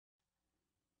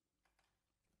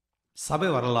சபை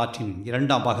வரலாற்றின்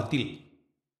இரண்டாம் பாகத்தில்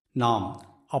நாம்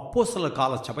அப்போஸ்தலர்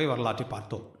கால சபை வரலாற்றை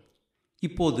பார்த்தோம்.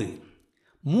 இப்போது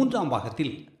மூன்றாம்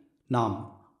பாகத்தில் நாம்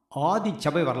ஆதி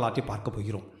சபை வரலாற்றை பார்க்க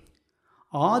போகிறோம்.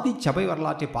 ஆதி சபை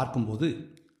வரலாற்றை பார்க்கும்போது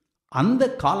அந்த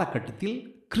காலகட்டத்தில்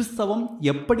கிறிஸ்தவம்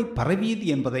எப்படி பரவியது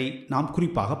என்பதை நாம்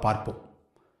குறிப்பாக பார்ப்போம்.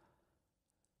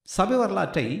 சபை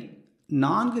வரலாற்றை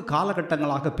 4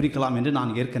 காலகட்டங்களாக பிரிக்கலாம் என்று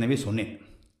நான் ஏற்கனவே சொன்னேன்.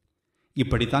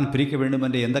 இப்படித்தான் பிரிக்க வேண்டும்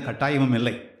என்ற எந்த கட்டாயமும்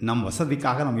இல்லை. நம்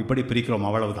வசதிக்காக நாம் இப்படி பிரிக்கிறோம்,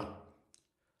 அவ்வளவுதான்.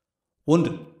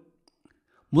 1.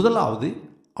 முதலாவது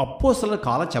அப்போஸ்தலர்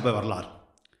கால சபை வரலாறு.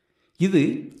 இது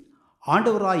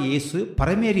ஆண்டவராய் இயேசு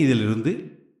பரமேறியதிலிருந்து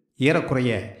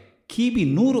ஏறக்குறைய கிபி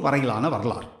 100 வரையிலான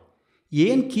வரலாறு.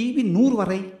 ஏன் கிபி 100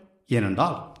 வரை?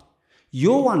 ஏனென்றால்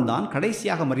யோவான் தான்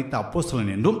கடைசியாக மரித்த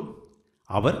அப்போஸ்தலன் என்றும்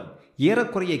அவர்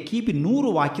ஏறக்குறைய கிபி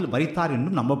 100 வாக்கில் மரித்தார்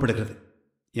என்றும் நம்பப்படுகிறது.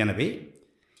 எனவே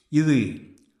இது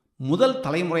முதல்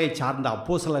தலைமுறையை சார்ந்த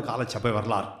அப்போஸ்தலர் கால சபை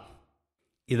வரலாறு.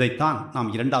 இதைத்தான் நாம்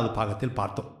இரண்டாவது பாகத்தில்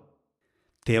பார்த்தோம்.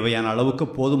 தேவையான அளவுக்கு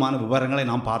போதுமான விவரங்களை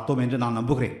நாம் பார்த்தோம் என்று நான்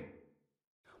நம்புகிறேன்.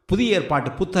 புதிய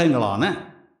ஏற்பாட்டு புத்தகங்களான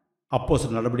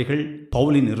அப்போஸ்தலர் நடவடிக்கைகள்,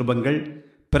 பவுலின் நிருபங்கள்,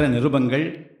 பிற நிருபங்கள்,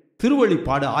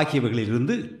 திருவெளிப்பாடு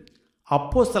ஆகியவைகளிலிருந்து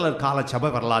அப்போஸ்தலர் கால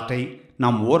சபை வரலாற்றை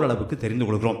நாம் ஓரளவுக்கு தெரிந்து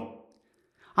கொள்கிறோம்.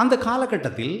 அந்த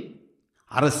காலகட்டத்தில்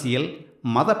அரசியல்,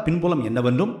 மத பின்புலம்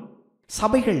என்னவென்றும்,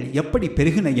 சபைகள் எப்படி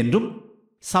பெருகின என்றும்,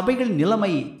 சபைகள் நிலைமை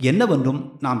என்னவென்றும்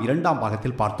நாம் இரண்டாம்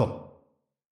பாகத்தில் பார்த்தோம்.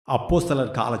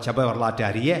 அப்போஸ்தலர் கால சபை வரலாற்றை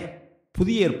அறிய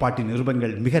புதிய ஏற்பாட்டின்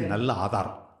நிருபங்கள் மிக நல்ல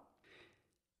ஆதாரம்.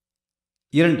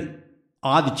 2.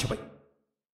 ஆதிச்சபை.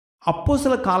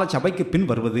 அப்போஸ்தலர் கால சபைக்கு பின்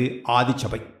வருவது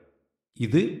ஆதிச்சபை.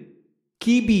 இது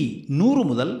கிபி 100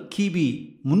 முதல் கிபி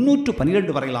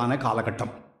 312 வரையிலான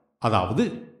காலகட்டம். அதாவது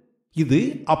இது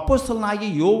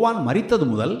அப்போஸ்தலனாகிய யோவான் மரித்தது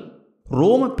முதல்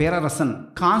ரோம பேரரசன்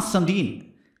கான்ஸ்டன்டீன்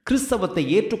கிறிஸ்தவத்தை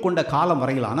ஏற்றுக்கொண்ட காலம்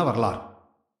வரையிலான வரலாறு.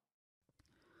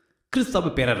 கிறிஸ்தவ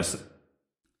பேரரசு.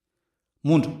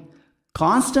 3.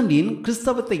 கான்ஸ்டன்டீன்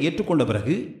கிறிஸ்தவத்தை ஏற்றுக்கொண்ட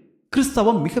பிறகு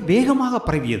கிறிஸ்தவம் மிக வேகமாக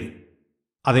பரவியது.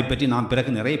 அதை பற்றி நாம்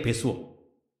பிறகு நிறைய பேசுவோம்.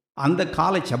 அந்த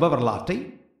கால சபை வரலாற்றை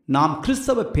நாம்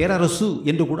கிறிஸ்தவ பேரரசு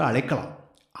என்று கூட அழைக்கலாம்.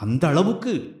 அந்த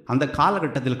அளவுக்கு அந்த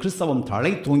காலகட்டத்தில் கிறிஸ்தவம்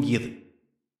தழை தோங்கியது.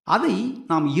 அதை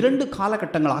நாம் 2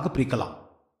 காலகட்டங்களாக பிரிக்கலாம்.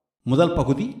 முதல்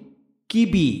பகுதி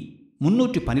கிபி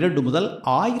 312 முதல்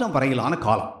 1000 வரையிலான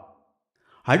காலம்.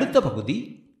 அடுத்த பகுதி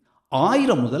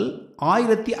 1000 முதல்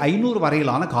 1500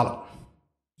 வரையிலான காலம்.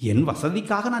 என்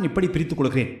வசதிக்காக நான் இப்படி பிரித்துக்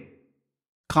கொள்கிறேன்.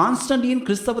 கான்ஸ்டன்டீன்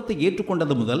கிறிஸ்தவத்தை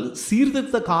ஏற்றுக்கொண்டது முதல்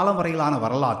சீர்திருத்த காலம் வரையிலான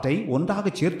வரலாற்றை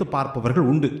ஒன்றாக சேர்த்து பார்ப்பவர்கள்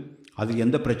உண்டு. அது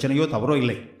எந்த பிரச்சனையோ தவறோ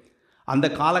இல்லை. அந்த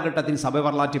காலகட்டத்தின் சபை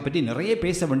வரலாற்றை பற்றி நிறைய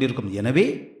பேச வேண்டியிருக்கும். எனவே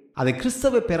அதை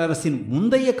கிறிஸ்தவ பேரரசின்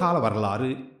முந்தைய கால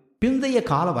வரலாறு, பிந்தைய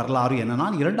கால வரலாறு என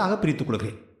நான் 2ஆக பிரித்துக்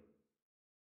கொள்கிறேன்.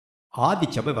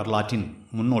 ஆதிச்சபை வரலாற்றின்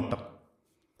முன்னோட்டம்.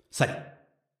 சரி,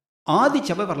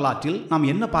 ஆதிச்சபை வரலாற்றில் நாம்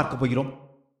என்ன பார்க்க போகிறோம்?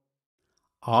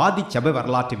 ஆதிச்சபை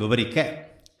வரலாற்றை விவரிக்க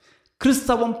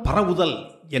கிறிஸ்தவம் பரவுதல்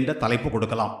என்ற தலைப்பு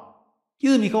கொடுக்கலாம்.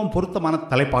 இது மிகவும் பொருத்தமான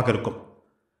தலைப்பாக இருக்கும்.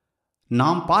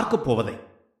 நாம் பார்க்க போவதை,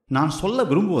 நான் சொல்ல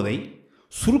விரும்புவதை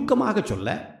சுருக்கமாக சொல்ல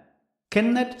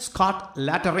கென்னட் ஸ்காட்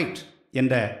லேட்டரைட்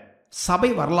என்ற சபை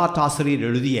வரலாற்றாசிரியர்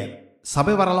எழுதிய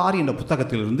சபை வரலாறு என்ற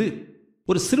புத்தகத்திலிருந்து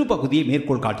ஒரு சிறு பகுதியை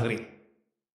மேற்கோள் காட்டுகிறேன்.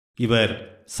 இவர்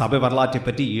சபை வரலாற்றை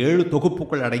பற்றி 7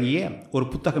 தொகுப்புகள் அடங்கிய ஒரு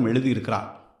புத்தகம் எழுதியிருக்கிறார்.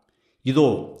 இதோ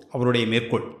அவருடைய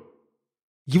மேற்கோள்.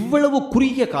 இவ்வளவு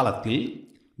குறுகிய காலத்தில்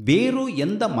வேறு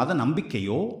எந்த மத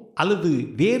நம்பிக்கையோ அல்லது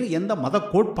வேறு எந்த மத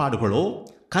கோட்பாடுகளோ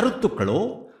கருத்துக்களோ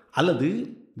அல்லது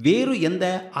வேறு எந்த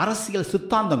அரசியல்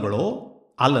சித்தாந்தங்களோ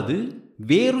அல்லது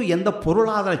வேறு எந்த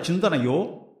பொருளாதார சிந்தனையோ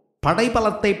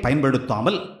படைபலத்தை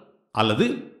பயன்படுத்தாமல் அல்லது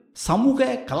சமூக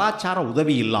கலாச்சார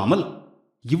உதவி இல்லாமல்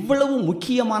இவ்வளவு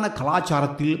முக்கியமான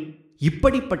கலாச்சாரத்தில்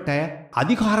இப்படிப்பட்ட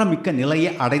அதிகாரமிக்க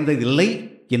நிலையை அடைந்ததில்லை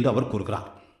என்று அவர் கூறுகிறார்.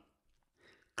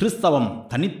 கிறிஸ்தவம்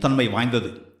தனித்தன்மை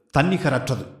வாய்ந்தது,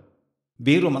 தன்னிகரற்றது.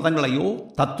 வேறு மதங்களையோ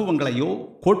தத்துவங்களையோ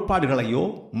கோட்பாடுகளையோ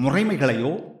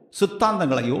முறைமைகளையோ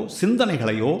சித்தாந்தங்களையோ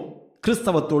சிந்தனைகளையோ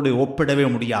கிறிஸ்தவத்தோடு ஒப்பிடவே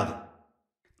முடியாது.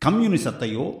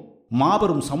 கம்யூனிசத்தையோ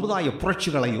மாபெரும் சமுதாய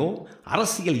புரட்சிகளையோ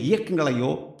அரசியல் இயக்கங்களையோ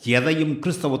எதையும்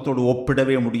கிறிஸ்தவத்தோடு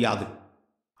ஒப்பிடவே முடியாது.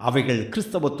 அவைகள்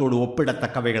கிறிஸ்தவத்தோடு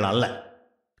ஒப்பிடத்தக்கவைகள் அல்ல.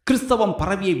 கிறிஸ்தவம்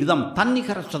பரவிய விதம்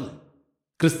தன்னிகரற்றது.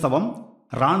 கிறிஸ்தவம்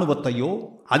இராணுவத்தையோ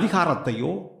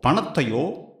அதிகாரத்தையோ பணத்தையோ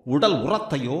உடல்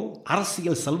உரத்தையோ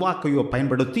அரசியல் செல்வாக்கையோ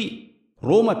பயன்படுத்தி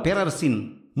ரோம பேரரசின்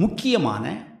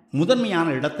முக்கியமான முதன்மையான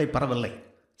இடத்தை பெறவில்லை.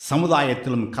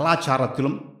 சமுதாயத்திலும்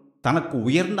கலாச்சாரத்திலும் தனக்கு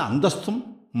உயர்ந்த அந்தஸ்தும்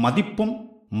மதிப்பும்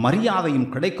மரியாதையும்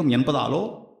கிடைக்கும் என்பதாலோ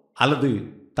அல்லது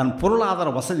தன் பொருளாதார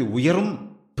வசதி உயரும்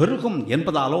பெருகும்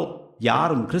என்பதாலோ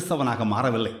யாரும் கிறிஸ்தவனாக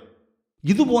மாறவில்லை.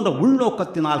 இதுபோன்ற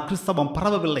உள்நோக்கத்தினால் கிறிஸ்தவம்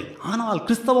பரவவில்லை, ஆனால்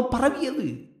கிறிஸ்தவம் பரவியது.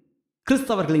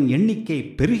 கிறிஸ்தவர்களின் எண்ணிக்கை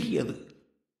பெருகியது.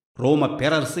 ரோம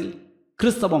பேரரசில்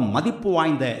கிறிஸ்தவம் மதிப்பு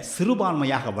வாய்ந்த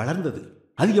சிறுபான்மையாக வளர்ந்தது.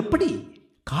 அது எப்படி?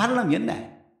 காரணம் என்ன?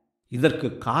 இதற்கு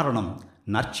காரணம்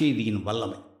நற்செய்தியின்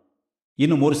வல்லமை.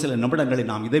 இன்னும் ஒரு சில நிமிடங்களில்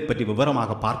நாம் இதை பற்றி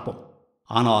விவரமாக பார்ப்போம்.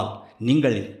 ஆனால்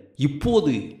நீங்கள்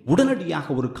இப்போது உடனடியாக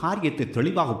ஒரு காரியத்தை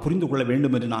தெளிவாக புரிந்து கொள்ள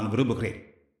வேண்டும் என்று நான் விரும்புகிறேன்.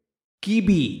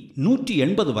 கிபி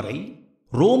 180 வரை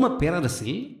ரோம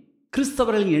பேரரசில்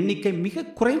கிறிஸ்தவர்களின் எண்ணிக்கை மிக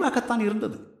குறைவாகத்தான்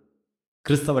இருந்தது.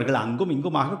 கிறிஸ்தவர்கள் அங்கும்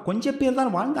இங்குமாக கொஞ்சம் பேர்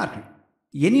தான் வாழ்ந்தார்கள்.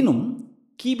 எனினும்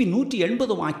கிபி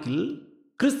 180 வாக்கில்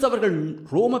கிறிஸ்தவர்கள்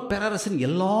ரோம பேரரசின்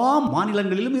எல்லா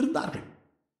மாநிலங்களிலும் இருந்தார்கள்.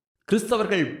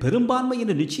 கிறிஸ்தவர்கள் பெரும்பான்மை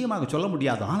என்று நிச்சயமாக சொல்ல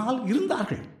முடியாது, ஆனால்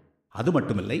இருந்தார்கள். அது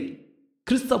மட்டுமில்லை,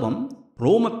 கிறிஸ்தவம்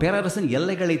ரோம பேரரசின்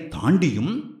எல்லைகளை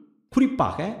தாண்டியும்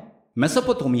குறிப்பாக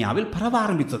மெசபொத்தோமியாவில் பரவ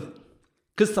ஆரம்பித்தது.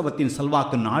 கிறிஸ்தவத்தின்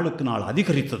செல்வாக்கு நாளுக்கு நாள்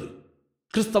அதிகரித்தது.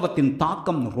 கிறிஸ்தவத்தின்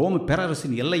தாக்கம் ரோம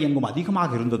பேரரசின் எல்லை எங்கும்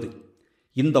அதிகமாக இருந்தது.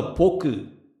 இந்த போக்கு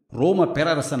ரோம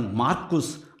பேரரசன்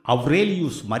மார்க்குஸ்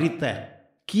அவ்ரேலியூஸ் மரித்த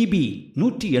கிபி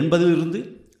 180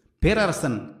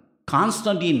 பேரரசன்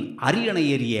கான்ஸ்டன்டீன் அரியணை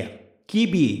ஏறிய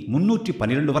கிபி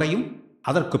 312 வரையும்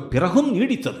அதற்கு பிறகும்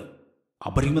நீடித்தது.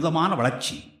 அபரிமிதமான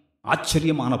வளர்ச்சி,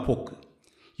 ஆச்சரியமான போக்கு.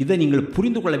 இதை நீங்கள்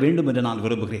புரிந்து கொள்ள வேண்டும் என்று நான்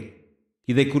விரும்புகிறேன்.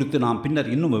 இதை குறித்து நாம் பின்னர்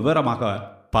இன்னும் விவரமாக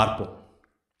பார்ப்போம்.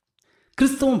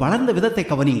 கிறிஸ்தவம் வளர்ந்த விதத்தை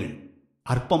கவனியுங்கள்.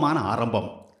 அற்பமான ஆரம்பம்,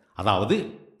 அதாவது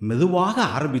மெதுவாக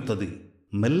ஆரம்பித்தது,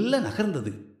 மெல்ல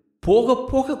நகர்ந்தது, போக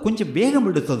போக கொஞ்சம் வேகம்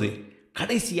எடுத்தது,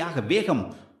 கடைசியாக வேகம்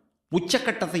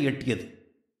உச்சக்கட்டத்தை எட்டியது.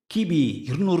 கிபி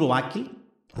 200 வாக்கில்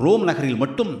ரோம் நகரில்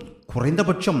மட்டும்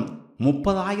குறைந்தபட்சம்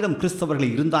 30,000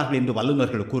 கிறிஸ்தவர்கள் இருந்தார்கள் என்று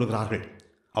வல்லுநர்கள் கூறுகிறார்கள்.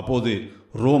 அப்போது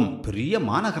ரோம் பெரிய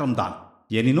மாநகரம்தான்.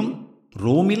 எனினும்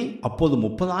ரோமில் அப்போது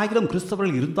 30,000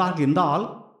 கிறிஸ்தவர்கள் இருந்தார்கள் என்றால்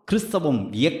கிறிஸ்தவம்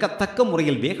வியக்கத்தக்க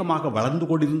முறையில் வேகமாக வளர்ந்து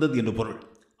கொண்டிருந்தது என்று பொருள்.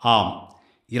 ஆம்,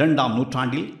 2ஆம்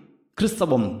நூற்றாண்டில்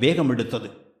கிறிஸ்தவம் வேகம் எடுத்தது.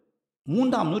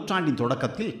 3ஆம் நூற்றாண்டின்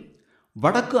தொடக்கத்தில்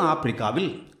வடக்கு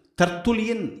ஆப்பிரிக்காவில்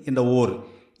தெர்த்துலியன் என்ற ஓர்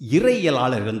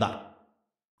இறையியலாளர் இருந்தார்.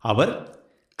 அவர்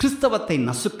கிறிஸ்தவத்தை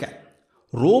நசுக்க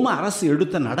ரோம அரசு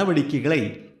எடுத்த நடவடிக்கைகளை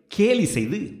கேலி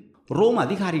செய்து ரோம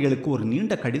அதிகாரிகளுக்கு ஒரு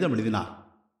நீண்ட கடிதம் எழுதினார்.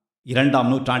 2ஆம்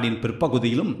நூற்றாண்டின்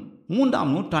பிற்பகுதியிலும்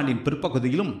 3ஆம் நூற்றாண்டின்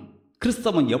பிற்பகுதியிலும்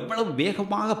கிறிஸ்தவம் எவ்வளவு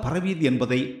வேகமாக பரவியது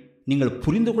என்பதை நீங்கள்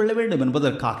புரிந்து கொள்ள வேண்டும்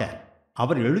என்பதற்காக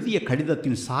அவர் எழுதிய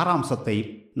கடிதத்தின் சாராம்சத்தை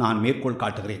நான் மேற்கோள்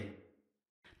காட்டுகிறேன்.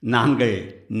 நாங்கள்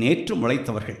நேற்று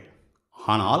முளைத்தவர்கள்,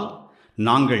 ஆனால்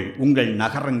நாங்கள் உங்கள்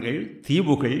நகரங்கள்,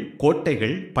 தீவுகள்,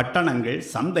 கோட்டைகள், பட்டணங்கள்,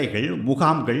 சந்தைகள்,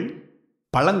 முகாம்கள்,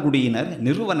 பழங்குடியினர்,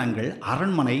 நிறுவனங்கள்,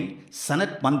 அரண்மனை,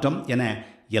 செனட் மன்றம் என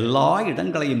எல்லா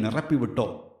இடங்களையும்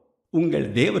நிரப்பிவிட்டோம். உங்கள்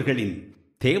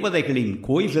தேவதைகளின்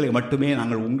கோயில்களை மட்டுமே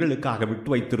நாங்கள் உங்களுக்காக விட்டு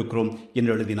வைத்திருக்கிறோம்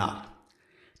என்று எழுதினார்.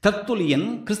 தெர்த்துலியன்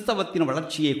கிறிஸ்தவத்தின்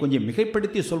வளர்ச்சியை கொஞ்சம்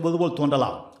மிகைப்படுத்தி சொல்வது போல்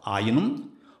தோன்றலாம். ஆயினும்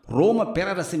ரோம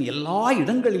பேரரசின் எல்லா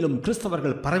இடங்களிலும்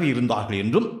கிறிஸ்தவர்கள் பரவி இருந்தார்கள்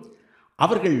என்றும்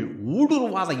அவர்கள்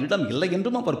ஊடுருவாத இடம் இல்லை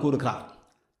என்றும் அவர் கூறுகிறார்.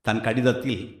 தன்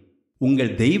கடிதத்தில்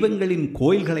உங்கள் தெய்வங்களின்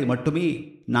கோயில்களை மட்டுமே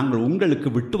நாங்கள் உங்களுக்கு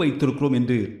விட்டு வைத்திருக்கிறோம்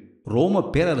என்று ரோம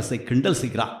பேரரசை கிண்டல்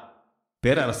செய்கிறார்.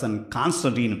 பேரரசன்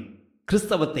கான்ஸ்டன்டீன்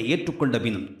கிறிஸ்தவத்தை ஏற்றுக்கொண்ட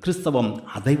பின் கிறிஸ்தவம்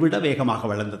அதைவிட வேகமாக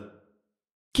வளர்ந்தது.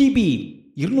 கிபி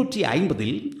 250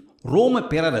 ரோம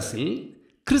பேரரசில்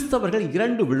கிறிஸ்தவர்கள்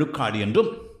 2 விழுக்காடு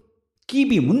என்றும்,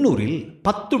 கிபி 300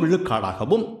 10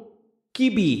 விழுக்காடாகவும்,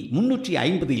 கிபி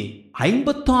 350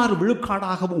 56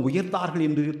 விழுக்காடாகவும் உயர்ந்தார்கள்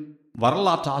என்று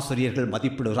வரலாற்று ஆசிரியர்கள்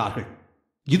மதிப்பிடுகிறார்கள்.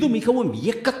 இது மிகவும்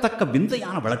வியக்கத்தக்க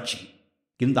விந்தையான வளர்ச்சி.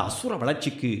 இந்த அசுர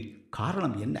வளர்ச்சிக்கு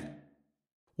காரணம் என்ன?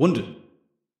 1.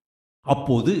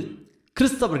 அப்போது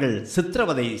கிறிஸ்தவர்கள்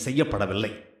சித்திரவதை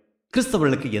செய்யப்படவில்லை.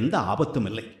 கிறிஸ்தவர்களுக்கு எந்த ஆபத்தும்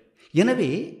இல்லை. எனவே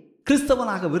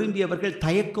கிறிஸ்தவனாக விரும்பியவர்கள்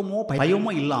தயக்கமோ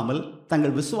பயமோ இல்லாமல்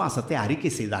தங்கள் விசுவாசத்தை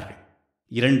அறிக்கை செய்தார்கள்.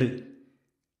 2.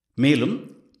 மேலும்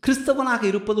கிறிஸ்தவனாக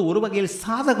இருப்பது ஒரு வகையில்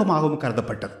சாதகமாகவும்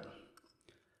கருதப்பட்டது.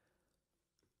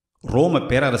 ரோம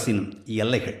பேரரசின்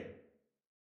எல்லைகள்.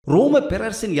 ரோம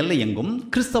பேரரசின் எல்லை எங்கும்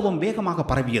கிறிஸ்தவம் வேகமாக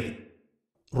பரவியது.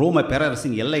 ரோம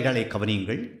பேரரசின் எல்லைகளை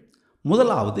கவனியுங்கள்.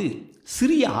 முதலாவது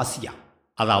சிறிய ஆசியா,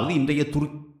 அதாவது இன்றைய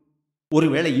துருக்கி.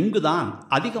 ஒருவேளை இங்குதான்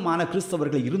அதிகமான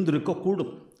கிறிஸ்தவர்கள்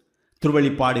இருந்திருக்கக்கூடும்.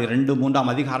 திருவெளிப்பாடு 2, 3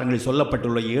 அதிகாரங்களில்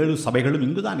சொல்லப்பட்டுள்ள 7 சபைகளும்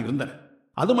இங்குதான் இருந்தன.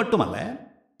 அது மட்டுமல்ல,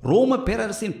 ரோம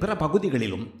பேரரசின் பிற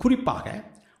பகுதிகளிலும், குறிப்பாக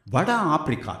வட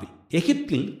ஆப்பிரிக்காவில்,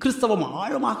 எகிப்தில் கிறிஸ்தவம்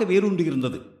ஆழமாக வேரூன்றி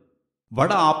இருந்தது.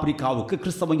 வட ஆப்பிரிக்காவுக்கு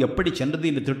கிறிஸ்தவம் எப்படி சென்றது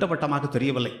என்று திட்டவட்டமாக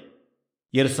தெரியவில்லை.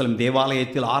 எருசலேம்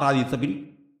தேவாலயத்தில் ஆராதித்த பின்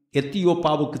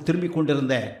எத்தியோப்பாவுக்கு திரும்பிக்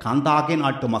கொண்டிருந்த காந்தாகே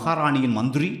நாட்டு மகாராணியின்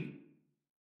மந்திரி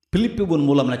பிலிப்புவின்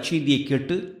மூலம் நற்செய்தியை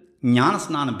கேட்டு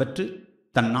ஞானஸ்நானம் பெற்று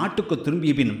தன் நாட்டுக்கு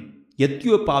திரும்பிய பின்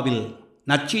எத்தியோப்பாவில்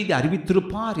நற்செய்தி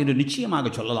அறிவித்திருப்பார் என்று நிச்சயமாக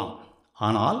சொல்லலாம்.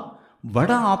 ஆனால்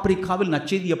வட ஆப்பிரிக்காவில்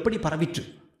நற்செய்தி எப்படி பரவிற்று?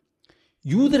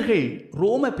 யூதர்கள்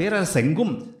ரோம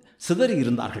பேரரசெங்கும் சிதறி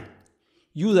இருந்தார்கள்.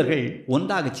 யூதர்கள்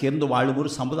ஒன்றாக சேர்ந்து வாழும் ஒரு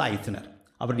சமுதாயத்தினர்.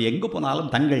 அவர்கள் எங்கு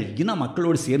போனாலும் தங்கள் இன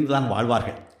மக்களோடு சேர்ந்துதான்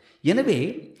வாழ்வார்கள். எனவே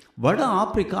வட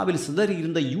ஆப்பிரிக்காவில் சிதறி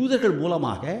இருந்த யூதர்கள்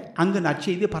மூலமாக அங்கு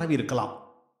நற்செய்தி பரவி இருக்கலாம்.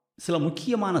 சில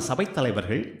முக்கியமான சபை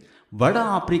தலைவர்கள் வட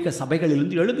ஆப்பிரிக்க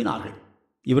சபைகளிலிருந்து எழுப்பினார்கள்.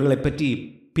 இவர்களை பற்றி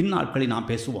பின்னாட்களில் நாம்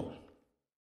பேசுவோம்.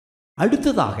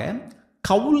 அடுத்ததாக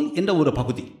கவுல் என்ற ஒரு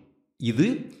பகுதி, இது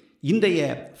இன்றைய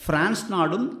பிரான்ஸ்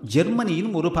நாடும் ஜெர்மனியின்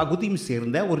ஒரு பகுதியும்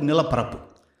சேர்ந்த ஒரு நிலப்பரப்பு.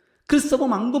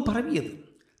 கிறிஸ்தவம் அங்கும் பரவியது.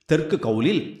 தெற்கு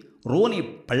கவுலில் ரோனே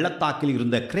பள்ளத்தாக்கில்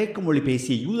இருந்த கிரேக்க மொழி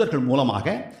பேசிய யூதர்கள்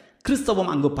மூலமாக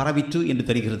கிறிஸ்தவம் அங்கு பரவிற்று என்று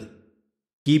தெரிகிறது.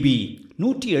 கிபி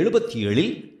 177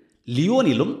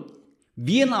 லியோனிலும்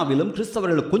வியனாவிலும்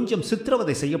கிறிஸ்தவர்கள் கொஞ்சம்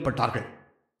சித்திரவதை செய்யப்பட்டார்கள்.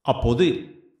 அப்போது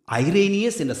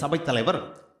ஐரேனியஸ் என்ற சபைத் தலைவர்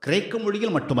கிரேக்க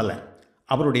மொழியில் மட்டுமல்ல,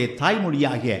 அவருடைய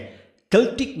தாய்மொழியாகிய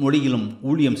கெல்டிக் மொழியிலும்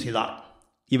ஊழியம் செய்தார்.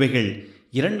 இவைகள்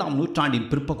 2ஆம் நூற்றாண்டின்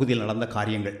பிற்பகுதியில் நடந்த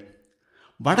காரியங்கள்.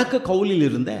 வடக்கு கவுலில்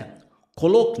இருந்த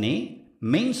கொலோக்னே,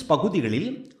 மெயின்ஸ் பகுதிகளில்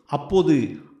அப்போது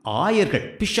ஆயர்கள்,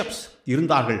 பிஷப்ஸ்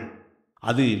இருந்தார்கள்.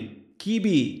 அது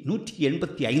கிபி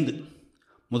 185.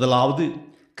 முதலாவது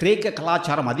கிரேக்க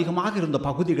கலாச்சாரம் அதிகமாக இருந்த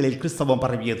பகுதிகளில் கிறிஸ்தவம்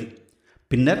பரவியது.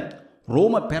 பின்னர்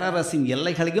ரோம பேரரசின்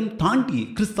எல்லைகளையும் தாண்டி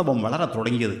கிறிஸ்தவம் வளரத்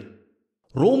தொடங்கியது.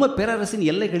 ரோம பேரரசின்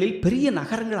எல்லைகளில் பெரிய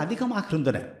நகரங்கள் அதிகமாக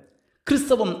இருந்தன.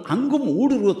 கிறிஸ்தவம் அங்கும்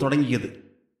ஊடுருவத் தொடங்கியது.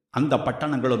 அந்த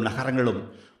பட்டணங்களும் நகரங்களும்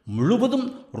முழுவதும்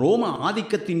ரோம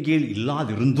ஆதிக்கத்தின் கீழ்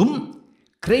இல்லாதிருந்தும்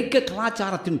கிரேக்க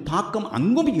கலாச்சாரத்தின் தாக்கம்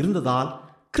அங்கும் இருந்ததால்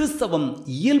கிறிஸ்தவம்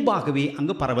இயல்பாகவே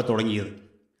அங்கு பரவத் தொடங்கியது.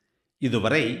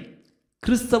 இதுவரை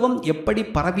கிறிஸ்தவம் எப்படி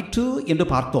பரவிற்று என்று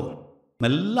பார்த்தோம்.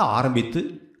 மெல்ல ஆரம்பித்து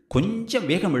கொஞ்சம்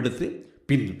வேகம் எடுத்து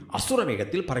பின் அசுர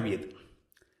வேகத்தில் பரவியது.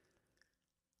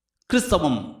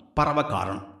 கிறிஸ்தவம் பரவ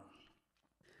காரணம்.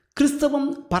 கிறிஸ்தவம்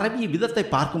பரவிய விதத்தை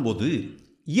பார்க்கும்போது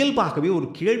இயல்பாகவே ஒரு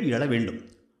கேள்வி எழ வேண்டும்.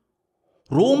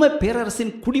 ரோம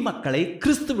பேரரசின் குடிமக்களை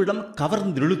கிறிஸ்துவிடம்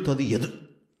கவர்ந்திழுத்தது எது?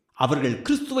 அவர்கள்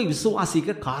கிறிஸ்துவை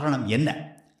விசுவாசிக்க காரணம் என்ன?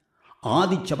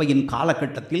 ஆதிச்சபையின்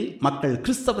காலகட்டத்தில் மக்கள்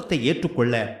கிறிஸ்தவத்தை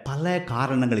ஏற்றுக்கொள்ள பல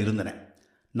காரணங்கள் இருந்தன.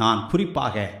 நான்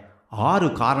குறிப்பாக 6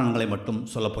 காரணங்களை மட்டும்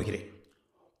சொல்லப்போகிறேன்.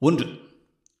 1.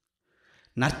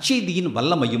 நற்செய்தியின்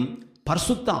வல்லமையும்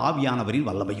பரிசுத்த ஆவியானவரின்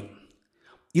வல்லமையும்.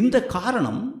 இந்த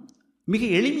காரணம் மிக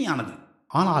எளிமையானது,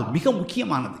 ஆனால் மிக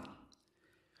முக்கியமானது.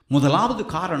 முதலாவது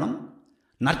காரணம்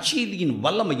நற்செய்தியின்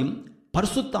வல்லமையும்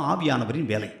பரிசுத்த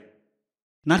ஆவியானவரின் வேலை.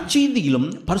 நற்செய்தியிலும்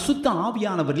பரிசுத்த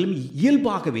ஆவியானவரிலும்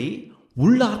இயல்பாகவே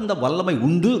உள்ளார்ந்த வல்லமை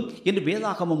உண்டு என்று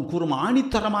வேதாகமம் கூறும்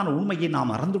ஆணித்தரமான உண்மையை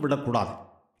நாம் மறந்துவிடக்கூடாது.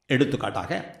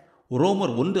 எடுத்துக்காட்டாக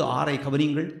ரோமர் 1:6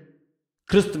 கவனியுங்கள்.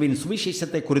 கிறிஸ்துவின்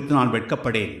சுவிசேஷத்தை குறித்து நான்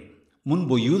வெட்கப்படேன்.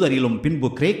 முன்பு யூதரிலும் பின்பு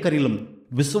கிரேக்கரிலும்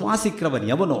விசுவாசிக்கிறவன்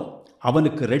எவனோ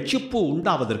அவனுக்கு இரட்சிப்பு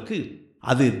உண்டாவதற்கு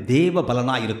அது தேவ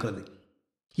பலனாயிருக்கிறது.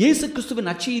 இயேசு கிறிஸ்துவின்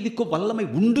நற்செய்திக்கு வல்லமை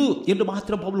உண்டு என்று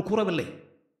மாத்திரம் பவுல் கூறவில்லை.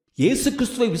 இயேசு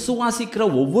கிறிஸ்துவை விசுவாசிக்கிற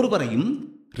ஒவ்வொருவரையும்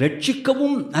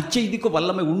ரட்சிக்கவும் நற்செய்திக்கு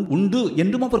வல்லமை உண்டு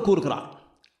என்றும் அவர் கூறுகிறார்.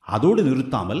 அதோடு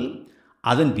நிறுத்தாமல்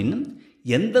அதன் பின்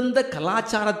எந்தெந்த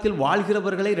கலாச்சாரத்தில்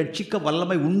வாழ்கிறவர்களை ரட்சிக்க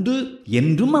வல்லமை உண்டு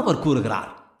என்றும் அவர் கூறுகிறார்.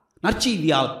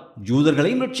 நற்செய்தியால்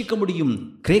யூதர்களையும் ரட்சிக்க முடியும்,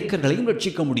 கிரேக்கர்களையும்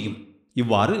ரட்சிக்க முடியும்.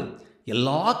 இவ்வாறு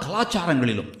எல்லா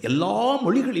கலாச்சாரங்களிலும், எல்லா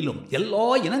மொழிகளிலும், எல்லா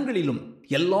இனங்களிலும்,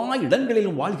 எல்லா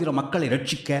இடங்களிலும் வாழ்கிற மக்களை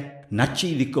ரட்சிக்க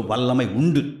நற்செய்திக்கு வல்லமை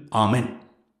உண்டு. ஆமென்.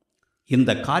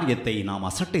 இந்த காரியத்தை நாம்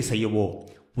அசட்டை செய்யவோ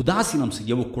உதாசீனம்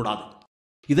செய்யவோ கூடாது.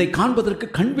 இதை காண்பதற்கு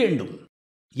கண் வேண்டும்.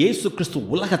 இயேசு கிறிஸ்து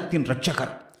உலகத்தின்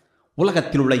இரட்சகர்.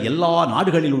 உலகத்தில் உள்ள எல்லா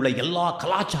நாடுகளில் உள்ள எல்லா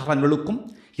கலாச்சாரங்களுக்கும்,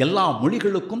 எல்லா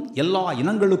மொழிகளுக்கும், எல்லா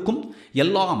இனங்களுக்கும்,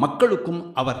 எல்லா மக்களுக்கும்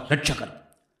அவர் இரட்சகர்.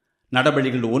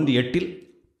 நடபடிகள் 1:8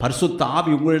 பரிசுத்த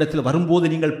ஆவி உங்களிடத்தில் வரும்போது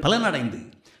நீங்கள் பலனடைந்து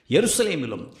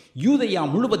எருசலேமிலும் யூதேயா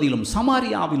முழுவதிலும்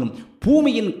சமாரியாவிலும்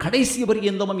பூமியின் கடைசி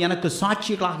பரியந்தமும் எனக்கு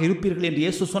சாட்சிகளாக இருப்பீர்கள் என்று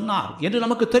இயேசு சொன்னார் என்று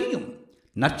நமக்கு தெரியும்.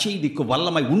 நற்செய்திக்கு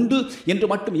வல்லமை உண்டு என்று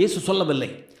மட்டும் இயேசு சொல்லவில்லை.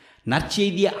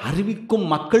 நற்செய்தியை அறிவிக்கும்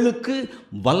மக்களுக்கு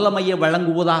வல்லமையை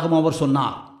வழங்குவதாகவும் அவர்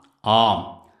சொன்னார். ஆம்,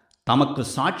 தமக்கு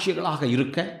சாட்சிகளாக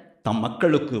இருக்க தம்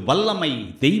மக்களுக்கு வல்லமை,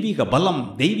 தெய்வீக பலம்,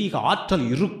 தெய்வீக ஆற்றல்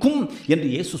இருக்கும் என்று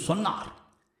இயேசு சொன்னார்.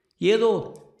 ஏதோ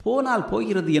போனால்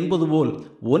போகிறது என்பது போல்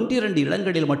 1-2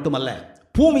 இடங்களில் மட்டுமல்ல,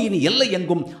 பூமியின் எல்லை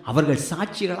எங்கும் அவர்கள்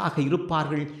சாட்சிகளாக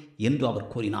இருப்பார்கள் என்று அவர்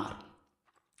கூறினார்.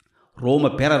 ரோம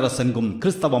பேரரசெங்கும்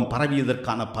கிறிஸ்தவம்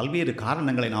பரவியதற்கான பல்வேறு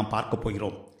காரணங்களை நாம் பார்க்க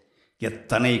போகிறோம்.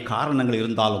 எத்தனை காரணங்கள்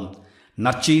இருந்தாலும்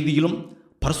நற்செய்தியிலும்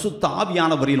பரிசுத்த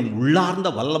ஆவியானவரிலும் உள்ளார்ந்த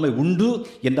வல்லமை உண்டு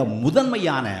என்ற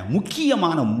முதன்மையான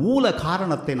முக்கியமான மூல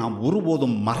காரணத்தை நாம்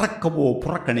ஒருபோதும் மறக்கவோ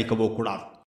புறக்கணிக்கவோ கூடாது.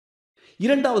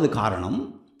 இரண்டாவது காரணம்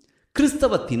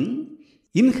கிறிஸ்தவத்தின்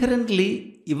இன்ஹெரன்ட்லி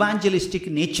இவாஞ்சலிஸ்டிக்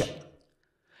நேச்சர்.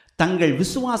 தங்கள்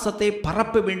விசுவாசத்தை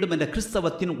பரப்ப வேண்டும் என்ற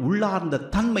கிறிஸ்தவத்தின் உள்ளார்ந்த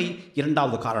தன்மை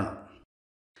இரண்டாவது காரணம்.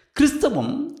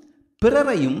 கிறிஸ்தவம்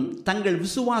பிறரையும் தங்கள்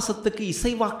விசுவாசத்துக்கு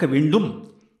இசைவாக்க வேண்டும்,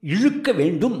 இழுக்க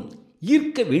வேண்டும்,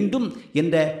 ஈர்க்க வேண்டும்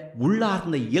என்ற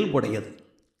உள்ளார்ந்த இயல்புடையது.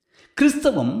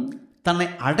 கிறிஸ்தவம் தன்னை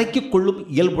அடக்கிக் கொள்ளும்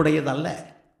இயல்புடையதல்ல,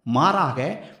 மாறாக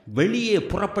வெளியே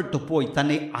புறப்பட்டு போய்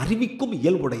தன்னை அறிவிக்கும்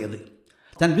இயல்புடையது.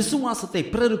 தன் விசுவாசத்தை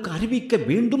பிறருக்கு அறிவிக்க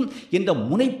வேண்டும் என்ற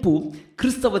முனைப்பு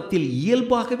கிறிஸ்தவத்தில்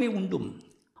இயல்பாகவே உண்டு.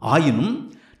 ஆயினும்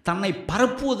தன்னை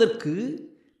பரப்புவதற்கு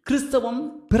கிறிஸ்தவம்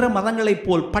பிற மதங்களைப்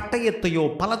போல் பட்டயத்தையோ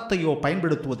பலத்தையோ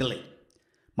பயன்படுத்துவதில்லை.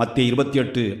 மத்தேயு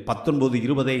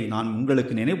 28:19-20 நான்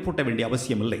உங்களுக்கு நினைப்பூட்ட வேண்டிய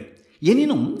அவசியமில்லை.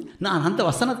 எனினும் நான் அந்த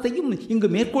வசனத்தையும் இங்கு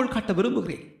மேற்கோள் காட்ட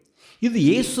விரும்புகிறேன். இது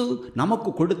இயேசு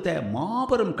நமக்கு கொடுத்த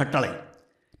மாபெரும் கட்டளை.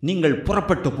 நீங்கள்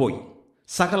புறப்பட்டு போய்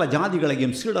சகல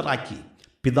ஜாதிகளையும் சீடராக்கி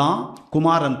பிதா,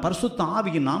 குமாரன், பரிசுத்த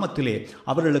ஆவியின் நாமத்திலே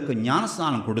அவர்களுக்கு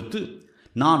ஞானஸ்நானம் கொடுத்து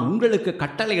நான் உங்களுக்கு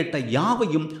கட்டளையிட்ட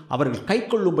யாவையும் அவர்கள்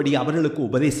கைக்கொள்ளும்படி அவர்களுக்கு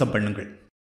உபதேசம் பண்ணுங்கள்.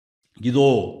 இதோ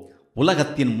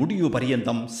உலகத்தின் முடிவு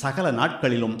பரியந்தம் சகல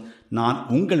நாட்களிலும் நான்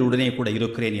உங்களுடனே கூட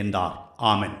இருக்கிறேன் என்றார்.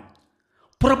 ஆமென்.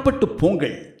 புறப்பட்டு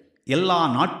போங்கள், எல்லா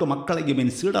நாட்டு மக்களையும்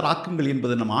என் சீடராக்குங்கள்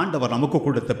என்பது நம் ஆண்டவர் நமக்கு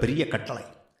கொடுத்த பெரிய கட்டளை.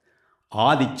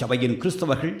 ஆதி சபையின்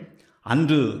கிறிஸ்தவர்கள்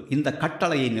அன்று இந்த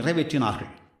கட்டளையை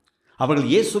நிறைவேற்றினார்கள். அவர்கள்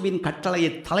இயேசுவின் கட்டளையை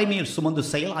தலைமையில் சுமந்து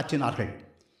செயலாற்றினார்கள்.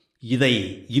 இதை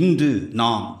இன்று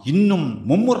நாம் இன்னும்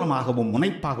மும்முரமாகவும்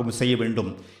முனைப்பாகவும் செய்ய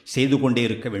வேண்டும், செய்து கொண்டே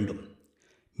இருக்க வேண்டும்.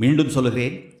 மீண்டும்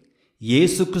சொல்கிறேன்,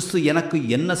 இயேசு கிறிஸ்து எனக்கு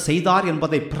என்ன செய்தார்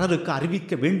என்பதை பிறருக்கு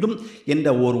அறிவிக்க வேண்டும் என்ற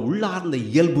ஒரு உள்ளார்ந்த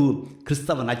இயல்பு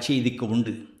கிறிஸ்தவ நற்செய்திக்கு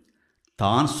உண்டு.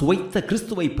 தான் சுவைத்த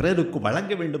கிறிஸ்துவை பிறருக்கு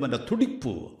வழங்க வேண்டும் என்ற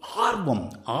துடிப்பு, ஆர்வம்,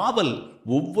 ஆவல்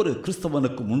ஒவ்வொரு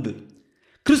கிறிஸ்தவனுக்கும் உண்டு.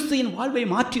 கிறிஸ்துவின் வாழ்வை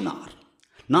மாற்றினார்.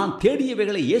 நான்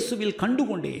தேடியவைகளை இயேசுவில்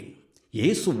கண்டுகொண்டேன்.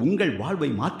 இயேசு உங்கள் வாழ்வை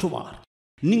மாற்றுவார்.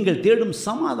 நீங்கள் தேடும்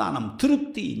சமாதானம்,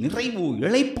 திருப்தி, நிறைவு,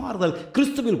 இளைப்பாறுதல்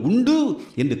கிறிஸ்துவில் உண்டு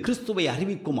என்று கிறிஸ்துவை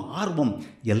அறிவிக்கும் ஆர்வம்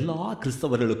எல்லா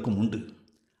கிறிஸ்தவர்களுக்கும் உண்டு.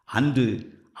 அன்று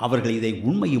அவர்கள் இதை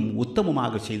உண்மையும்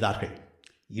உத்தமமாக செய்தார்கள்.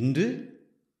 இன்று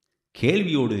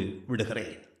கேள்வியோடு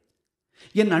விடுகிறேன்.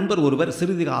 என் நண்பர் ஒருவர்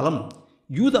சிறிது காலம்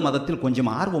யூத மதத்தில்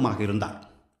கொஞ்சம் ஆர்வமாக இருந்தார்.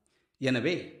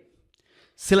 எனவே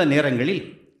சில நேரங்களில்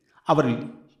அவர்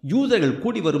யூதர்கள்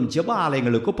கூடி வரும் ஜெப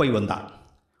ஆலயங்களுக்கு போய் வந்தார்.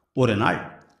 ஒரு நாள்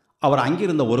அவர்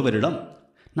அங்கிருந்த ஒருவரிடம்,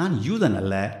 நான் யூதன்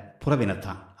அல்ல,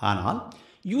 புறவினத்தான், ஆனால்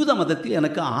யூத மதத்தில்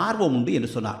எனக்கு ஆர்வம் உண்டு என்று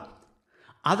சொன்னார்.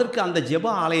 அதற்கு அந்த ஜெப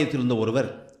ஆலயத்தில் இருந்த ஒருவர்,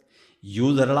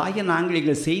 யூதர்களாகிய நாங்கள்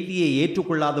எங்கள் செய்தியை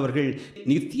ஏற்றுக்கொள்ளாதவர்கள்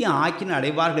நித்திய ஆக்கினை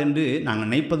அடைவார்கள் என்று நாங்கள்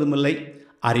நினைப்பதும் இல்லை,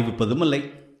 அறிவிப்பதும் இல்லை.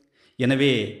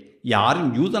 எனவே யாரும்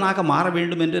யூதனாக மாற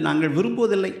வேண்டும் என்று நாங்கள்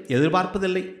விரும்புவதில்லை,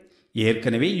 எதிர்பார்ப்பதில்லை.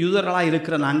 ஏற்கனவே யூதர்களாக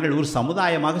இருக்கிற நாங்கள் ஒரு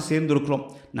சமுதாயமாக சேர்ந்திருக்கிறோம்.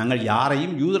 நாங்கள்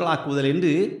யாரையும் யூதர்களாக்குவதில்லை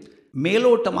என்று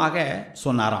மேலோட்டமாக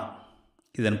சொன்னாராம்.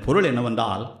 இதன் பொருள்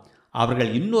என்னவென்றால், அவர்கள்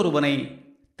இன்னொருவனை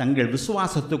தங்கள்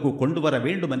விசுவாசத்துக்கு கொண்டு வர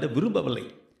வேண்டும் என்று விரும்பவில்லை.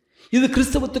 இது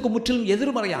கிறிஸ்தவத்துக்கு முற்றிலும்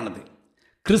எதிர்மறையானது.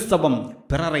 கிறிஸ்தவம்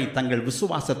பிறரை தங்கள்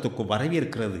விசுவாசத்துக்கு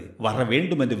வரவேற்கிறது, வர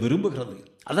வேண்டும் என்று விரும்புகிறது,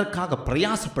 அதற்காக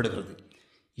பிரயாசப்படுகிறது.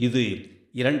 இது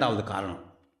இரண்டாவது காரணம்.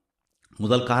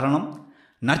 முதல் காரணம்,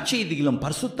 நற்செய்தியிலும்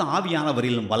பரிசுத்த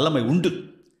ஆவியானவரிலும் வல்லமை உண்டு.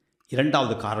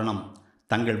 இரண்டாவது காரணம்,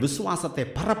 தங்கள் விசுவாசத்தை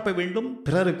பரப்ப வேண்டும்,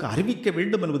 பிறருக்கு அறிவிக்க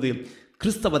வேண்டும் என்பது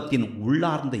கிறிஸ்தவத்தின்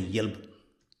உள்ளார்ந்த இயல்பு.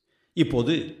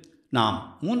 இப்போது நாம்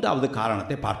மூன்றாவது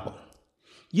காரணத்தை பார்ப்போம்.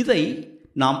 இதை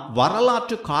நாம்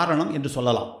வரலாற்று காரணம் என்று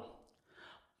சொல்லலாம்.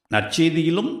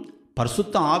 நற்செய்தியிலும்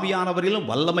பரிசுத்த ஆவியானவரிலும்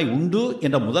வல்லமை உண்டு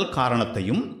என்ற முதல்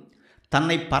காரணத்தையும்,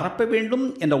 தன்னை பரப்ப வேண்டும்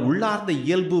என்ற உள்ளார்ந்த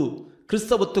இயல்பு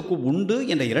கிறிஸ்தவத்துக்கு உண்டு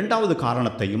என்ற இரண்டாவது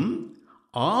காரணத்தையும்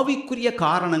ஆவிக்குரிய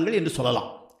காரணங்கள் என்று சொல்லலாம்.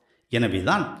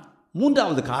 எனவேதான்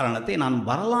மூன்றாவது காரணத்தை நான்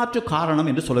வரலாற்று காரணம்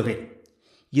என்று சொல்கிறேன்.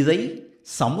 இதை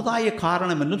சமுதாய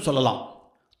காரணம் என்றும் சொல்லலாம்.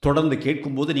 தொடர்ந்து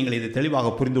கேட்கும்போது நீங்கள் இதை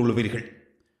தெளிவாக புரிந்து கொள்வீர்கள்.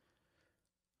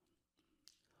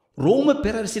 ரோம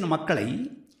பேரரசின் மக்களை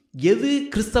எது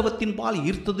கிறிஸ்தவத்தின் பால்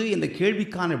ஈர்த்தது என்ற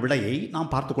கேள்விக்கான விடையை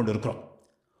நாம் பார்த்து கொண்டிருக்கிறோம்.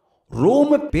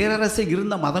 ரோம பேரரசை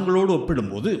இருந்த மதங்களோடு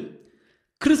ஒப்பிடும்போது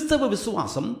கிறிஸ்தவ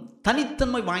விசுவாசம்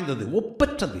தனித்தன்மை வாய்ந்தது,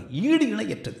 ஒப்பற்றது, ஈடு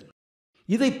இணையற்றது.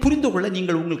 இதை புரிந்து கொள்ள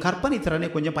நீங்கள் உங்கள் கற்பனை திறனை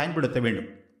கொஞ்சம் பயன்படுத்த வேண்டும்.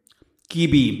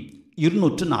 கிபி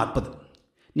 240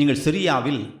 நீங்கள்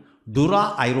சிரியாவில் டுரா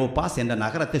ஐரோப்பாஸ் என்ற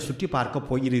நகரத்தை சுற்றி பார்க்க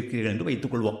போயிருக்கிறீர்கள் என்று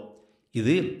வைத்துக்கொள்வோம்.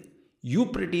 இது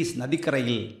யூப்ரட்டிஸ்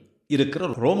நதிக்கரையில் இருக்கிற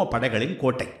ரோம படைகளின்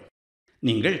கோட்டை.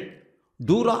 நீங்கள்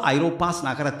டூரா ஐரோப்பாஸ்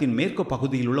நகரத்தின் மேற்கு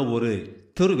பகுதியில் உள்ள ஒரு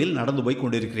தெருவில் நடந்து போய்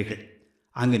கொண்டிருக்கிறீர்கள்.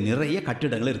 அங்கு நிறைய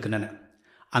கட்டிடங்கள் இருக்கின்றன.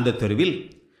 அந்த தெருவில்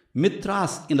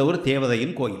மித்ராஸ் என்ற ஒரு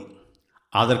தேவதையின் கோயில்,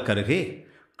 அதற்கருகே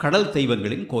கடல்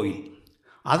தெய்வங்களின் கோயில்,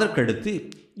 அதற்கடுத்து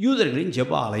யூதர்களின்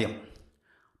ஜெப ஆலயம்,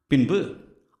 பின்பு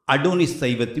அடோனிஸ்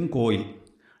சைவத்தின் கோவில்,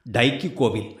 டைக்கி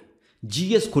கோவில்,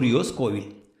 ஜிஎஸ் குரியோஸ் கோவில்,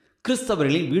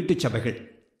 கிறிஸ்தவர்களின் வீட்டு சபைகள்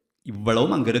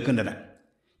இவ்வளவும் அங்கு இருக்கின்றன.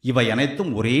 இவை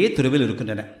அனைத்தும் ஒரே தெருவில்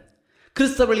இருக்கின்றன.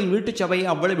 கிறிஸ்தவர்களின் வீட்டு சபையை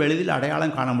அவ்வளவு எளிதில்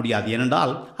அடையாளம் காண முடியாது.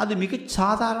 ஏனென்றால் அது மிகச்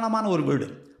சாதாரணமான ஒரு வீடு.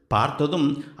 பார்த்ததும்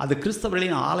அது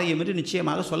கிறிஸ்தவர்களின் ஆலயம் என்று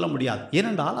நிச்சயமாக சொல்ல முடியாது.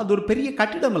 ஏனென்றால் அது ஒரு பெரிய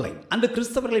கட்டிடம் இல்லை. அந்த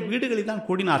கிறிஸ்தவர்களை வீடுகளில் தான்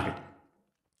கூடினார்கள்.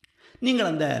 நீங்கள்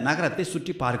அந்த நகரத்தை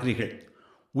சுற்றி பார்க்கிறீர்கள்.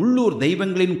 உள்ளூர்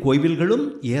தெய்வங்களின் கோவில்களும்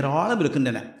ஏராளம்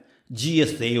இருக்கின்றன.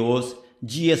 ஜிஎஸ் தேயோஸ்,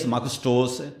 ஜிஎஸ்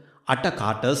மகுஸ்டோஸ்,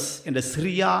 அட்டகாட்டஸ் என்ற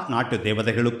சிரியா நாட்டு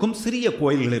தேவதைகளுக்கும் சிறிய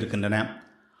கோயில்கள் இருக்கின்றன.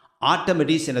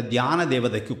 ஆர்டமெடிஸ் என்ற தியான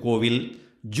தேவதைக்கு கோவில்,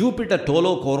 ஜூபிட்டர்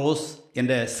டோலோகோரோஸ்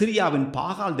என்ற சிரியாவின்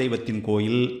பாகால் தெய்வத்தின்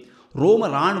கோயில், ரோம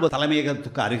இராணுவ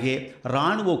தலைமையகத்துக்கு அருகே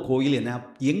இராணுவ கோயில் என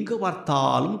எங்கு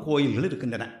பார்த்தாலும் கோயில்கள்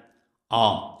இருக்கின்றன.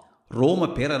 ஆம், ரோம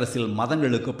பேரரசில்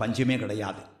மதங்களுக்கு பஞ்சமே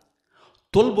கிடையாது.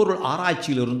 தொல்பொருள்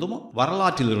ஆராய்ச்சியிலிருந்தும்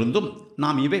வரலாற்றிலிருந்தும்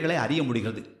நாம் இவைகளை அறிய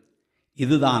முடிகிறது.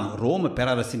 இதுதான் ரோம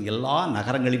பேரரசின் எல்லா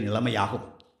நகரங்களின் நிலைமையாகும்.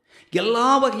 எல்லா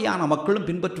வகையான மக்களும்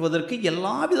பின்பற்றுவதற்கு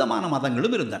எல்லா விதமான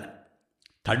மதங்களும் இருந்தன.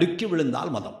 தடுக்கி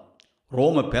விழுந்தால் மதம்.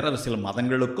 ரோம பேரரசில்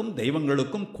மதங்களுக்கும்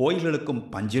தெய்வங்களுக்கும் கோயில்களுக்கும்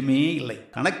பஞ்சமே இல்லை.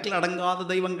 கணக்கில் அடங்காத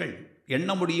தெய்வங்கள்,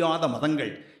 எண்ண முடியாத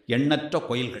மதங்கள், எண்ணற்ற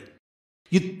கோயில்கள்.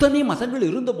 இத்தனை மதங்கள்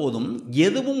இருந்தபோதும்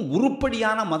எதுவும்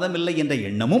உருப்படியான மதமில்லை என்ற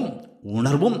எண்ணமும்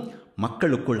உணர்வும்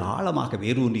மக்களுக்குள் ஆழமாக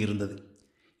வேரூன்றி இருந்தது.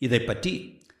 இதை பற்றி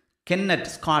கென்னட்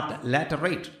ஸ்காட்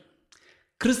லேட்டரைட்,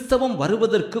 கிறிஸ்தவம்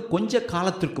வருவதற்கு கொஞ்ச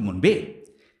காலத்திற்கு முன்பே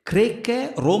கிரேக்க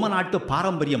ரோம நாட்டு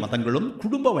பாரம்பரிய மதங்களும்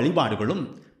குடும்ப வழிபாடுகளும்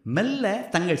மெல்ல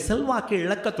தங்கள் செல்வாக்கை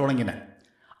இழக்கத் தொடங்கின.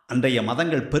 அன்றைய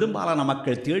மதங்கள் பெரும்பாலான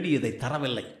மக்கள் தேடியதை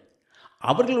தரவில்லை.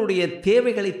 அவர்களுடைய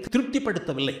தேவைகளை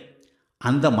திருப்திப்படுத்தவில்லை.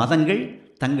 அந்த மதங்கள்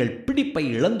தங்கள் பிடிப்பை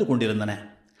இழந்து கொண்டிருந்தன.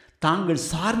 தாங்கள்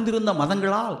சார்ந்திருந்த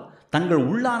மதங்களால் தங்கள்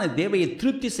உள்ளான தேவையை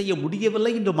திருப்தி செய்ய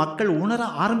முடியவில்லை என்று மக்கள் உணர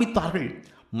ஆரம்பித்தார்கள்.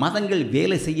 மதங்கள்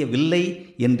வேலை செய்யவில்லை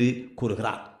என்று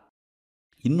கூறுகிறார்.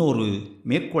 இன்னொரு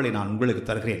மேற்கோளை நான் உங்களுக்கு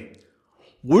தருகிறேன்.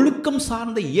 ஒழுக்கம்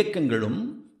சார்ந்த இயக்கங்களும்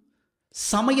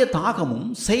சமய தாகமும்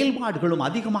செயல்பாடுகளும்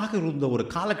அதிகமாக இருந்த ஒரு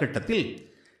காலகட்டத்தில்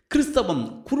கிறிஸ்தவம்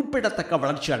குறிப்பிடத்தக்க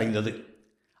வளர்ச்சி அடைந்தது.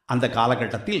 அந்த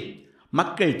காலகட்டத்தில்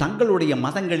மக்கள் தங்களுடைய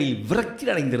மதங்களில் விரக்தி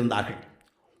அடைந்திருந்தார்கள்.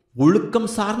 ஒழுக்கம்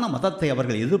சார்ந்த மதத்தை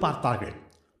அவர்கள் எதிர்பார்த்தார்கள்.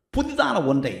 புதிதான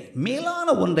ஒன்றை, மேலான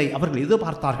ஒன்றை அவர்கள்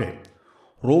எதிர்பார்த்தார்கள்.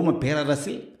 ரோம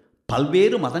பேரரசில்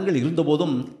பல்வேறு மதங்கள்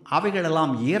இருந்தபோதும்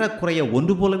அவைகளெல்லாம் ஏறக்குறைய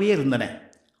ஒன்று போலவே இருந்தன.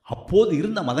 அப்போது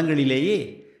இருந்த மதங்களிலேயே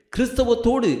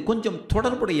கிறிஸ்தவத்தோடு கொஞ்சம்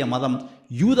தொடர்புடைய மதம்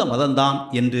யூத மதம்தான்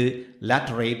என்று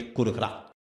லேட்டரைட் கூறுகிறார்.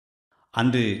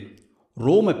 அன்று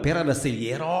ரோம பேரரசில்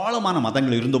ஏராளமான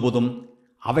மதங்கள் இருந்தபோதும்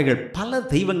அவைகள் பல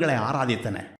தெய்வங்களை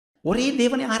ஆராதித்தன. ஒரே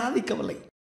தேவனை ஆராதிக்கவில்லை.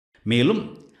 மேலும்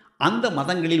அந்த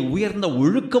மதங்களில் உயர்ந்த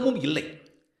ஒழுக்கமும் இல்லை.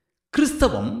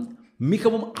 கிறிஸ்தவம்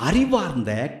மிகவும்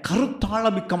அறிவார்ந்த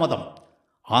கருத்தாளமிக்க மதம்.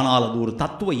 ஆனால் அது ஒரு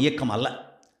தத்துவ இயக்கம் அல்ல.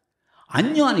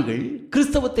 அஞ்ஞானிகள்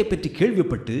கிறிஸ்தவத்தை பற்றி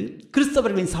கேள்விப்பட்டு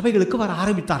கிறிஸ்தவர்களின் சபைகளுக்கு வர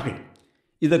ஆரம்பித்தார்கள்.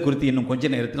 இதை குறித்து இன்னும்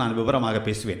கொஞ்ச நேரத்தில் நான் விவரமாக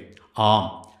பேசுவேன். ஆம்,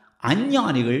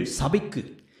 அஞ்ஞானிகள் சபைக்கு,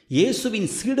 இயேசுவின்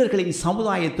சீடர்களின்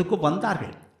சமுதாயத்துக்கு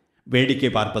வந்தார்கள்.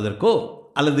 வேடிக்கை பார்ப்பதற்கோ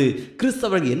அல்லது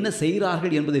கிறிஸ்தவர்கள் என்ன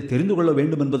செய்கிறார்கள் என்பதை தெரிந்து கொள்ள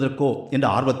வேண்டும் என்பதற்கோ என்ற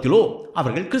ஆர்வத்திலோ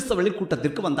அவர்கள் கிறிஸ்தவர்களின்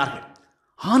கூட்டத்திற்கு வந்தார்கள்.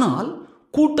 ஆனால்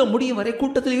கூட்டம் முடியும் வரை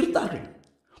கூட்டத்தில் இருந்தார்கள்.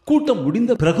 கூட்டம்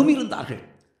முடிந்த பிறகும் இருந்தார்கள்.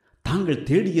 தாங்கள்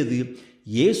தேடியது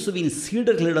இயேசுவின்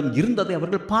சீடர்களிடம் இருந்ததை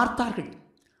அவர்கள் பார்த்தார்கள்.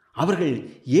 அவர்கள்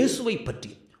இயேசுவை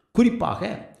பற்றி, குறிப்பாக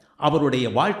அவருடைய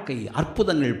வாழ்க்கை,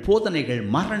 அற்புதங்கள், போதனைகள்,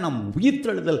 மரணம்,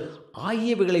 உயிர்த்தெழுதல்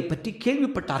ஆகியவைகளை பற்றி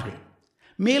கேள்விப்பட்டார்கள்.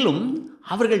 மேலும்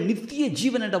அவர்கள் நித்திய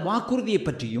ஜீவன் என்ற வாக்குறுதியை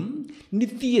பற்றியும்,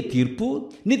 நித்திய தீர்ப்பு,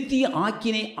 நித்திய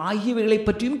ஆக்கினை ஆகியவைகளை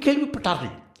பற்றியும்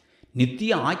கேள்விப்பட்டார்கள்.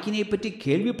 நித்திய ஆக்கினை பற்றி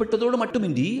கேள்விப்பட்டதோடு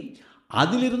மட்டுமின்றி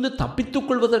அதிலிருந்து தப்பித்துக்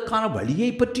கொள்வதற்கான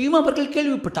வழியை பற்றியும் அவர்கள்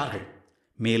கேள்விப்பட்டார்கள்.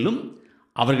 மேலும்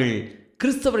அவர்கள்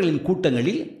கிறிஸ்தவர்களின்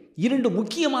கூட்டங்களில் இரண்டு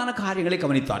முக்கியமான காரியங்களை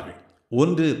கவனித்தார்கள்.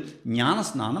 ஒன்று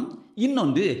ஞானஸ்நானம்,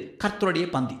 இன்னொன்று கர்த்தருடைய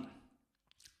பந்தி.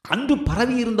 அன்று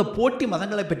பரவியிருந்த போட்டி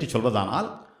மதங்களை பற்றி சொல்வதானால்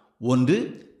ஒன்று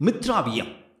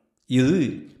மித்ராவியம். இது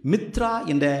மித்ரா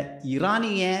என்ற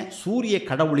ஈரானிய சூரிய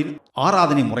கடவுளின்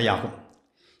ஆராதனை முறையாகும்.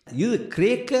 இது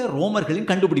கிரேக்க ரோமர்களின்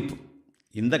கண்டுபிடிப்பு.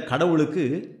 இந்த கடவுளுக்கு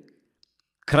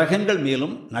கிரகங்கள்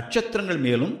மேலும் நட்சத்திரங்கள்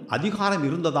மேலும் அதிகாரம்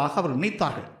இருந்ததாக அவர்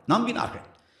நினைத்தார்கள், நம்பினார்கள்.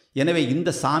 எனவே இந்த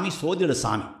சாமி சோதிட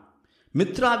சாமி.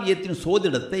 மித்ராவியத்தின்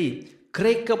சோதிடத்தை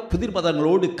கிரேக்க புதிர்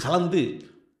மதங்களோடு கலந்து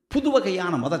புது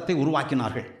வகையான மதத்தை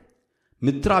உருவாக்கினார்கள்.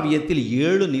 மித்ராவியத்தில்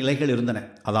 7 நிலைகள் இருந்தன.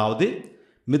 அதாவது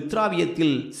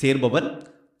மித்ராவியத்தில் சேர்பவன்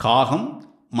காகம்,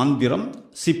 மந்திரம்,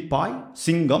 சிப்பாய்,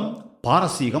 சிங்கம்,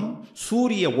 பாரசீகம்,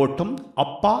 சூரிய ஓட்டம்,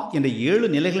 அப்பா என்ற 7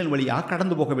 நிலைகளின் வழியாக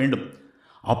கடந்து போக வேண்டும்.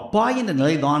 அப்பா என்ற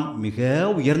நிலைதான் மிக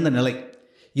உயர்ந்த நிலை.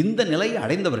 இந்த நிலையை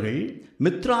அடைந்தவர்கள்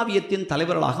மித்ராவியத்தின்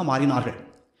தலைவர்களாக மாறினார்கள்.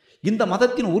 இந்த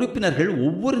மதத்தின் உறுப்பினர்கள்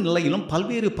ஒவ்வொரு நிலையிலும்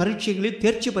பல்வேறு பரீட்சைகளில்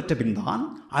தேர்ச்சி பெற்ற பின்தான்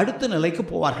அடுத்த நிலைக்கு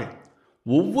போவார்கள்.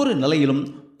 ஒவ்வொரு நிலையிலும்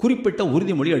குறிப்பிட்ட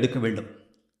உறுதிமொழி எடுக்க வேண்டும்.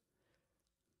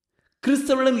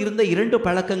 கிறிஸ்தவர்களிடம் இருந்த 2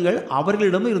 பழக்கங்கள்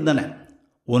அவர்களிடம் இருந்தன.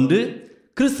 ஒன்று,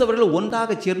 கிறிஸ்தவர்கள்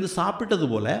ஒன்றாக சேர்ந்து சாப்பிட்டது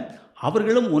போல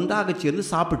அவர்களும் ஒன்றாக சேர்ந்து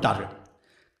சாப்பிட்டார்கள்.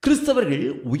 கிறிஸ்தவர்கள்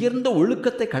உயர்ந்த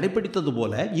ஒழுக்கத்தை கடைபிடித்தது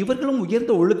போல இவர்களும்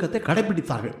உயர்ந்த ஒழுக்கத்தை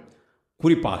கடைபிடித்தார்கள்.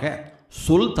 குறிப்பாக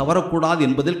சொல் தவறக்கூடாது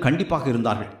என்பதில் கண்டிப்பாக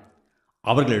இருந்தார்கள்.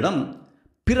 அவர்களிடம்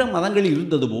பிற மதங்களில்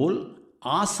இருந்தது போல்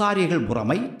ஆசாரியர்கள்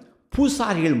முறைமை,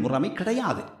 பூசாரிகள் முறைமை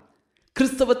கிடையாது.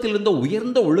 கிறிஸ்தவத்தில் இருந்த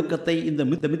உயர்ந்த ஒழுக்கத்தை இந்த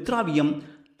மித்ராவியம்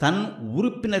தன்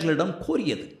உறுப்பினர்களிடம்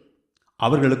கோரியது.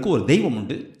 அவர்களுக்கு ஒரு தெய்வம்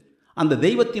உண்டு. அந்த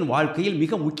தெய்வத்தின் வாழ்க்கையில்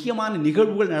மிக முக்கியமான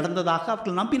நிகழ்வுகள் நடந்ததாக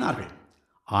அவர்கள் நம்பினார்கள்.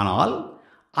 ஆனால்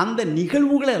அந்த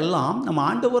நிகழ்வுகள் எல்லாம் நம்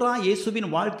ஆண்டவராகிய இயேசுவின்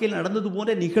வாழ்க்கையில் நடந்தது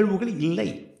போன்ற நிகழ்வுகள் இல்லை.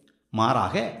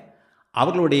 மாறாக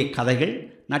அவர்களுடைய கதைகள்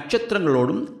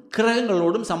நட்சத்திரங்களோடும்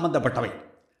கிரகங்களோடும் சம்பந்தப்பட்டவை.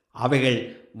 அவைகள்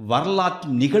வரலாற்று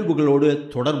நிகழ்வுகளோடு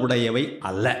தொடர்புடையவை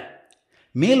அல்ல.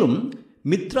 மேலும்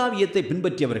மித்ராவியத்தை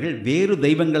பின்பற்றியவர்கள் வேறு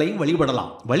தெய்வங்களையும்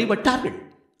வழிபட்டார்கள்.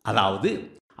 அதாவது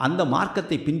அந்த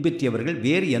மார்க்கத்தை பின்பற்றியவர்கள்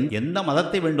வேறு எந்த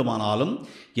மதத்தை வேண்டுமானாலும்,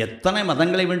 எத்தனை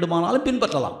மதங்களை வேண்டுமானாலும்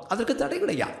பின்பற்றலாம். அதற்கு தடை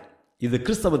கிடையாது. இது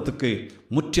கிறிஸ்தவத்துக்கு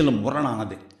முற்றிலும்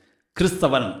முரணானது.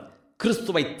 கிறிஸ்தவன்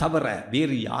கிறிஸ்துவை தவிர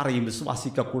வேறு யாரையும்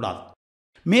விசுவாசிக்கக்கூடாது.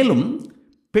 மேலும்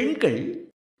பெண்கள்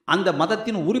அந்த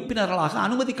மதத்தின் உறுப்பினர்களாக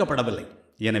அனுமதிக்கப்படவில்லை.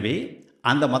 எனவே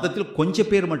அந்த மதத்தில் கொஞ்சம்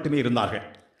பேர் மட்டுமே இருந்தார்கள்.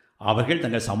 அவர்கள்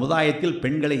தங்கள் சமுதாயத்தில்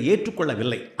பெண்களை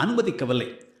ஏற்றுக்கொள்ளவில்லை, அனுமதிக்கவில்லை.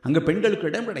 அங்கு பெண்களுக்கு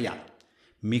இடம் கிடையாது.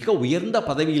 மிக உயர்ந்த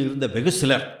பதவியில் இருந்த வெகு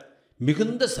சிலர்,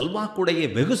 மிகுந்த செல்வாக்குடைய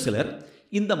வெகு சிலர்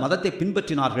இந்த மதத்தை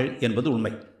பின்பற்றினார்கள் என்பது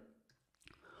உண்மை.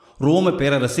 ரோம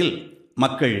பேரரசில்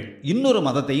மக்கள் இன்னொரு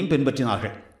மதத்தையும்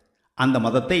பின்பற்றினார்கள். அந்த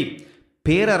மதத்தை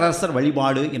பேரரசர்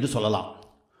வழிபாடு என்று சொல்லலாம்.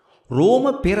 ரோம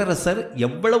பேரரசர்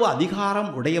எவ்வளவு அதிகாரம்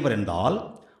உடையவர் என்றால்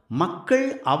மக்கள்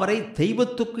அவரை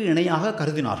தெய்வத்துக்கு இணையாக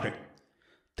கருதினார்கள்.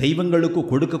 தெய்வங்களுக்கு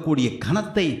கொடுக்கக்கூடிய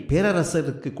கனத்தை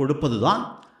பேரரசருக்கு கொடுப்பதுதான்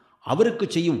அவருக்கு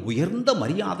செய்யும் உயர்ந்த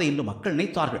மரியாதை என்று மக்கள்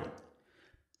நினைத்தார்கள்.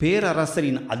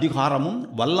 பேரரசரின் அதிகாரமும்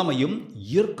வல்லமையும்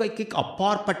இயற்கைக்கு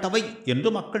அப்பாற்பட்டவை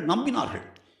என்று மக்கள் நம்பினார்கள்.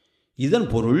 இதன்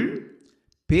பொருள்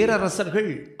பேரரசர்கள்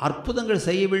அற்புதங்கள்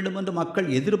செய்ய வேண்டும் என்று மக்கள்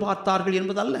எதிர்பார்த்தார்கள்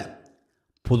என்பதல்ல.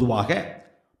 பொதுவாக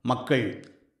மக்கள்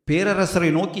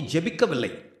பேரரசரை நோக்கி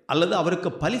ஜெபிக்கவில்லை அல்லது அவருக்கு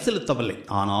பலி செலுத்தவில்லை.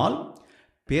 ஆனால்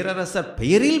பேரரசர்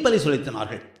பெயரில் பலி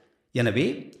செலுத்தினார்கள். எனவே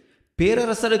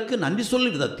பேரரசருக்கு நன்றி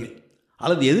சொல்லும் விதத்தில்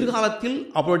அல்லது எதிர்காலத்தில்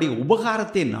அவருடைய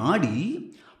உபகாரத்தை நாடி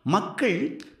மக்கள்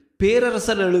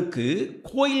பேரரசர்களுக்கு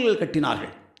கோயில்கள்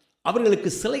கட்டினார்கள். அவர்களுக்கு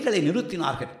சிலைகளை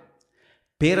நிறுத்தினார்கள்.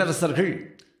 பேரரசர்கள்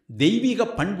தெய்வீக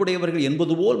பண்புடையவர்கள்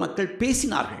என்பது போல் மக்கள்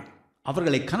பேசினார்கள்.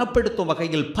 அவர்களை கனப்படுத்தும்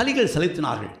வகையில் பலிகள்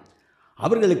செலுத்தினார்கள்.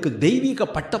 அவர்களுக்கு தெய்வீக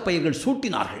பட்டப்பெயர்கள்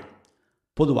சூட்டினார்கள்.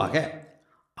 பொதுவாக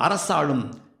அரசாளும்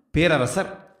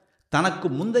பேரரசர் தனக்கு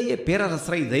முந்தைய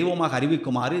பேரரசரை தெய்வமாக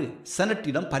அறிவிக்குமாறு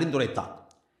செனட்டிடம் பரிந்துரைத்தார்.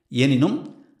 எனினும்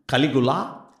கலிகுலா,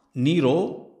 நீரோ,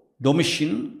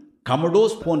 டொமிஷியன்,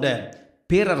 கமடோஸ் போன்ற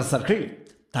பேரரசர்கள்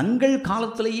தங்கள்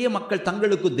காலத்திலேயே மக்கள்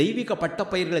தங்களுக்கு தெய்வீக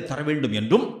பட்டப்பெயர்களை தர வேண்டும்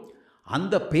என்றும்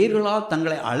அந்த பெயர்களால்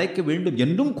தங்களை அழைக்க வேண்டும்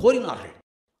என்றும் கோரினார்கள்.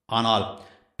 ஆனால்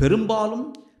பெரும்பாலும்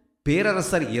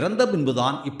பேரரசர் இறந்த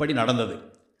பின்புதான் இப்படி நடந்தது.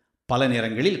 பல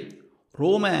நேரங்களில்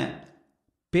ரோம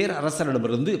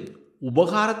பேரரசரிடமிருந்து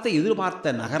உபகாரத்தை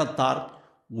எதிர்பார்த்த நகரத்தார்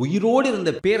உயிரோடு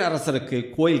இருந்த பேரரசருக்கு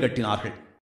கோயில் கட்டினார்கள்.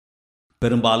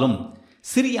 பெரும்பாலும்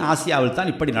சிறிய ஆசியாவில்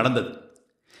தான் இப்படி நடந்தது.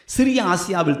 சிறிய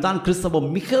ஆசியாவில் தான் கிறிஸ்தவம்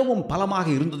மிகவும் பலமாக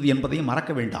இருந்தது என்பதையும்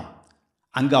மறக்க வேண்டாம்.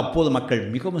 அங்கு அப்போது மக்கள்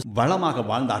மிகவும் வளமாக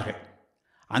வாழ்ந்தார்கள்.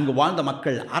 அங்கு வாழ்ந்த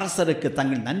மக்கள் அரசருக்கு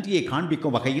தங்கள் நன்றியை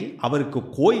காண்பிக்கும் வகையில் அவருக்கு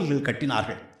கோயில்கள்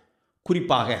கட்டினார்கள்.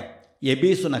 குறிப்பாக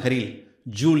எபேசு நகரில்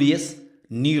ஜூலியஸ்,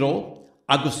 நீரோ,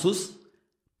 அகுஸ்துஸ்,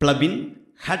 பிளபின்,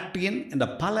 ஹட்ரியன் என்ற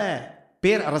பல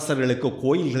பேரரசர்களுக்கு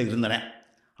கோயில்கள் இருந்தன.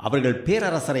 அவர்கள்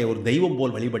பேரரசரை ஒரு தெய்வம்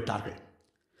போல் வழிபட்டார்கள்.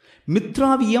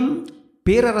 மித்ராவியம்,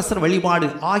 பேரரசர் வழிபாடு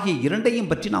ஆகிய இரண்டையும்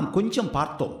பற்றி நாம் கொஞ்சம்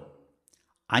பார்த்தோம்.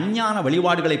 அஞ்ஞான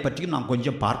வழிபாடுகளை பற்றியும் நாம்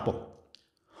கொஞ்சம் பார்ப்போம்.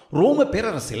 ரோம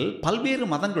பேரரசில் பல்வேறு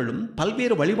மதங்களும்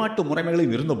பல்வேறு வழிபாட்டு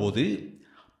முறைமைகளும் இருந்தபோது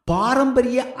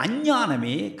பாரம்பரிய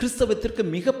அஞ்ஞானமே கிறிஸ்தவத்திற்கு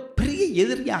மிகப்பெரிய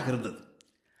எதிரியாக இருந்தது.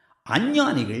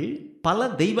 அஞ்ஞானிகள் பல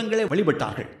தெய்வங்களை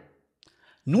வழிபட்டார்கள்.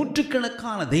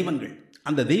 நூற்றுக்கணக்கான தெய்வங்கள்.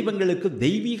 அந்த தெய்வங்களுக்கு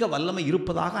தெய்வீக வல்லமை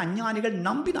இருப்பதாக அஞ்ஞானிகள்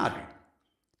நம்பினார்கள்.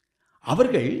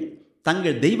 அவர்கள்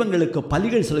தங்கள் தெய்வங்களுக்கு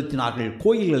பலிகள் செலுத்தினார்கள்,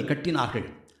 கோயில்கள் கட்டினார்கள்,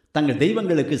 தங்கள்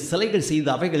தெய்வங்களுக்கு சிலைகள் செய்து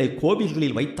அவைகளை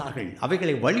கோவில்களில் வைத்தார்கள்,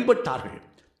 அவைகளை வழிபட்டார்கள்,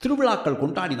 திருவிழாக்கள்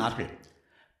கொண்டாடினார்கள்.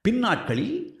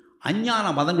 பின்னாட்களில் அஞ்ஞான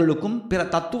மதங்களுக்கும் பிற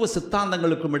தத்துவ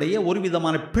சித்தாந்தங்களுக்கும் இடையே ஒரு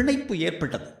விதமான பிணைப்பு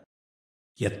ஏற்பட்டது.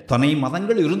 எத்தனை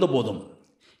மதங்கள் இருந்தபோதும்,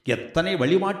 எத்தனை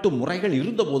வழிபாட்டு முறைகள்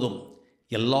இருந்தபோதும்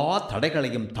எல்லா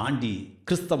தடைகளையும் தாண்டி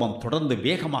கிறிஸ்தவம் தொடர்ந்து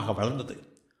வேகமாக வளர்ந்தது.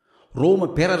 ரோம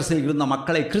பேரரசில் இருந்த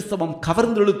மக்களை கிறிஸ்தவம்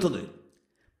கவர்ந்தெழுத்தது.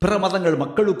 பிற மதங்கள்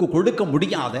மக்களுக்கு கொடுக்க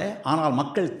முடியாத, ஆனால்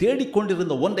மக்கள்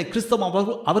தேடிக்கொண்டிருந்த ஒன்றை கிறிஸ்தவம்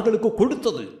அவர்களுக்கு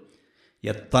கொடுத்தது.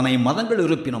 எத்தனை மதங்கள்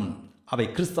இருப்பினும் அவை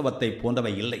கிறிஸ்தவத்தை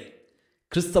போன்றவை இல்லை.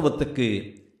 கிறிஸ்தவத்துக்கு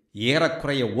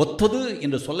ஏறக்குறைய ஒத்தது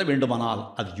என்று சொல்ல வேண்டுமானால்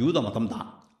அது யூத மதம்தான்.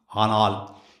 ஆனால்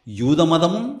யூத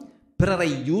மதமும் பிறரை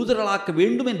யூதர்களாக்க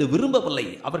வேண்டும் என்று விரும்பவில்லை.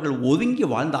 அவர்கள் ஒதுங்கி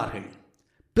வாழ்ந்தார்கள்.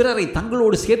 பிறரை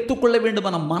தங்களோடு சேர்த்து கொள்ள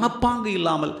வேண்டுமென மனப்பாங்கு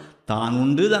இல்லாமல் தான்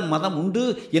உண்டு, தன் மதம் உண்டு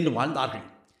என்று வாழ்ந்தார்கள்.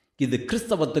 இது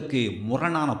கிறிஸ்தவத்துக்கு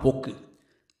முரணான போக்கு.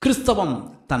 கிறிஸ்தவம்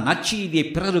தன் நற்செய்தியை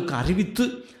பிறருக்கு அறிவித்து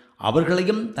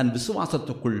அவர்களையும் தன்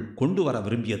விசுவாசத்துக்குள் கொண்டு வர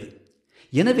விரும்பியது.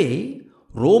 எனவே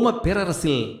ரோம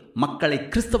பேரரசில் மக்களை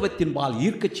கிறிஸ்தவத்தின்பால்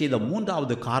ஈர்க்கச் செய்த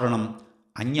மூன்றாவது காரணம்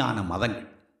அஞ்ஞான மதங்கள்.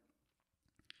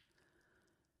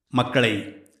 மக்களை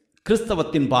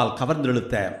கிறிஸ்தவத்தின்பால்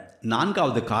கவர்ந்தெழுத்த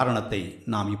நான்காவது காரணத்தை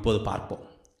நாம் இப்போது பார்ப்போம்.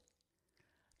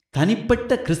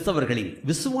 தனிப்பட்ட கிறிஸ்தவர்களின்,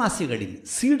 விசுவாசிகளின்,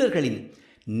 சீடர்களின்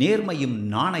நேர்மையும்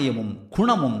நாணயமும்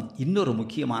குணமும் இன்னொரு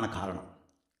முக்கியமான காரணம்.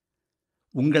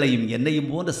 உங்களையும் என்னையும்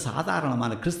போன்ற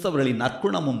சாதாரணமான கிறிஸ்தவர்களின்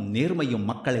நற்குணமும் நேர்மையும்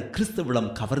மக்களை கிறிஸ்தவிடம்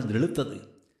கவர்ந்து இழுத்தது.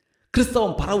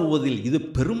 கிறிஸ்தவம் பரவுவதில் இது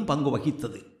பெரும் பங்கு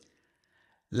வகித்தது.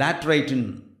 லாட்ரைட்டின்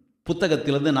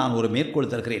புத்தகத்திலிருந்து நான் ஒரு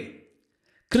மேற்கோள் தருகிறேன்.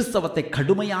 கிறிஸ்தவத்தை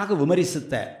கடுமையாக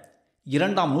விமர்சித்த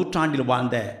 2ஆம் நூற்றாண்டில்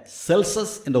வாழ்ந்த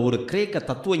செல்சஸ் என்ற ஒரு கிரேக்க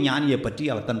தத்துவ ஞானியை பற்றி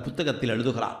அவர் தன் புத்தகத்தில்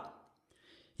எழுதுகிறார்.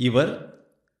 இவர்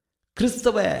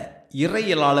கிறிஸ்தவ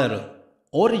இறையியலாளர்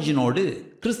ஓரிஜினோடு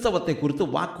கிறிஸ்தவத்தை குறித்து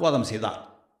வாக்குவாதம் செய்தார்.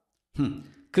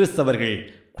 கிறிஸ்தவர்கள்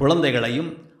குழந்தைகளையும்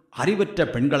அறிவற்ற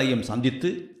பெண்களையும் சந்தித்து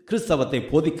கிறிஸ்தவத்தை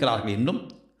போதிக்கிறார்கள் என்றும்,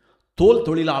 தோல்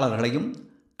தொழிலாளர்களையும்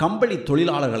கம்பளி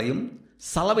தொழிலாளர்களையும்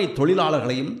சலவை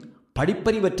தொழிலாளர்களையும்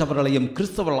படிப்பறிவற்றவர்களையும்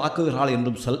கிறிஸ்தவர்களாக்குகிறார்கள்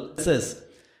என்றும் செல்சஸ்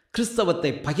கிறிஸ்தவத்தை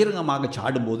பகிரங்கமாக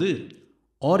சாடும்போது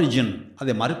ஓரிஜின்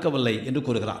அதை மறுக்கவில்லை என்று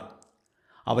கூறுகிறார்.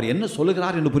 அவர் என்ன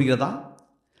சொல்லுகிறார் என்று புரிகிறதா?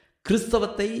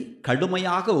 கிறிஸ்தவத்தை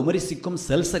கடுமையாக விமர்சிக்கும்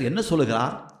செல்சர் என்ன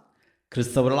சொல்லுகிறார்?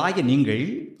 கிறிஸ்தவர்களாகிய நீங்கள்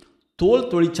தோல்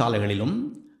தொழிற்சாலைகளிலும்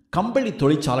கம்பளி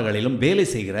தொழிற்சாலைகளிலும் வேலை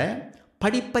செய்கிற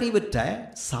படிப்பறிவற்ற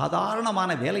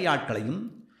சாதாரணமான வேலையாட்களையும்,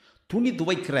 துணி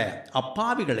துவைக்கிற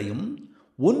அப்பாவிகளையும்,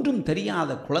 ஒன்றும்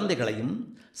தெரியாத குழந்தைகளையும்,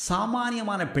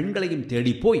 சாமானியமான பெண்களையும்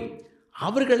தேடி போய்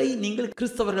அவர்களை நீங்கள்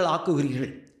கிறிஸ்தவர்கள்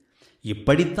ஆக்குகிறீர்கள்.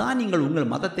 இப்படித்தான் நீங்கள்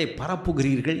உங்கள் மதத்தை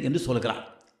பரப்புகிறீர்கள் என்று சொல்கிறார்.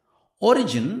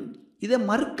 ஓரிஜின் இதை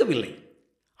மறுக்கவில்லை.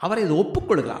 அவர் இதை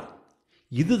ஒப்புக்கொள்கிறார்.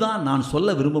 இதுதான் நான்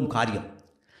சொல்ல விரும்பும் காரியம்.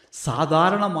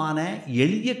 சாதாரணமான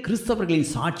எளிய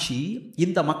கிறிஸ்தவர்களின் சாட்சி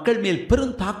இந்த மக்கள் மேல்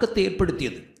பெரும் தாக்கத்தை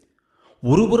ஏற்படுத்தியது.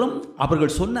 ஒருபுறம்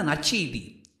அவர்கள் சொன்ன நற்செய்தி,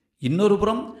 இன்னொரு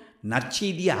புறம்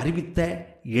நற்செய்தியை அறிவித்த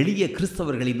எளிய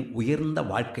கிறிஸ்தவர்களின் உயர்ந்த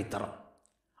வாழ்க்கை தரம்.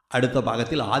 அடுத்த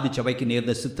பாகத்தில் ஆதிச்சபைக்கு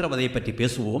நேர்ந்த சித்திரவதையை பற்றி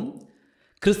பேசுவோம்.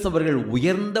 கிறிஸ்தவர்கள்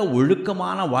உயர்ந்த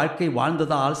ஒழுக்கமான வாழ்க்கை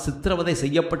வாழ்ந்ததால் சித்திரவதை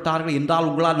செய்யப்பட்டார்கள் என்றால்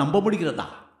உங்களால் நம்ப முடிகிறதா?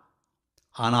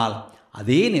 ஆனால்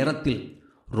அதே நேரத்தில்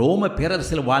ரோம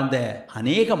பேரரசில் வாழ்ந்த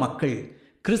அநேக மக்கள்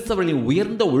கிறிஸ்தவர்களின்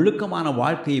உயர்ந்த ஒழுக்கமான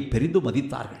வாழ்க்கையை பெரிதும்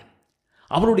மதித்தார்கள்.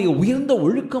 அவருடைய உயர்ந்த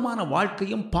ஒழுக்கமான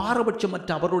வாழ்க்கையும் பாரபட்சமற்ற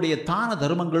அவருடைய தான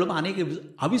தர்மங்களும் அநேக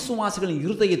அவிசுவாசிகளின்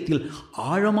இருதயத்தில்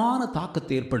ஆழமான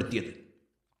தாக்கத்தை ஏற்படுத்தியது.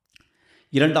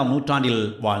 2ஆம் நூற்றாண்டில்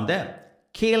வாழ்ந்த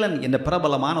கேலன் என்ற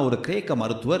பிரபலமான ஒரு கிரேக்க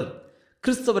மருத்துவர்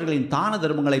கிறிஸ்தவர்களின் தான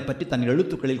தர்மங்களை பற்றி தன்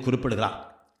எழுத்துக்களில் குறிப்பிடுகிறார்.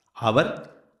 அவர்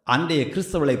அன்றைய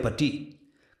கிறிஸ்தவர்களை பற்றி,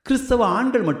 கிறிஸ்தவ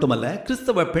ஆண்கள் மட்டுமல்ல,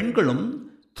 கிறிஸ்தவ பெண்களும்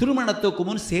திருமணத்துக்கு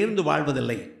முன் சேர்ந்து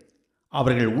வாழ்வதில்லை.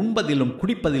 அவர்கள் உண்பதிலும்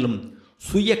குடிப்பதிலும்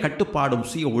சுய கட்டுப்பாடும்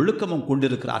சுய ஒழுக்கமும்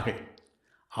கொண்டிருக்கிறார்கள்.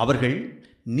 அவர்கள்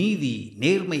நீதி,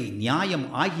 நேர்மை, நியாயம்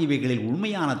ஆகியவைகளில்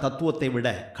உண்மையான தத்துவத்தை விட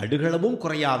கடுகளவும்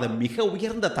குறையாத மிக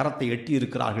உயர்ந்த தரத்தை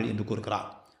எட்டியிருக்கிறார்கள் என்று கூறுகிறார்.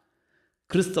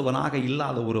 கிறிஸ்தவனாக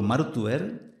இல்லாத ஒரு மருத்துவர்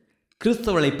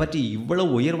கிறிஸ்தவர்களை பற்றி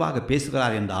இவ்வளவு உயர்வாக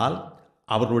பேசுகிறார் என்றால்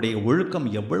அவர்களுடைய ஒழுக்கம்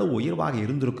எவ்வளவு உயர்வாக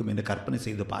இருந்திருக்கும் என்று கற்பனை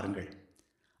செய்து பாருங்கள்.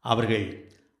 அவர்கள்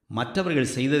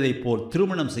மற்றவர்கள் செய்ததைப் போல்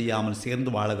திருமணம் செய்யாமல்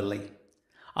சேர்ந்து வாழவில்லை.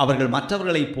 அவர்கள்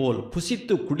மற்றவர்களைப் போல்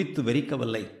புசித்து குடித்து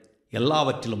வெறிக்கவில்லை.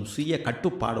 எல்லாவற்றிலும் சுய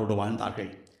கட்டுப்பாடோடு வாழ்ந்தார்கள்.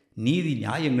 நீதி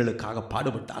நியாயங்களுக்காக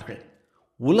பாடுபட்டார்கள்.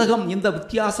 உலகம் இந்த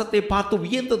வித்தியாசத்தை பார்த்து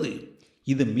வியந்தது.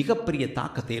 இது மிகப்பெரிய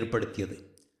தாக்கத்தை ஏற்படுத்தியது.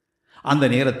 அந்த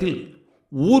நேரத்தில்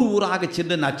ஊர் ஊராக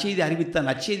சென்று நற்செய்தி அறிவித்த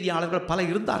நற்செய்தியாளர்கள் பல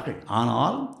இருந்தார்கள்.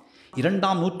 ஆனால்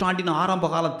 2ஆம் நூற்றாண்டின் ஆரம்ப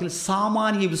காலத்தில்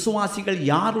சாமானிய விசுவாசிகள்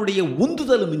யாருடைய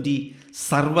உந்துதலுமின்றி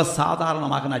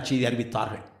சர்வசாதாரணமாக நற்செய்தி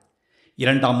அறிவித்தார்கள்.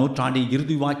 2ஆம் நூற்றாண்டின்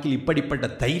இறுதி வாக்கில் இப்படிப்பட்ட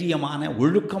தைரியமான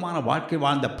ஒழுக்கமான வாழ்க்கை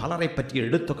வாழ்ந்த பலரை பற்றிய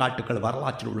எடுத்துக்காட்டுகள்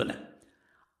வரலாற்றில் உள்ளன.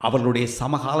 அவர்களுடைய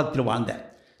சமகாலத்தில் வாழ்ந்த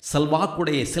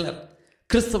செல்வாக்குடைய சிலர்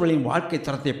கிறிஸ்தவர்களின் வாழ்க்கை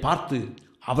தரத்தை பார்த்து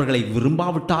அவர்களை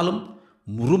விரும்பாவிட்டாலும்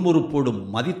முறுமுறுப்போடும்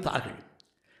மதித்தார்கள்.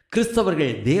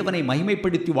 கிறிஸ்தவர்கள் தேவனை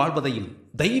மகிமைப்படுத்தி வாழ்வதையும்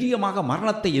தைரியமாக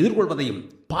மரணத்தை எதிர்கொள்வதையும்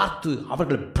பார்த்து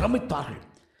அவர்கள் பிரமித்தார்கள்.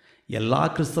 எல்லா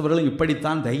கிறிஸ்தவர்களும்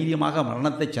இப்படித்தான் தைரியமாக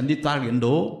மரணத்தை சந்தித்தார்கள்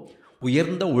என்றோ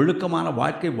உயர்ந்த ஒழுக்கமான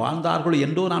வாழ்க்கை வாழ்ந்தார்கள்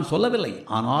என்றோ நான் சொல்லவில்லை.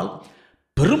 ஆனால்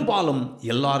பெரும்பாலும்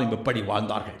எல்லாரும் எப்படி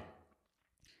வாழ்ந்தார்கள்.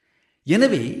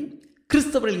 எனவே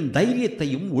கிறிஸ்தவர்களின்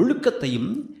தைரியத்தையும்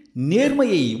ஒழுக்கத்தையும்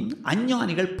நேர்மையையும்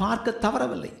அஞ்ஞானிகள் பார்க்க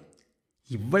தவறவில்லை.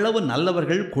 இவ்வளவு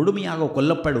நல்லவர்கள் கொடுமையாக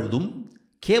கொல்லப்படுவதும்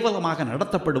கேவலமாக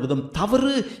நடத்தப்படுவதும்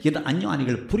தவறு என்று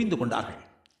அஞ்ஞானிகள் புரிந்து கொண்டார்கள்.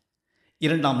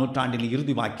 2ஆம் நூற்றாண்டின்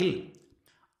இறுதி வாக்கில்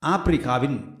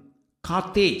ஆப்பிரிக்காவின்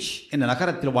கார்த்தேஜ் என்ற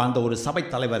நகரத்தில் வாழ்ந்த ஒரு சபை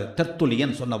தலைவர்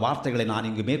தெர்த்துலியன் சொன்ன வார்த்தைகளை நான்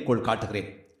இங்கு மேற்கோள் காட்டுகிறேன்.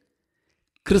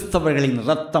 கிறிஸ்தவர்களின்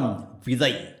இரத்தம்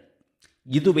விதை,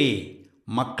 இதுவே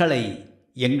மக்களை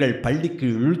எங்கள் பள்ளிக்கு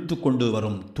இழுத்து கொண்டு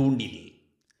வரும் தூண்டில்.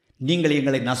 நீங்கள்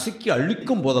எங்களை நசுக்கி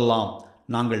அழிக்கும் போதெல்லாம்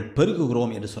நாங்கள்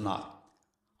பெருகுகிறோம் என்று சொன்னார்.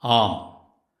 ஆம்,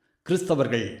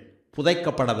 கிறிஸ்தவர்கள்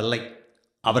புதைக்கப்படவில்லை,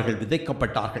 அவர்கள்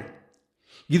விதைக்கப்பட்டார்கள்.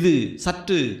 இது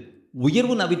சற்று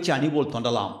உயர்வு நவிச்ச அணிபோல்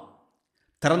தோன்றலாம்.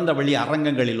 திறந்த வெளி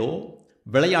அரங்கங்களிலோ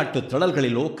விளையாட்டு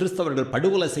திடல்களிலோ கிறிஸ்தவர்கள்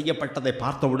படுகொலை செய்யப்பட்டதை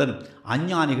பார்த்தவுடன்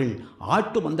அஞ்ஞானிகள்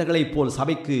ஆட்டு மந்தைகளைப் போல்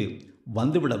சபைக்கு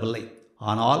வந்துவிடவில்லை.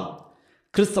 ஆனால்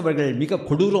கிறிஸ்தவர்கள் மிக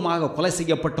கொடூரமாக கொலை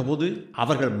செய்யப்பட்ட போது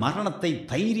அவர்கள் மரணத்தை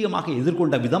தைரியமாக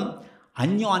எதிர்கொண்ட விதம்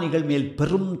அஞ்ஞானிகள் மேல்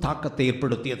பெரும் தாக்கத்தை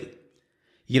ஏற்படுத்தியது.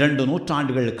 2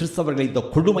 நூற்றாண்டுகள் கிறிஸ்தவர்கள் இந்த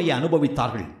கொடுமையை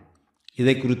அனுபவித்தார்கள்.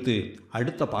 இதை குறித்து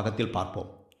அடுத்த பாகத்தில் பார்ப்போம்.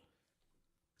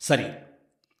 சரி,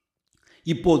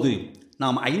 இப்போது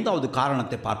நாம் 5வது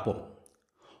காரணத்தை பார்ப்போம்.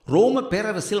 ரோம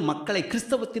பேரரசில் மக்களை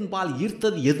கிறிஸ்தவத்தின்பால்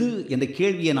ஈர்த்தது எது என்ற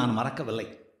கேள்வியை நான் மறக்கவில்லை.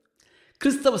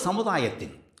 கிறிஸ்தவ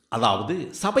சமுதாயத்தின், அதாவது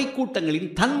சபை கூட்டங்களின்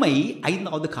தன்மை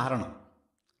 5வது காரணம்.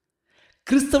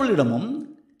 கிறிஸ்தவர்களிடமும்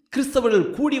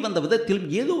கிறிஸ்தவர்கள் கூடி வந்த விதத்திலும்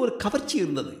ஏதோ ஒரு கவர்ச்சி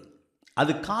இருந்தது.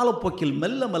 அது காலப்போக்கில்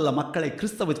மெல்ல மெல்ல மக்களை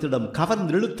கிறிஸ்தவத்திடம்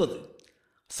கவர்ந்தெழுத்தது.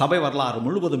 சபை வரலாறு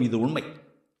முழுவதும் இது உண்மை.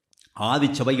 ஆதி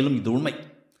சபையிலும் இது உண்மை.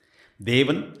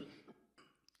 தேவன்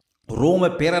ரோம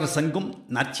பேரரசெங்கும்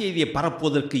நற்செய்தியை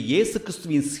பரப்புவதற்கு இயேசு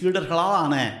கிறிஸ்துவின்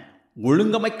சீடர்களான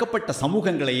ஒழுங்கமைக்கப்பட்ட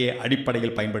சமூகங்களையே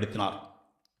அடிப்படையில் பயன்படுத்தினார்.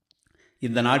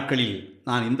 இந்த நாட்களில்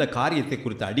நான் இந்த காரியத்தை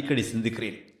குறித்து அடிக்கடி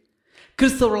சிந்திக்கிறேன்.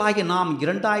 கிறிஸ்தவர்களாகிய நாம்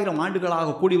 2000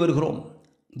 ஆண்டுகளாக கூடி வருகிறோம்.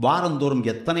 வாரந்தோறும்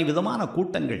எத்தனை விதமான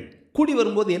கூட்டங்கள். கூடி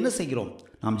வரும்போது என்ன செய்கிறோம்?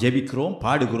 நாம் ஜெபிக்கிறோம்,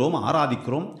 பாடுகிறோம்,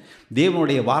 ஆராதிக்கிறோம்,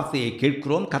 தேவனுடைய வார்த்தையை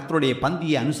கேட்கிறோம், கர்த்தருடைய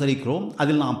பந்தியை அனுசரிக்கிறோம்,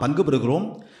 அதில் நாம் பங்கு பெறுகிறோம்,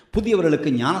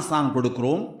 புதியவர்களுக்கு ஞானஸ்நானம்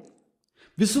கொடுக்கிறோம்.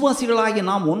 விசுவாசிகளாகிய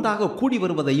நாம் ஒன்றாக கூடி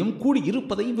வருவதையும் கூடி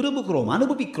இருப்பதையும் விரும்புகிறோம்,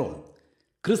 அனுபவிக்கிறோம்.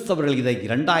 கிறிஸ்தவர்கள் இதை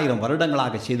 2000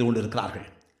 வருடங்களாக செய்து கொண்டிருக்கிறார்கள்.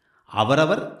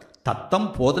 அவரவர் தத்தம்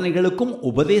போதனைகளுக்கும்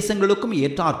உபதேசங்களுக்கும்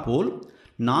ஏற்றாற்போல்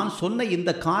நான் சொன்ன இந்த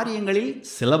காரியங்களில்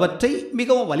சிலவற்றை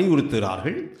மிகவும்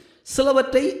வலியுறுத்துகிறார்கள்,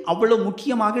 சிலவற்றை அவ்வளவு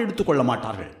முக்கியமாக எடுத்துக்கொள்ள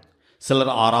மாட்டார்கள்.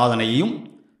 சிலர் ஆராதனையையும்,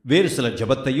 வேறு சிலர்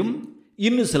ஜெபத்தையும்,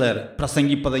 இன்னும் சிலர்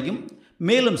பிரசங்கிப்பதையும்,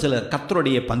 மேலும் சிலர்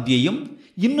கர்த்தருடைய பந்தியையும்,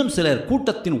 இன்னும் சிலர்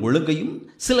கூட்டத்தின் ஒழுங்கையும்,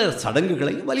 சிலர்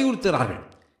சடங்குகளையும் வலியுறுத்துகிறார்கள்.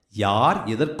 யார்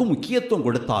எதற்கும் முக்கியத்துவம்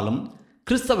கொடுத்தாலும்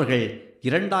கிறிஸ்தவர்கள்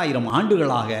 2000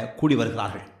 ஆண்டுகளாக கூடி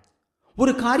வருகிறார்கள்.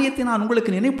 ஒரு காரியத்தை நான்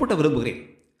உங்களுக்கு நினைப்பூட்ட விரும்புகிறேன்.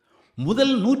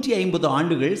 முதல் 150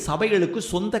 ஆண்டுகள் சபைகளுக்கு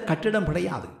சொந்த கட்டிடம்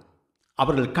கிடையாது.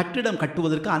 அவர்கள் கட்டிடம்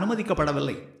கட்டுவதற்கு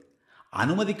அனுமதிக்கப்படவில்லை.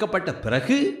 அனுமதிக்கப்பட்ட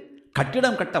பிறகு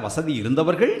கட்டிடம் கட்ட வசதி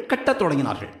இருந்தவர்கள் கட்டத்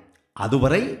தொடங்கினார்கள்.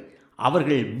 அதுவரை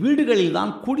அவர்கள்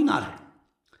வீடுகளில்தான் கூடினார்கள்.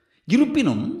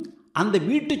 இருப்பினும் அந்த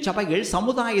வீட்டு சபைகள்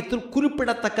சமுதாயத்தில்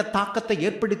குறிப்பிடத்தக்க தாக்கத்தை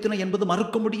ஏற்படுத்தின என்பது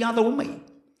மறுக்க முடியாத உண்மை.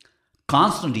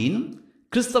 கான்ஸ்டன்டீன்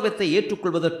கிறிஸ்தவத்தை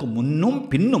ஏற்றுக்கொள்வதற்கு முன்னும்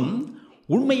பின்னும்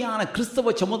உண்மையான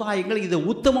கிறிஸ்தவ சமுதாயங்கள் இதை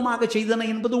உத்தமமாக செய்தன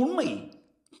என்பது உண்மை.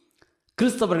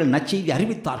 கிறிஸ்தவர்கள் நற்செய்தி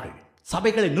அறிவித்தார்கள்,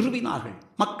 சபைகளை நிறுவினார்கள்,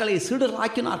 மக்களை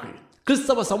சீடராக்கினார்கள்,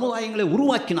 கிறிஸ்தவ சமுதாயங்களை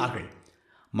உருவாக்கினார்கள்.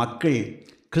 மக்கள்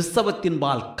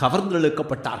கிறிஸ்தவத்தின்பால்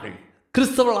கவர்ந்தெழுக்கப்பட்டார்கள்,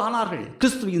 கிறிஸ்தவர்கள் ஆனார்கள்,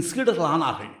 கிறிஸ்துவின் சீடர்கள்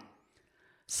ஆனார்கள்.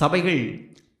 சபைகள்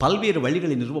பல்வேறு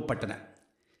வழிகளில் நிறுவப்பட்டன.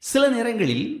 சில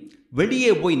நேரங்களில்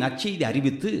வெளியே போய் நற்செய்தி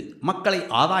அறிவித்து மக்களை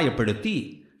ஆதாயப்படுத்தி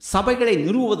சபைகளை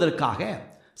நிறுவுவதற்காக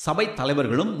சபை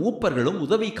தலைவர்களும் மூப்பர்களும்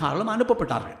உதவிக்காரர்களும்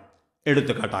அனுப்பப்பட்டார்கள்.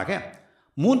 எடுத்துக்காட்டாக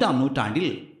 3ஆம்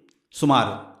நூற்றாண்டில்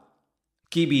சுமார்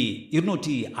கிபி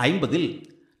 250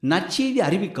 நற்செய்தி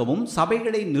அறிவிக்கவும்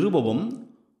சபைகளை நிறுவவும்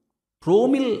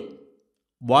ரோமில்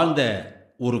வாழ்ந்த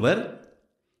ஒருவர்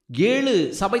 7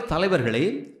 சபை தலைவர்களை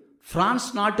பிரான்ஸ்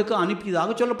நாட்டுக்கு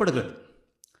அனுப்பியதாக சொல்லப்படுகிறது.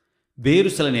 வேறு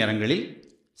சில நேரங்களில்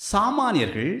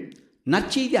சாமானியர்கள்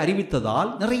நற்செய்தி அறிவித்ததால்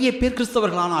நிறைய பேர்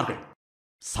கிறிஸ்தவர்களானார்கள்.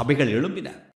 சபைகள் எழும்பின.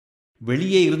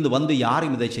 வெளியே இருந்து வந்து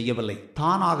யாரும் இதை செய்யவில்லை,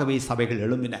 தானாகவே சபைகள்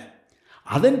எழும்பின.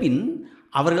 அதன்பின்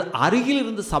அவர்கள் அருகில்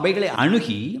இருந்து சபைகளை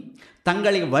அணுகி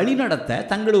தங்களை வழிநடத்த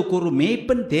தங்களுக்கு ஒரு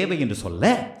மேய்ப்பன் தேவை என்று சொல்ல,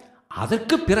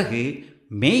 அதற்கு பிறகு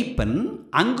மேய்ப்பன்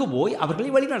அங்கு போய் அவர்களை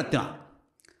வழிநடத்தினார்.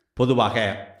 பொதுவாக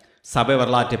சபை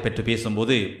வரலாற்றை பற்றி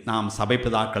பேசும்போது நாம் சபை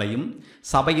பிதாக்களையும்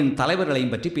சபையின்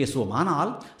தலைவர்களையும் பற்றி பேசுவோம்.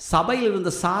 ஆனால் சபையில்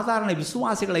இருந்த சாதாரண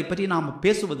விசுவாசிகளை பற்றி நாம்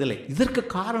பேசுவதில்லை. இதற்கு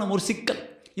காரணம் ஒரு சிக்கல்.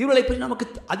 இவர்களை பற்றி நமக்கு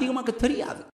அதிகமாக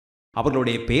தெரியாது.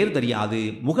 அவர்களுடைய பெயர் தெரியாது,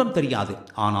 முகம் தெரியாது.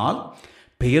 ஆனால்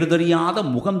பெயர் தெரியாத,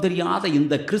 முகம் தெரியாத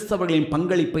இந்த கிறிஸ்தவர்களின்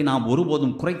பங்களிப்பை நாம்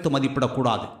ஒருபோதும் குறைத்து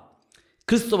மதிப்பிடக்கூடாது.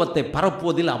 கிறிஸ்தவத்தை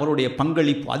பரப்புவதில் அவருடைய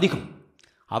பங்களிப்பு அதிகம்.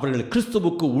 அவர்கள்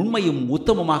கிறிஸ்துவுக்கு உண்மையும்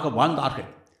உத்தமமாக வாழ்ந்தார்கள்.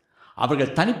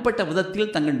 அவர்கள் தனிப்பட்ட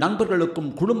விதத்தில் தங்கள் நண்பர்களுக்கும்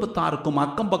குடும்பத்தாருக்கும்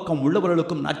அக்கம் பக்கம்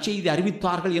உள்ளவர்களுக்கும் நற்செய்தி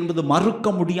அறிவித்தார்கள் என்பது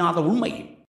மறுக்க முடியாத உண்மை.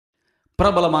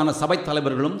 பிரபலமான சபை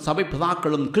தலைவர்களும் சபை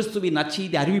பிதாக்களும் கிறிஸ்துவின்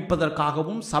நற்செய்தி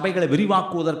அறிவிப்பதற்காகவும் சபைகளை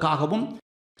விரிவாக்குவதற்காகவும்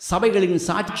சபைகளின்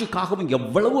சாட்சிக்காகவும்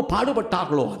எவ்வளவு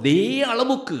பாடுபட்டார்களோ அதே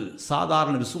அளவுக்கு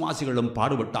சாதாரண விசுவாசிகளும்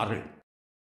பாடுபட்டார்கள்.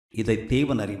 இதை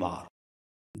தேவன் அறிவார்.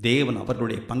 தேவன்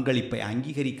அவர்களுடைய பங்களிப்பை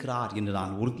அங்கீகரிக்கிறார் என்று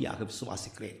நான் உறுதியாக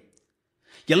விசுவாசிக்கிறேன்.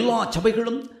 எல்லா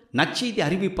சபைகளும் நற்செய்தி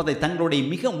அறிவிப்பதை தங்களுடைய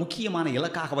மிக முக்கியமான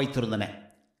இலக்காக வைத்திருந்தன.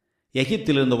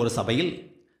 எகிப்தில் இருந்த ஒரு சபையில்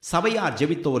சபையார்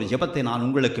ஜெபித்த ஒரு ஜெபத்தை நான்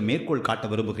உங்களுக்கு மேற்கோள் காட்ட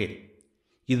விரும்புகிறேன்.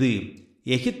 இது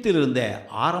எகிப்தில் இருந்த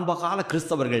ஆரம்பகால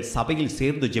கிறிஸ்தவர்கள் சபையில்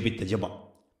சேர்ந்து ஜெபித்த ஜெபம்.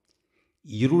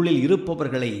 இருளில்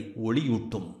இருப்பவர்களை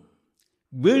ஒளியூட்டும்,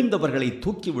 வீழ்ந்தவர்களை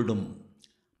தூக்கிவிடும்,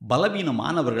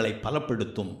 பலவீனமானவர்களை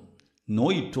பலப்படுத்தும்,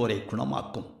 நோயுற்றோரை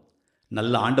குணமாக்கும்.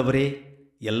 நல்ல ஆண்டவரே,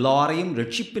 எல்லாரையும்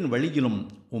ரட்சிப்பின் வழியிலும்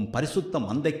உம் பரிசுத்த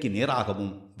மந்தைக்கு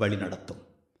நேராகவும் வழிநடத்தும்.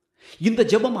 இந்த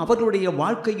ஜெபம் அவர்களுடைய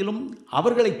வாழ்க்கையிலும்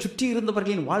அவர்களை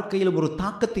சுற்றியிருந்தவர்களின் வாழ்க்கையிலும் ஒரு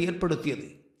தாக்கத்தை ஏற்படுத்தியது.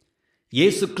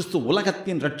 இயேசு கிறிஸ்து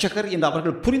உலகத்தின் இரட்சகர் என்று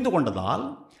அவர்கள் புரிந்து கொண்டதால்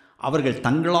அவர்கள்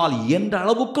தங்களால் இயன்ற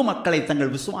அளவுக்கு மக்களை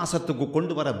தங்கள் விசுவாசத்துக்கு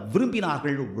கொண்டு வர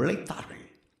விரும்பினார்கள், உழைத்தார்கள்.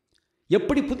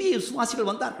 எப்படி புதிய விசுவாசிகள்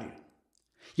வந்தார்கள்?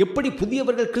 எப்படி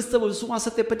புதியவர்கள் கிறிஸ்தவ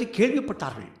விசுவாசத்தை பற்றி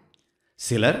கேள்விப்பட்டார்கள்?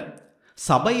 சிலர்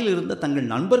சபையில் இருந்த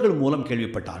தங்கள் நண்பர்கள் மூலம்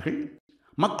கேள்விப்பட்டார்கள்.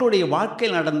 மக்களுடைய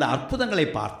வாழ்க்கையில் நடந்த அற்புதங்களை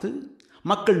பார்த்து,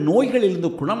 மக்கள் நோய்களிலிருந்து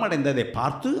குணமடைந்ததை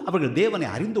பார்த்து அவர்கள் தேவனை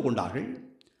அறிந்து கொண்டார்கள்.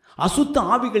 அசுத்த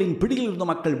ஆவிகளின் பிடியில் இருந்த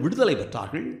மக்கள் விடுதலை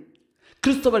பெற்றார்கள்.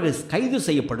 கிறிஸ்தவர்கள் கைது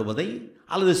செய்யப்படுவதை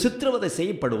அல்லது சித்திரவதை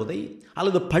செய்யப்படுவதை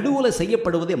அல்லது படுகொலை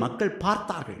செய்யப்படுவதை மக்கள்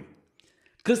பார்த்தார்கள்.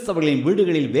 கிறிஸ்தவர்களின்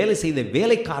வீடுகளில் வேலை செய்த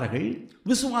வேலைக்காரர்கள்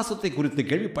விசுவாசத்தை குறித்து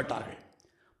கேள்விப்பட்டார்கள்.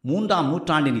 3ஆம்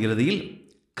நூற்றாண்டின் இறுதியில்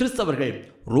கிறிஸ்தவர்கள்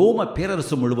ரோம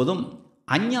பேரரசு முழுவதும்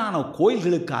அஞ்ஞான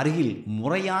கோயில்களுக்கு அருகில்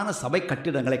முறையான சபை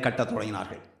கட்டிடங்களை கட்டத்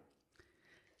தொடங்கினார்கள்.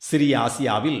 சிறிய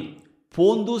ஆசியாவில்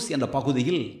போந்தூஸ் என்ற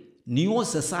பகுதியில் நியோ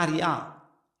செசாரியா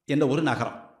என்ற ஒரு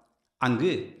நகரம்.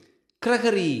 அங்கு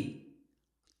கிரகரி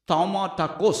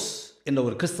தவமாட்டர்கோஸ் என்ற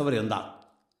ஒரு கிறிஸ்தவர் இருந்தார்.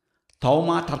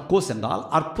 தவமாட்டர்கோஸ் என்றால்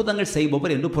அற்புதங்கள்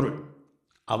செய்பவர் என்று பொருள்.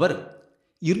 அவர்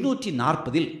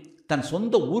 240 தன்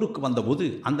சொந்த ஊருக்கு வந்தபோது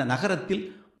அந்த நகரத்தில்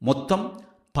மொத்தம்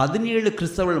 17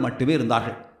 கிறிஸ்தவர்கள் மட்டுமே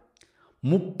இருந்தார்கள்.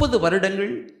 30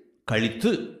 வருடங்கள்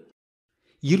கழித்து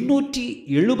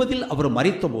 270 அவர்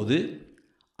மரித்தபோது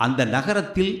அந்த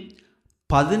நகரத்தில்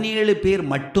 17 பேர்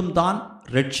மட்டும்தான்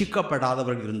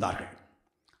ரட்சிக்கப்படாதவர்கள் இருந்தார்கள்.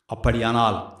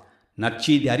 அப்படியானால்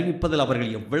நற்செய்தி அறிவிப்பதில்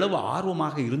அவர்கள் எவ்வளவு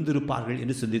ஆர்வமாக இருந்திருப்பார்கள்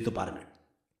என்று சிந்தித்து பாருங்கள்.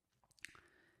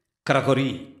 கிரகரி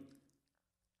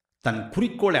தன்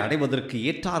குறிக்கோளை அடைவதற்கு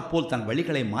ஏற்றாற்போல் தன்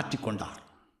வழிகளை மாற்றிக்கொண்டார்.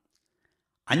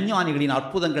 அஞ்ஞானிகளின்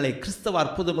அற்புதங்களை கிறிஸ்தவ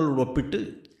அற்புதங்களோடு ஒப்பிட்டு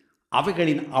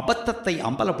அவைகளின் அபத்தத்தை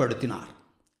அம்பலப்படுத்தினார்.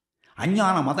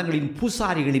 அஞ்ஞான மதங்களின்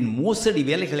பூசாரிகளின் மோசடி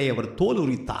வேலைகளை அவர்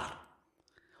தோலுரித்தார்.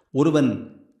 ஒருவன்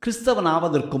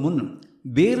கிறிஸ்தவனாவதற்கு முன்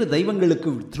வேறு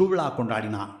தெய்வங்களுக்கு திருவிழா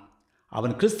கொண்டாடினான்.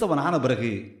 அவன் கிறிஸ்தவனான பிறகு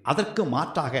அதற்கு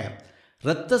மாற்றாக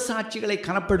இரத்த சாட்சிகளை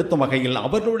கனப்படுத்தும் வகையில்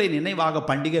அவர்களுடைய நினைவாக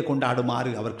பண்டிகை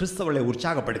கொண்டாடுமாறு அவர் கிறிஸ்தவர்களை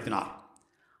உற்சாகப்படுத்தினார்.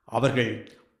 அவர்கள்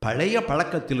பழைய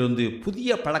பழக்கத்திலிருந்து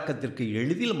புதிய பழக்கத்திற்கு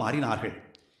எளிதில் மாறினார்கள்.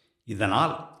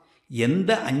 இதனால்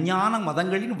எந்த அஞ்ஞான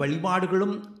மதங்களின்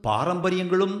வழிபாடுகளும்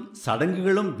பாரம்பரியங்களும்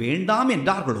சடங்குகளும் வேண்டாம்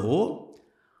என்றார்களோ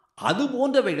அது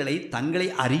போன்றவைகளை தங்களை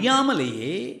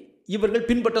அறியாமலேயே இவர்கள்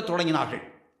பின்பற்றத் தொடங்கினார்கள்.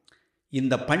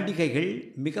 இந்த பண்டிகைகள்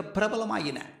மிக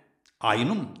பிரபலமாயின.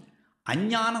 ஆயினும்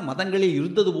அஞ்ஞான மதங்களில்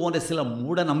இருந்தது போன்ற சில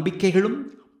மூட நம்பிக்கைகளும்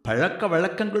பழக்க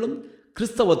வழக்கங்களும்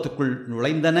கிறிஸ்தவத்துக்குள்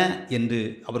நுழைந்தன என்று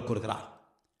அவர் கூறுகிறார்.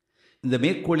 இந்த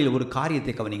மேற்கோளில் ஒரு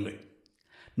காரியத்தை கவனிங்கள்.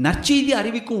 நற்செய்தி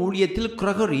அறிவிக்கும் ஊழியத்தில்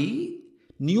கிரகரி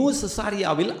நியூ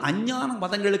செசாரியாவில் அஞ்ஞான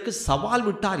மதங்களுக்கு சவால்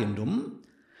விட்டார் என்றும்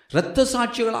இரத்த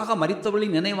சாட்சிகளாக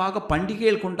மரித்தவர்களின் நினைவாக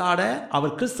பண்டிகைகள் கொண்டாட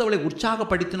அவர் கிறிஸ்தவர்களை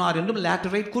உற்சாகப்படுத்தினார் என்றும்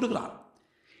லேட்டரைட் கூறுகிறார்.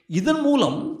 இதன்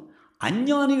மூலம்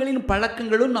அஞ்ஞானிகளின்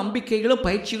பழக்கங்களும் நம்பிக்கைகளும்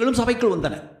பயிற்சிகளும் சபைக்குள்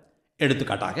வந்தன.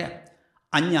 எடுத்துக்காட்டாக,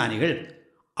 அஞ்ஞானிகள்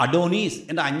அடோனிஸ்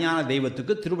என்ற அஞ்ஞான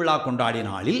தெய்வத்துக்கு திருவிழா கொண்டாடிய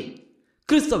நாளில்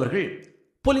கிறிஸ்தவர்கள்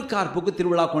பொலிகார்ப்புக்கு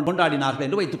திருவிழா கொண்டாடினார்கள்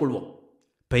என்று வைத்துக் கொள்வோம்.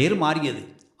 பெயர் மாறியது,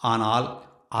 ஆனால்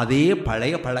அதே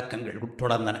பழைய பழக்கங்கள்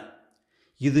தொடர்ந்தன.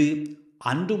 இது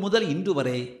அன்று முதல் இன்று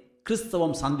வரை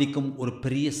கிறிஸ்தவம் சந்திக்கும் ஒரு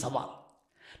பெரிய சவால்.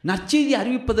 நற்செய்தி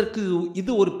அறிவிப்பதற்கு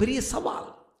இது ஒரு பெரிய சவால்.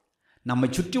 நம்மை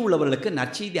சுற்றி உள்ளவர்களுக்கு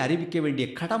நற்செய்தி அறிவிக்க வேண்டிய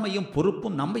கடமையும்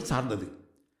பொறுப்பும் நம்மை சார்ந்தது.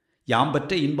 யாம்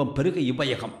பெற்ற இன்பம் பெருக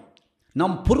இவ்வையகம்.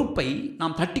 நம் பொறுப்பை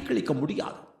நாம் தட்டி கழிக்க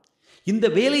முடியாது. இந்த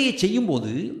வேலையை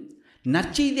செய்யும்போது,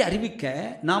 நற்செய்தி அறிவிக்க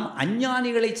நாம்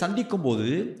அஞ்ஞானிகளை சந்திக்கும் போது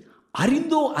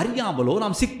அறிந்தோ அறியாமலோ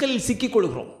நாம் சிக்கலில்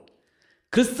சிக்கிக்கொள்கிறோம்.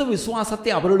 கிறிஸ்தவ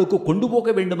விசுவாசத்தை அவர்களுக்கு கொண்டு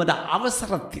போக வேண்டும் என்ற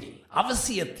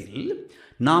அவசியத்தில்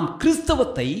நாம்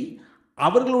கிறிஸ்தவத்தை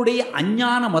அவர்களுடைய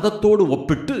அஞ்ஞான மதத்தோடு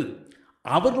ஒப்பிட்டு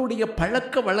அவர்களுடைய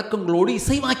பழக்க வழக்கங்களோடு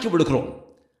இசைவாக்கி விடுகிறோம்.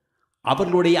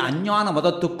 அவர்களுடைய அஞ்ஞான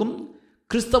மதத்துக்கும்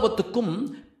கிறிஸ்தவத்துக்கும்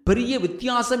பெரிய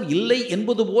வித்தியாசம் இல்லை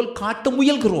என்பது போல் காட்ட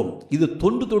முயல்கிறோம். இது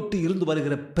தொன்று தொட்டு இருந்து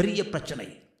வருகிற பெரிய பிரச்சனை.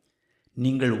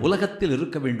 நீங்கள் உலகத்தில்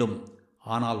இருக்க வேண்டும்,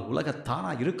 ஆனால்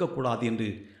உலகத்தானா இருக்கக்கூடாது என்று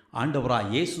ஆண்டவராய்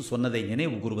இயேசு சொன்னதை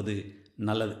நினைவு கூறுவது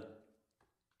நல்லது.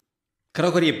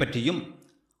 கிரகோரியை பற்றியும்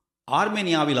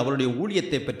ஆர்மேனியாவில் அவருடைய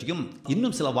ஊழியத்தை பற்றியும்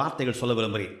இன்னும் சில வார்த்தைகள் சொல்ல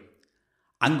விரும்புகிறேன்.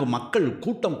 அங்கு மக்கள்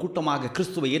கூட்டம் கூட்டமாக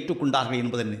கிறிஸ்துவை ஏற்றுக்கொண்டார்கள்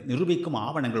என்பதை நிரூபிக்கும்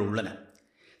ஆவணங்கள் உள்ளன.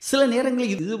 சில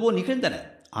நேரங்களில் இதுபோல் நிகழ்ந்தன,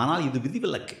 ஆனால் இது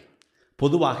விதிவிலக்கு.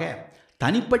 பொதுவாக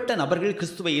தனிப்பட்ட நபர்கள்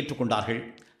கிறிஸ்துவை ஏற்றுக்கொண்டார்கள்,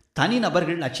 தனி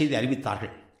நபர்கள் நற்செய்தி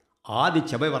அறிவித்தார்கள். ஆதி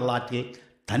சபை வரலாற்றில்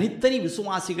தனித்தனி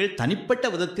விசுவாசிகள் தனிப்பட்ட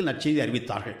விதத்தில் நற்செய்தி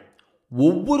அறிவித்தார்கள்.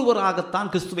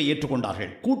 ஒவ்வொருவராகத்தான் கிறிஸ்துவை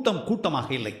ஏற்றுக்கொண்டார்கள், கூட்டமாக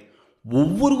இல்லை.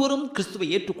 ஒவ்வொருவரும் கிறிஸ்துவை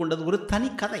ஏற்றுக்கொண்டது ஒரு தனி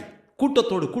கதை,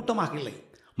 கூட்டத்தோடு கூட்டமாக இல்லை.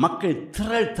 மக்கள்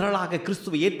திரளாக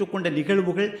கிறிஸ்துவை ஏற்றுக்கொண்ட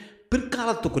நிகழ்வுகள்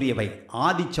பிற்காலத்துக்குரியவை.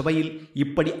 ஆதி சபையில்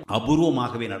இப்படி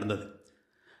அபூர்வமாகவே நடந்தது.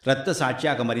 இரத்த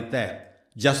சாட்சியாக மரித்த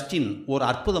ஜஸ்டின் ஒரு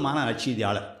அற்புதமான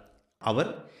நற்செய்தியாளர். அவர்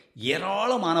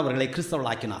ஏராளமானவர்களை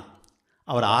கிறிஸ்தவர்களாக்கினார்.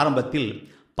 அவர் ஆரம்பத்தில்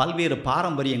பல்வேறு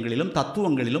பாரம்பரியங்களிலும்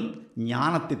தத்துவங்களிலும்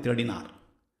ஞானத்தை தேடினார்.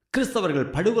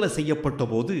 கிறிஸ்தவர்கள் படுகொலை செய்யப்பட்ட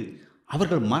போது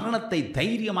அவர்கள் மரணத்தை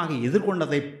தைரியமாக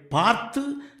எதிர்கொண்டதை பார்த்து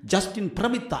ஜஸ்டின்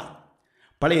பிரமித்தார்.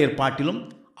 பழைய ஏற்பாட்டிலும்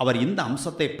அவர் இந்த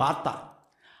அம்சத்தை பார்த்தார்.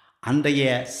 அன்றைய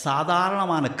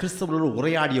சாதாரணமான கிறிஸ்தவர்களோடு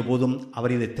உரையாடிய போதும்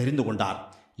அவர் இதை தெரிந்து கொண்டார்.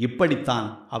 இப்படித்தான்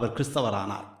அவர்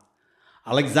கிறிஸ்தவரானார்.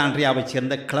 அலெக்சாண்ட்ரியாவைச்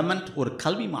சேர்ந்த கிளமெண்ட் ஒரு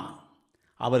கல்விமான்.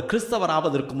 அவர்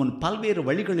கிறிஸ்தவராவதற்கு முன் பல்வேறு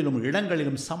வழிகளிலும்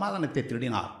இடங்களிலும் சமாதானத்தை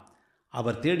தேடினார்.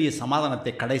 அவர் தேடிய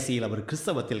சமாதானத்தை கடைசியில் அவர்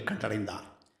கிறிஸ்தவத்தில் கண்டடைந்தார்.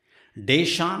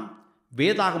 டேஷான்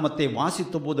வேதாகமத்தை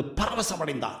வாசித்த போது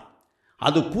பரவசமடைந்தார்.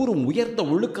 அது கூறும் உயர்ந்த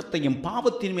ஒழுக்கத்தையும்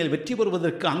பாவத்தின் மேல் வெற்றி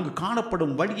பெறுவதற்கு அங்கு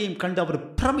காணப்படும் வழியையும் கண்டு அவர்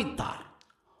பிரமித்தார்.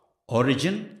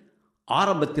 ஒரிஜின்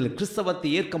ஆரம்பத்தில் கிறிஸ்தவத்தை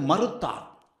ஏற்க மறுத்தார்.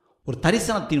 ஒரு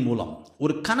தரிசனத்தின் மூலம்,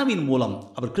 ஒரு கனவின் மூலம்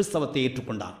அவர் கிறிஸ்தவத்தை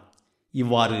ஏற்றுக்கொண்டார்.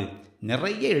 இவ்வாறு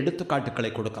நிறைய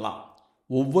எடுத்துக்காட்டுக்களை கொடுக்கலாம்.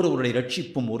 ஒவ்வொருவருடைய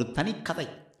ரட்சிப்பும் ஒரு தனி கதை.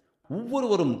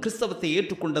 ஒவ்வொருவரும் கிறிஸ்தவத்தை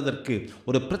ஏற்றுக்கொண்டதற்கு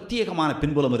ஒரு பிரத்யேகமான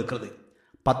பின்புலம் இருக்கிறது.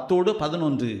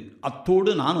 10-11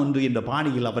 அத்தோடு நான் ஒன்று என்ற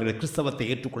பாணியில் அவர்கள் கிறிஸ்தவத்தை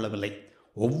ஏற்றுக்கொள்ளவில்லை.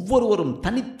 ஒவ்வொருவரும்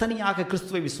தனித்தனியாக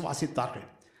கிறிஸ்துவை விசுவாசித்தார்கள்.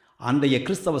 அன்றைய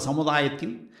கிறிஸ்தவ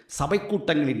சமுதாயத்தின் சபை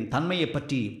கூட்டங்களின் தன்மையை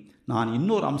பற்றி நான்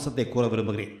இன்னொரு அம்சத்தை கூற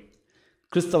விரும்புகிறேன்.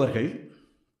 கிறிஸ்தவர்கள்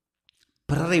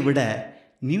பிறரை விட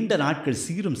நீண்ட நாட்கள்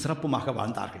சீரும் சிறப்புமாக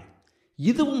வாழ்ந்தார்கள்.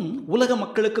 இதுவும் உலக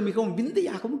மக்களுக்கு மிகவும்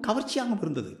விந்தையாகவும் கவர்ச்சியாகவும்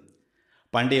இருந்தது.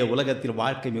 பண்டைய உலகத்தில்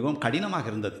வாழ்க்கை மிகவும் கடினமாக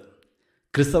இருந்தது.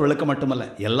 கிறிஸ்தவர்களுக்கு மட்டுமல்ல,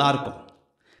 எல்லாருக்கும்.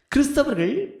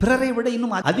 கிறிஸ்தவர்கள் பிறரை விட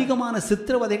இன்னும் அதிகமான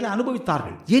சித்திரவதைகளை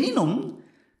அனுபவித்தார்கள். எனினும்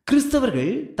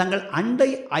கிறிஸ்தவர்கள் தங்கள் அண்டை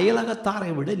அயலகத்தாரை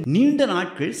விட நீண்ட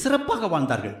நாட்கள் சிறப்பாக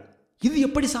வாழ்ந்தார்கள். இது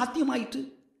எப்படி சாத்தியமாயிற்று?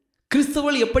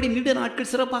 கிறிஸ்தவர்கள் எப்படி நீண்ட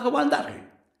நாட்கள் சிறப்பாக வாழ்ந்தார்கள்?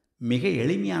 மிக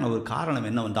எளிமையான ஒரு காரணம்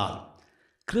என்னவென்றால்,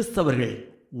 கிறிஸ்தவர்கள்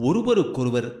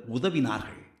ஒருவருக்கொருவர்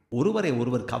உதவினார்கள், ஒருவரை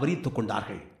ஒருவர் கவனித்துக்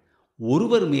கொண்டார்கள்,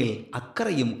 ஒருவர் மேல்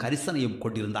அக்கறையும் கரிசனையும்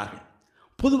கொண்டிருந்தார்கள்.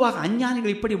 பொதுவாக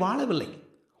அஞ்ஞானிகள் இப்படி வாழவில்லை.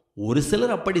 ஒரு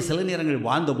சிலர் அப்படி சில நேரங்களில்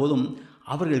வாழ்ந்த போதும்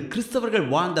அவர்கள் கிறிஸ்தவர்கள்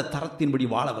வாழ்ந்த தரத்தின்படி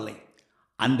வாழவில்லை.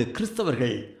 அந்த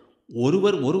கிறிஸ்தவர்கள்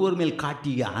ஒருவர் மேல்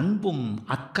காட்டிய அன்பும்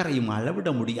அக்கறையும் அளவிட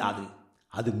முடியாது.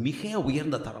 அது மிக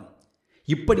உயர்ந்த தரம்.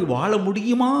 இப்படி வாழ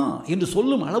முடியுமா என்று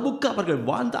சொல்லும் அளவுக்கு அவர்கள்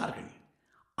வாழ்ந்தார்கள்.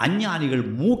 அஞ்ஞானிகள்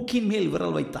மூக்கின் மேல்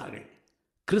விரல் வைத்தார்கள்.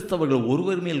 கிறிஸ்தவர்கள்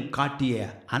ஒருவர் மேல் காட்டிய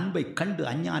அன்பை கண்டு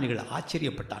அஞ்ஞானிகள்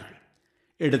ஆச்சரியப்பட்டார்கள்.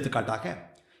 எடுத்துக்காட்டாக,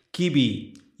 கிபி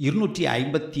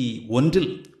 251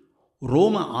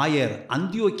 ரோம ஆயர்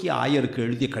அந்தியோக்கிய ஆயருக்கு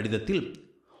எழுதிய கடிதத்தில்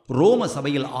ரோம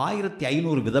சபையில்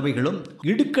 1500 விதவைகளும்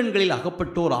இடுக்கண்களில்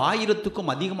அகப்பட்டோர்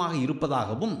 1000க்கும் அதிகமாக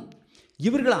இருப்பதாகவும்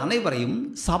இவர்கள் அனைவரையும்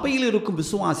சபையில் இருக்கும்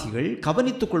விசுவாசிகள்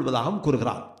கவனித்துக் கொள்வதாகவும்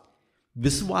கூறுகிறார்.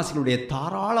 விசுவாசிகளுடைய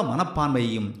தாராள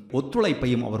மனப்பான்மையையும்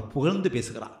ஒத்துழைப்பையும் அவர் புகழ்ந்து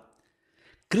பேசுகிறார்.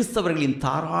 கிறிஸ்தவர்களின்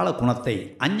தாராள குணத்தை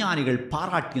அஞ்ஞானிகள்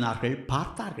பாராட்டினார்கள்,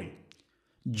 பார்த்தார்கள்.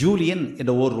 ஜூலியன்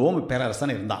என்ற ஒரு ரோம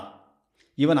பேரரசன் இருந்தான்.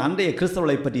 இவன் அன்றைய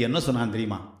கிறிஸ்தவர்களை பற்றி என்ன சொன்னான்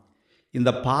தெரியுமா? இந்த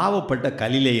பாவப்பட்ட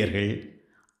கலிலேயர்கள்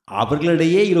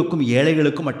அவர்களிடையே இருக்கும்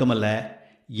ஏழைகளுக்கும் மட்டுமல்ல,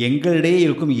 எங்களிடையே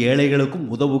இருக்கும் ஏழைகளுக்கும்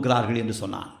உதவுகிறார்கள் என்று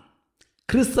சொன்னான்.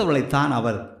 கிறிஸ்தவர்களைத்தான்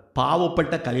அவர்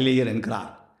பாவப்பட்ட கலிலேயர்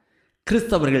என்கிறார்.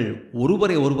 கிறிஸ்தவர்கள்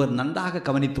ஒருவரை ஒருவர் நன்றாக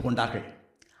கவனித்து கொண்டார்கள்.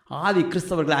 ஆதி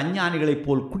கிறிஸ்தவர்கள் அஞ்ஞானிகளைப்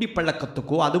போல்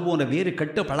குடிப்பழக்கத்துக்கோ அதுபோன்ற வேறு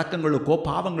கெட்ட பழக்கங்களுக்கோ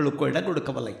பாவங்களுக்கோ இடம்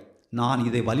கொடுக்கவில்லை. நான்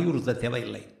இதை வலியுறுத்த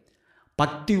தேவையில்லை.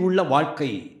 பக்தியுள்ள வாழ்க்கை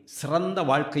சிறந்த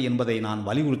வாழ்க்கை என்பதை நான்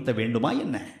வலியுறுத்த வேண்டுமா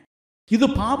என்ன? இது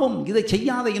பாவம், இதை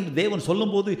செய்யாத என்று தேவன்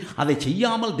சொல்லும்போது அதை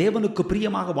செய்யாமல் தேவனுக்கு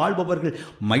பிரியமாக வாழ்பவர்கள்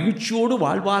மகிழ்ச்சியோடு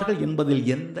வாழ்வார்கள் என்பதில்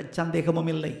எந்த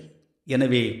சந்தேகமும் இல்லை.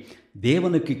 எனவே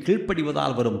தேவனுக்கு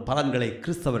கீழ்ப்படிவதால் வரும் பலன்களை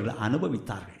கிறிஸ்தவர்கள்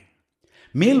அனுபவித்தார்கள்.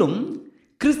 மேலும்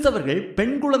கிறிஸ்தவர்கள்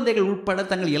பெண் குழந்தைகள் உட்பட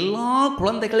தங்கள் எல்லா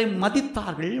குழந்தைகளையும்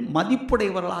மதித்தார்கள்,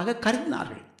 மதிப்புடையவர்களாக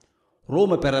கருதினார்கள்.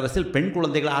 ரோம பேரரசில் பெண்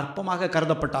குழந்தைகள் அற்பமாக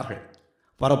கருதப்பட்டார்கள்.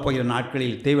 வரப்போகிற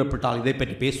நாட்களில் தேவைப்பட்டால் இதை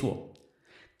பற்றி பேசுவோம்.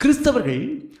 கிறிஸ்தவர்கள்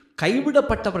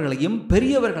கைவிடப்பட்டவர்களையும்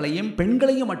பெரியவர்களையும்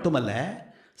பெண்களையும் மட்டுமல்ல,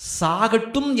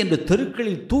 சாகட்டும் என்று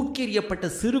தெருக்களில் தூக்கி எறியப்பட்ட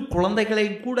சிறு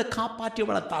குழந்தைகளையும் கூட காப்பாற்றி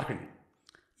வளர்த்தார்கள்.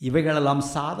 இவைகளெல்லாம்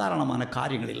சாதாரணமான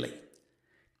காரியங்கள் இல்லை.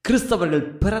 கிறிஸ்தவர்கள்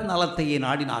பிற நலத்தையே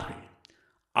நாடினார்கள்.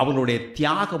 அவர்களுடைய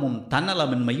தியாகமும்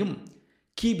தன்னலமின்மையும்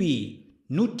கிபி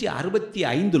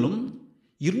 165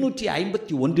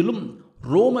 251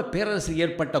 ரோம பேரரசில்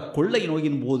ஏற்பட்ட கொள்ளை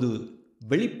நோயின் போது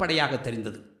வெளிப்படையாக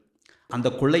தெரிந்தது. அந்த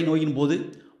கொள்ளை நோயின் போது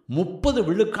 30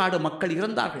 விழுக்காடு மக்கள்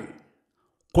இறந்தார்கள்.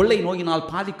 கொள்ளை நோயினால்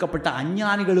பாதிக்கப்பட்ட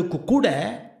அஞ்ஞானிகளுக்கு கூட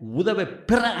உதவ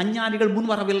பிற அஞ்ஞானிகள்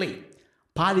முன்வரவில்லை.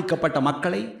 பாதிக்கப்பட்ட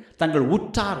மக்களை தங்கள்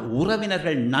உற்றார்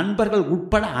உறவினர்கள் நண்பர்கள்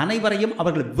உட்பட அனைவரையும்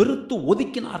அவர்கள் வெறுத்து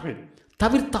ஒதுக்கினார்கள்,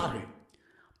 தவிர்த்தார்கள்.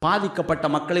 பாதிக்கப்பட்ட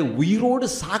மக்களை உயிரோடு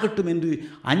சாகட்டும் என்று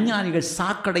அஞ்ஞானிகள்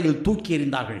சாக்கடையில் தூக்கி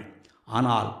எறிந்தார்கள்.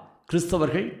 ஆனால்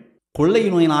கிறிஸ்தவர்கள் கொள்ளை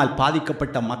நோயினால்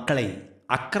பாதிக்கப்பட்ட மக்களை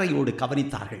அக்கறையோடு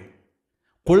கவனித்தார்கள்.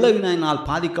 கொள்ளை நோயினால்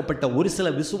பாதிக்கப்பட்ட ஒரு சில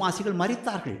விசுவாசிகள்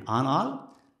மரித்தார்கள். ஆனால்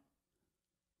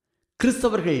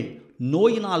கிறிஸ்தவர்கள்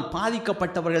நோயினால்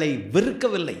பாதிக்கப்பட்டவர்களை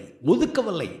வெறுக்கவில்லை,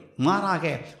 ஒதுக்கவில்லை.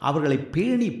 மாறாக அவர்களை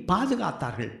பேணி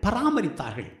பாதுகாத்தார்கள்,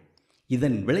 பராமரித்தார்கள்.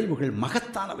 இதன் விளைவுகள்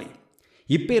மகத்தானவை.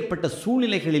 இப்பேற்பட்ட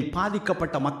சூழ்நிலைகளில்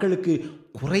பாதிக்கப்பட்ட மக்களுக்கு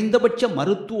குறைந்தபட்ச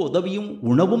மருத்துவ உதவியும்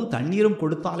உணவும் தண்ணீரும்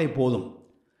கொடுத்தாலே போதும்.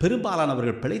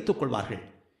 பெரும்பாலானவர்கள் பிழைத்துக் கொள்வார்கள்.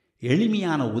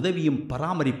 எளிமையான உதவியும்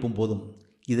பராமரிப்பும் போதும்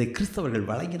இதை கிறிஸ்தவர்கள்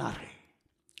வழங்கினார்கள்.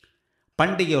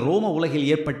 பண்டைய ரோம உலகில்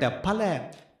ஏற்பட்ட பல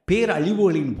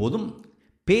பேரழிவுகளின் போதும்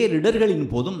பேரிடர்களின்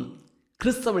போதும்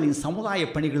கிறிஸ்தவர்களின் சமுதாய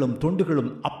பணிகளும்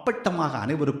தொண்டுகளும் அப்பட்டமாக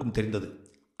அனைவருக்கும் தெரிந்தது,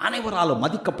 அனைவராலும்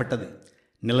மதிக்கப்பட்டது.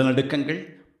 நிலநடுக்கங்கள்,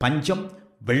 பஞ்சம்,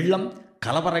 வெள்ளம்,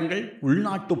 கலவரங்கள்,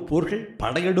 உள்நாட்டு போர்கள்,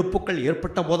 படையெடுப்புகள்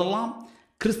ஏற்பட்ட போதெல்லாம்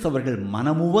கிறிஸ்தவர்கள்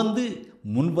மனமுவந்து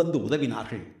முன்வந்து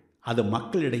உதவினார்கள். அது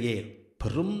மக்களிடையே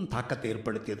பெரும் தாக்கத்தை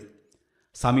ஏற்படுத்தியது.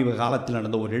 சமீப காலத்தில்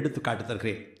நடந்த ஒரு எடுத்துக்காட்டு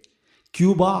தருகிறேன்.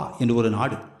 கியூபா என்று ஒரு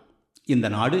நாடு. இந்த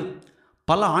நாடு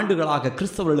பல ஆண்டுகளாக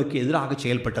கிறிஸ்தவர்களுக்கு எதிராக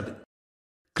செயல்பட்டது.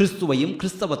 கிறிஸ்துவையும்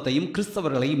கிறிஸ்தவத்தையும்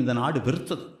கிறிஸ்தவர்களையும் இந்த நாடு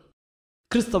வெறுத்தது.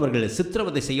 கிறிஸ்தவர்கள்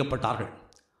சித்திரவதை செய்யப்பட்டார்கள்.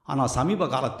 ஆனால் சமீப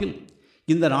காலத்தில்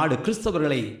இந்த நாடு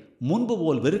கிறிஸ்தவர்களை முன்பு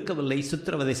போல் வெறுக்கவில்லை,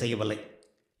 சித்திரவதை செய்யவில்லை.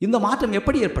 இந்த மாற்றம்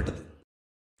எப்படி ஏற்பட்டது?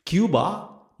 கியூபா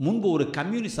முன்பு ஒரு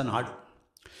கம்யூனிச நாடு.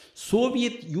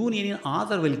 சோவியத் யூனியனின்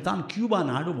ஆதரவில் தான் கியூபா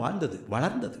நாடு வாழ்ந்தது,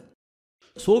 வளர்ந்தது.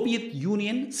 சோவியத்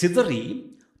யூனியன் சிதறி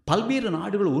பல்வேறு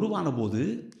நாடுகள் உருவான போது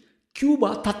கியூபா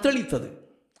தத்தளித்தது.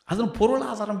 அதன்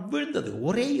பொருளாதாரம் வீழ்ந்தது.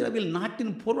 ஒரே இரவில்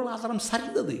நாட்டின் பொருளாதாரம்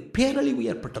சரிந்தது. பேரழிவு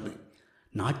ஏற்பட்டது.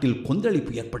 நாட்டில்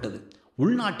கொந்தளிப்பு ஏற்பட்டது.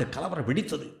 உள்நாட்டு கலவரம்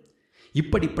வெடித்தது.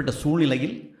 இப்படிப்பட்ட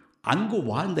சூழ்நிலையில் அங்கு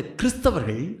வாழ்ந்த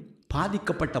கிறிஸ்தவர்கள்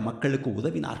பாதிக்கப்பட்ட மக்களுக்கு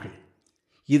உதவினார்கள்.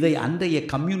 இதை அன்றைய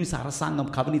கம்யூனிச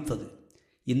அரசாங்கம் கவனித்தது.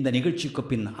 இந்த நிகழ்ச்சிக்கு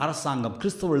பின் அரசாங்கம்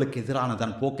கிறிஸ்தவர்களுக்கு எதிரான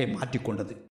தன் போக்கை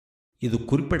மாற்றிக்கொண்டது. இது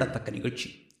குறிப்பிடத்தக்க நிகழ்ச்சி.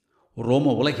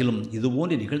 ரோம உலகிலும்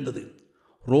இதுபோன்று நிகழ்ந்தது.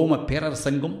 ரோம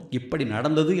பேரரசெங்கும் இப்படி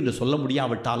நடந்தது என்று சொல்ல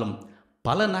முடியாவிட்டாலும்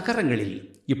பல நகரங்களில்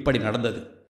இப்படி நடந்தது.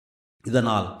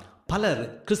 இதனால் பலர்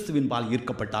கிறிஸ்துவின்பால்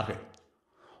ஈர்க்கப்பட்டார்கள்.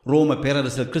 ரோம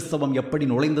பேரரசில் கிறிஸ்தவம் எப்படி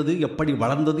நுழைந்தது, எப்படி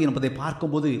வளர்ந்தது என்பதை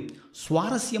பார்க்கும்போது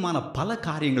சுவாரஸ்யமான பல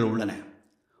காரியங்கள் உள்ளன.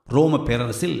 ரோம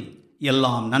பேரரசில்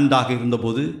எல்லாம் நன்றாக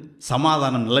இருந்தபோது,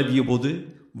 சமாதானம் நிலவிய போது,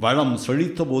 வளம்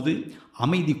செழித்த போது,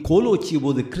 அமைதி கோலோச்சிய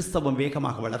போது கிறிஸ்தவம்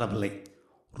வேகமாக வளரவில்லை.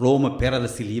 ரோம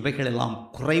பேரரசில் இவைகளெல்லாம்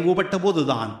குறைவுபட்ட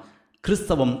போதுதான்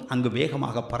கிறிஸ்தவம் அங்கு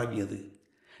வேகமாக பரவியது.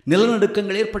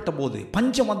 நிலநடுக்கங்கள் ஏற்பட்ட போது,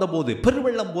 பஞ்சம் வந்தபோது,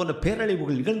 பெருவெள்ளம் போன்ற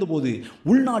பேரழிவுகள் நிகழ்ந்தபோது,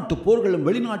 உள்நாட்டு போர்களும்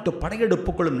வெளிநாட்டு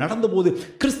படையெடுப்புகளும் நடந்தபோது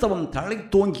கிறிஸ்தவம் தலை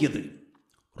தோங்கியது.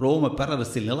 ரோம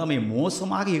பேரரசில் நிலைமை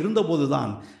மோசமாக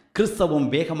இருந்தபோதுதான் கிறிஸ்தவம்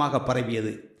வேகமாக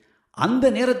பரவியது. அந்த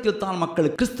நேரத்தில் தான்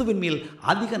மக்கள் கிறிஸ்துவின் மேல்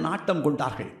அதிக நாட்டம்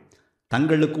கொண்டார்கள்.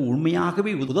 தங்களுக்கு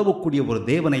உண்மையாகவே உதவக்கூடிய ஒரு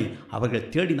தேவனை அவர்கள்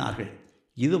தேடினார்கள்.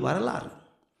 இது வரலாறு.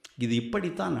 இது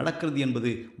இப்படித்தான் நடக்கிறது என்பது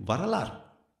வரலாறு.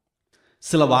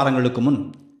 சில வாரங்களுக்கு முன்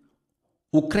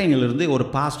உக்ரைனிலிருந்து ஒரு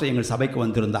பாஸ்டர் எங்கள் சபைக்கு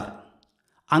வந்திருந்தார்.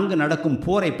 அங்கு நடக்கும்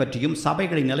போரை பற்றியும்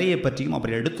சபைகளின் நிலையை பற்றியும்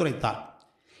அவர் எடுத்துரைத்தார்.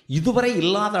 இதுவரை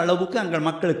இல்லாத அளவுக்கு அங்கள்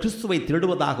மக்கள் கிறிஸ்துவை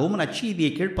தேடுவதாகவும்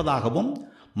நற்செய்தியை கேட்பதாகவும்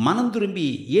மனம் திரும்பி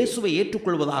இயேசுவை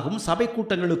ஏற்றுக்கொள்வதாகவும் சபை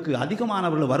கூட்டங்களுக்கு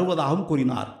அதிகமானவர்கள் வருவதாகவும்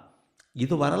கூறினார்.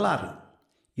 இது வரலாறு.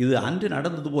 இது அன்று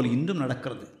நடந்தது போல் இன்றும்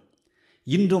நடக்கிறது.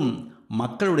 இன்றும்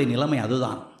மக்களுடைய நிலைமை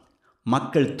அதுதான்.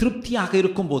 மக்கள் திருப்தியாக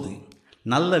இருக்கும்போது,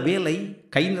 நல்ல வேலை,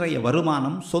 கை நிறைய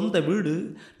வருமானம், சொந்த வீடு,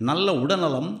 நல்ல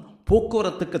உடல்நலம்,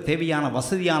 போக்குவரத்துக்கு தேவையான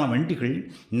வசதியான வண்டிகள்,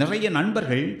 நிறைய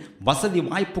நண்பர்கள், வசதி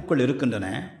வாய்ப்புகள் இருக்கின்றன,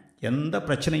 எந்த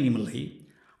பிரச்சனையும் இல்லை.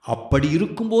 அப்படி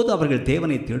இருக்கும்போது அவர்கள்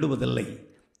தேவனை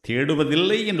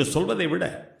தேடுவதில்லை என்று சொல்வதை விட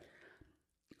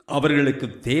அவர்களுக்கு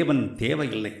தேவன்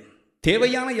தேவையில்லை.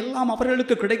 தேவையான எல்லாம்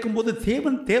அவர்களுக்கு கிடைக்கும்போது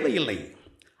தேவன் தேவையில்லை.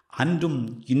 அன்றும்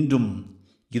இன்றும்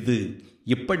இது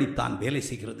இப்படித்தான் வேலை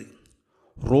செய்கிறது.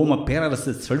 ரோம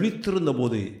பேரரசு செழித்திருந்த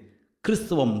போது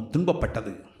கிறிஸ்துவம்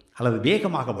துன்பப்பட்டது அல்லது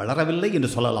வேகமாக வளரவில்லை என்று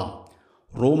சொல்லலாம்.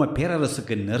 ரோம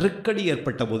பேரரசுக்கு நெருக்கடி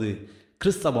ஏற்பட்ட போது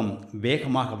கிறிஸ்தவம்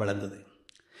வேகமாக வளர்ந்தது.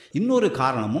 இன்னொரு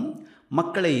காரணமும்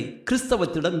மக்களை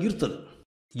கிறிஸ்தவத்திடம் ஈர்த்தது.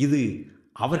 இது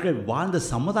அவர்கள் வாழ்ந்த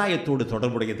சமுதாயத்தோடு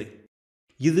தொடர்புடையது.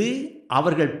 இது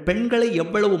அவர்கள் பெண்களை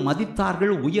எவ்வளவு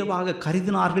மதித்தார்கள், உயர்வாக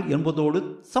கருதினார்கள் என்பதோடு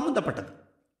சம்பந்தப்பட்டது.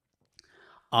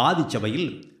 ஆதிச்சபையில்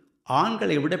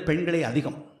ஆண்களை விட பெண்களே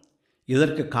அதிகம்.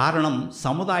 இதற்கு காரணம்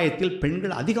சமுதாயத்தில்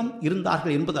பெண்கள் அதிகம்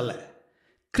இருந்தார்கள் என்பதல்ல.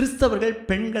 கிறிஸ்தவர்கள்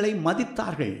பெண்களை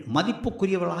மதித்தார்கள்,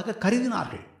 மதிப்புக்குரியவர்களாக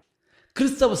கருதினார்கள்.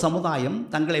 கிறிஸ்தவ சமுதாயம்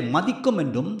தங்களை மதிக்கும்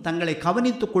என்றும் தங்களை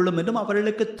கவனித்துக் கொள்ளும் என்றும்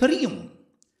அவர்களுக்கு தெரியும்.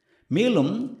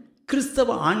 மேலும்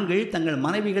கிறிஸ்தவ ஆண்கள் தங்கள்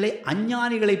மனைவிகளை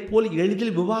அஞ்ஞானிகளைப் போல்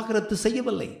எளிதில் விவாகரத்து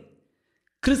செய்யவில்லை.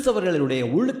 கிறிஸ்தவர்களுடைய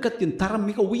ஒழுக்கத்தின் தரம்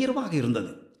மிக உயர்வாக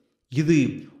இருந்தது. இது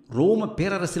ரோம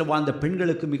பேரரசில் வாழ்ந்த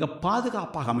பெண்களுக்கு மிக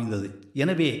பாதுகாப்பாக அமைந்தது.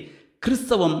 எனவே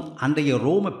கிறிஸ்தவம் அன்றைய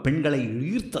ரோம பெண்களை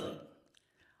ஈர்த்தது.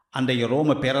 அன்றைய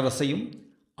ரோம பேரரசையும்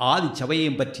ஆதி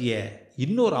சபையையும் பற்றிய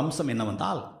இன்னொரு அம்சம்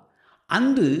என்னவென்றால்,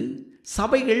 அன்று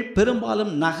சபைகள்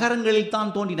பெரும்பாலும் நகரங்களில்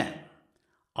தான் தோன்றின.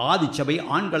 ஆதிச்சபை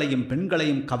ஆண்களையும்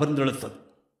பெண்களையும் கவர்ந்தெழுத்தது,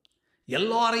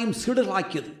 எல்லாரையும்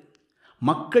சீடர்களாக்கியது.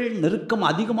 மக்கள் நெருக்கம்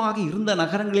அதிகமாக இருந்த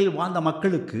நகரங்களில் வாழ்ந்த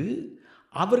மக்களுக்கு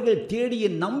அவர்கள் தேடிய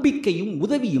நம்பிக்கையும்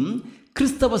உதவியும்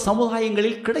கிறிஸ்தவ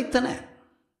சமுதாயங்களில் கிடைத்தன.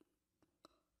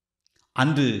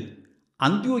 அன்று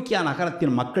அந்தியோக்கியா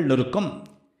நகரத்தின் மக்கள் நெருக்கம்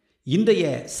இன்றைய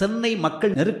சென்னை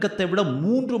மக்கள் நெருக்கத்தை விட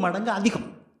 3 மடங்கு அதிகம்.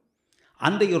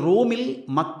 அன்றைய ரோமில்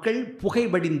மக்கள்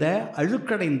புகைபடிந்த,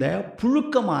 அழுக்கடைந்த,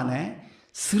 புழுக்கமான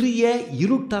சிறிய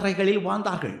இருட்டறைகளில்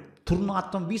வாழ்ந்தார்கள்.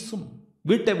 துர்நாற்றம் வீசும்.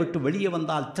 வீட்டை விட்டு வெளியே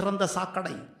வந்தால் திறந்த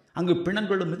சாக்கடை, அங்கு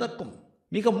பிணங்களும் மிதக்கும்.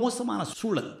 மிக மோசமான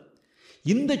சூழல்.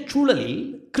 இந்த சூழலில்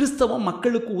கிறிஸ்தவம்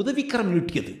மக்களுக்கு உதவிக்கரம்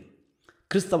நீட்டியது.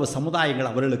 கிறிஸ்தவ சமுதாயங்கள்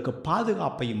அவர்களுக்கு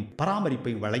பாதுகாப்பையும்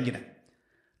பராமரிப்பையும் வழங்கின.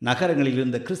 நகரங்களில்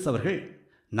இருந்த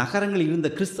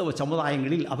கிறிஸ்தவ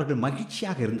சமுதாயங்களில் அவர்கள்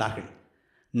மகிழ்ச்சியாக இருந்தார்கள்.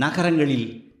 நகரங்களில்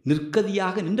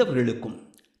நிற்கதியாக நின்றவர்களுக்கும்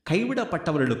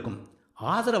கைவிடப்பட்டவர்களுக்கும்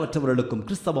ஆதரவற்றவர்களுக்கும்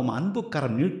கிறிஸ்தவம் அன்பு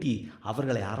கரம் நீட்டி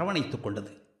அவர்களை அரவணைத்துக்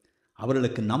கொண்டது.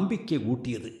 அவர்களுக்கு நம்பிக்கை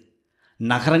ஊட்டியது.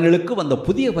 நகரங்களுக்கு வந்த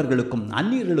புதியவர்களுக்கும்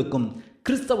அந்நியர்களுக்கும்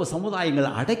கிறிஸ்தவ சமுதாயங்கள்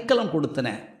அடைக்கலம் கொடுத்தன,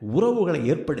 உறவுகளை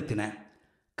ஏற்படுத்தின.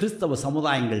 கிறிஸ்தவ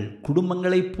சமுதாயங்கள்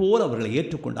குடும்பங்களைப் போல் அவர்களை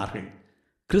ஏற்றுக்கொண்டார்கள்.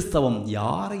 கிறிஸ்தவம்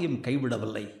யாரையும்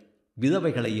கைவிடவில்லை.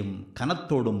 விதவைகளையும்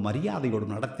கனத்தோடும்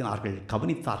மரியாதையோடும் நடத்தினார்கள்,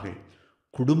 கவனித்தார்கள்.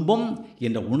 குடும்பம்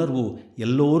என்ற உணர்வு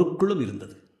எல்லோருக்குள்ளும்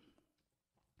இருந்தது.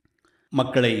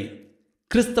 மக்களை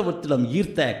கிறிஸ்தவத்திடம்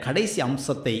ஈர்த்த கடைசி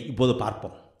அம்சத்தை இப்போது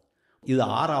பார்ப்போம். இது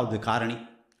 6வது காரணி.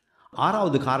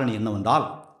 6வது காரணி என்னவென்றால்,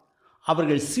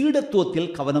 அவர்கள்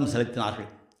சீடத்துவத்தில் கவனம் செலுத்தினார்கள்.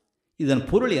 இதன்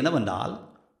பொருள் என்னவென்றால்,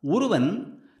 ஒருவன்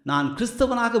நான்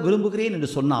கிறிஸ்தவனாக விரும்புகிறேன்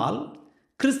என்று சொன்னால்,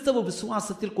 கிறிஸ்தவ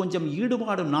விசுவாசத்தில் கொஞ்சம்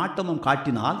ஈடுபாடும் நாட்டமும்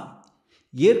காட்டினால்,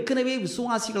 ஏற்கனவே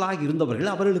விசுவாசிகளாக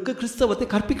இருந்தவர்கள் அவர்களுக்கு கிறிஸ்தவத்தை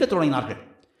கற்பிக்க தொடங்கினார்கள்.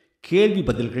 கேள்வி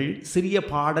பதில்கள், சிறிய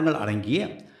பாடங்கள் அடங்கிய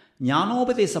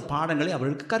ஞானோபதேச பாடங்களை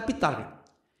அவர்களுக்கு கற்பித்தார்கள்.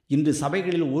 இன்று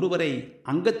சபைகளில் ஒருவரை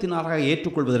அங்கத்தினராக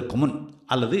ஏற்றுக்கொள்வதற்கு முன்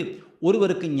அல்லது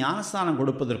ஒருவருக்கு ஞானஸ்தானம்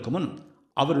கொடுப்பதற்கு முன்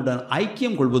அவருடன்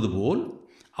ஐக்கியம் கொள்வது போல்,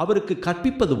 அவருக்கு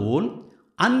கற்பிப்பது போல்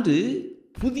அன்று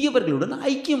புதியவர்களுடன்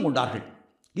ஐக்கியம் கொண்டார்கள்.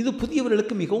 இது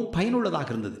புதியவர்களுக்கு மிகவும் பயனுள்ளதாக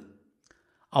இருந்தது.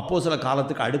 அப்போஸ்தல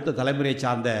காலத்துக்கு அடுத்த தலைமுறையை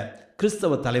சார்ந்த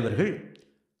கிறிஸ்தவ தலைவர்கள்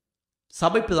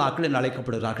சபை பிதாக்கள் என்று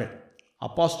அழைக்கப்படுகிறார்கள்.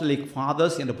 apostolic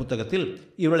fathers என்ற புத்தகத்தில்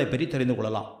இவர்களை பற்றி தெரிந்து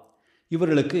கொள்ளலாம்.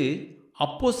 இவர்களுக்கு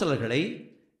அப்போஸ்தலர்களை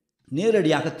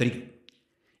நேரடியாக தெரியும்.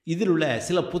 இதில் உள்ள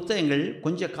சில புத்தகங்கள்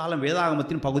கொஞ்ச காலம்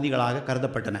வேதாகமத்தின் பகுதிகளாக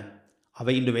கருதப்பட்டன.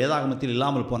 அவை இன்று வேதாகமத்தில்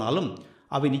இல்லாமல் போனாலும்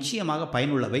அவை நிச்சயமாக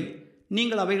பயனுள்ளவை.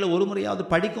 நீங்கள் அவைகளை ஒரு முறையாவது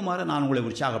படிக்குமாறு நான் உங்களை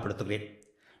உற்சாகப்படுத்துகிறேன்.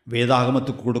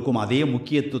 வேதாகமத்துக்கு கொடுக்கும் அதே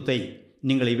முக்கியத்துவத்தை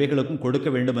நீங்கள் இவைகளுக்கும் கொடுக்க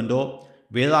வேண்டுமென்றோ,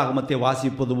 வேதாகமத்தை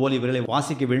வாசிப்பது போல் இவர்களை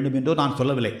வாசிக்க வேண்டும் என்றோ நான்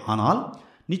சொல்லவில்லை. ஆனால்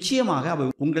நிச்சயமாக அவை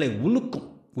உங்களை உலுக்கும்,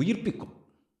 உயிர்ப்பிக்கும்.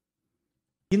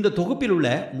 இந்த தொகுப்பில் உள்ள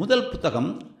முதல் புத்தகம்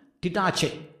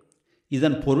டிடாச்சே.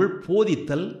 இதன் பொருள்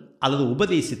போதித்தல் அல்லது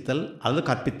உபதேசித்தல் அல்லது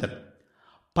கற்பித்தல்.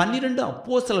 12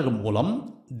 அப்போஸ்தலர்கள் மூலம்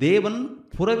தேவன்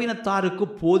புறவினத்தாருக்கு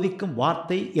போதிக்கும்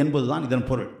வார்த்தை என்பதுதான் இதன்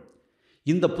பொருள்.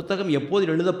 இந்த புத்தகம் எப்போது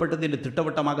எழுதப்பட்டது என்று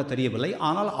திட்டவட்டமாக தெரியவில்லை.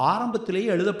 ஆனால் ஆரம்பத்திலேயே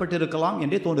எழுதப்பட்டிருக்கலாம்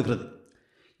என்றே தோன்றுகிறது.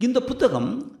 இந்த புத்தகம்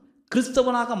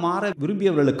கிறிஸ்தவனாக மாற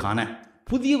விரும்பியவர்களுக்கான,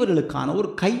 புதியவர்களுக்கான ஒரு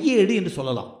கையேடு என்று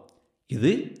சொல்லலாம்.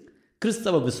 இது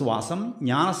கிறிஸ்தவ விசுவாசம்,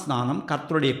 ஞானஸ்நானம்,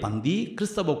 கர்த்தருடைய பந்தி,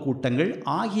 கிறிஸ்தவ கூட்டங்கள்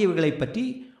ஆகியவைகளை பற்றி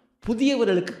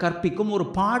புதியவர்களுக்கு கற்பிக்கும் ஒரு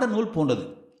பாடநூல் போன்றது.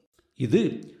 இது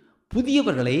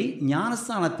புதியவர்களை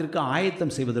ஞானஸ்நானத்திற்கு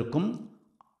ஆயத்தம் செய்வதற்கும்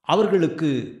அவர்களுக்கு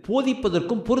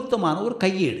போதிப்பதற்கும் பொருத்தமான ஒரு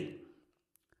கையேடு.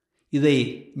 இதை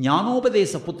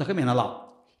ஞானோபதேச புத்தகம் எனலாம்.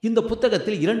 இந்த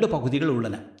புத்தகத்தில் 2 பகுதிகள்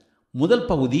உள்ளன. முதல்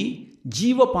பகுதி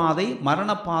ஜீவபாதை,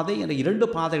 மரணப்பாதை என்ற 2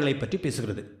 பாதைகளை பற்றி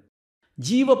பேசுகிறது.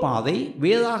 ஜீவபாதை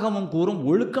வேதாகமம் கூறும்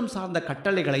ஒழுக்கம் சார்ந்த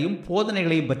கட்டளைகளையும்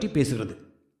போதனைகளையும் பற்றி பேசுகிறது.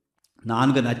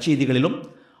 4 நற்செய்திகளிலும்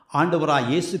ஆண்டவராய்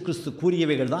இயேசு கிறிஸ்து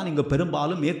கூறியவைகள் தான் இங்கு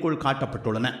பெரும்பாலும் மேற்கோள்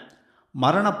காட்டப்பட்டுள்ளன.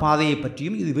 மரண பாதையை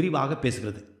பற்றியும் இது விரிவாக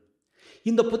பேசுகிறது.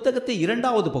 இந்த புத்தகத்தை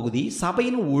 2வது பகுதி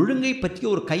சபையின் ஒழுங்கை பற்றிய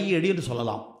ஒரு கையேடு என்று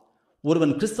சொல்லலாம்.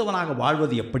 ஒருவன் கிறிஸ்தவனாக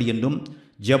வாழ்வது எப்படி என்றும்,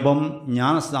 ஜெபம்,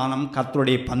 ஞானஸ்நானம்,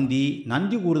 கர்த்தருடைய பந்தி,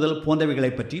 நன்றி கூறுதல்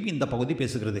போன்றவைகளை பற்றியும் இந்த பகுதி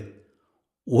பேசுகிறது.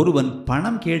 ஒருவன்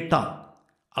பணம் கேட்டால்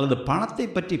அல்லது பணத்தை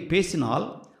பற்றி பேசினால்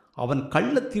அவன்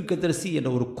கள்ள தீர்க்கதரிசி என்ற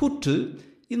ஒரு கூற்று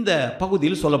இந்த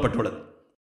பகுதியில் சொல்லப்பட்டுள்ளது.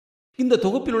 இந்த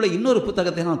தொகுப்பில் உள்ள இன்னொரு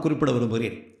புத்தகத்தை நான் குறிப்பிட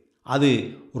விரும்புகிறேன். அது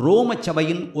ரோம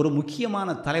சபையின் ஒரு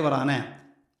முக்கியமான தலைவரான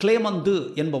கிளேமந்து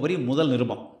என்பவரின் முதல்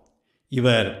நிருபம்.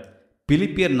 இவர்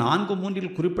பிலிப்பியர் 4:3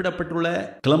 குறிப்பிடப்பட்டுள்ள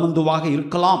கிளமந்துவாக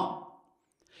இருக்கலாம்.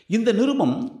 இந்த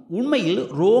நிருபம் உண்மையில்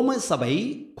ரோம சபை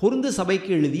கொரிந்து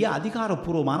சபைக்கு எழுதிய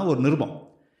அதிகாரப்பூர்வமான ஒரு நிருபம்.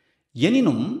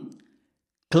 எனினும்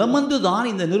கிளமந்து தான்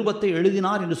இந்த நிருபத்தை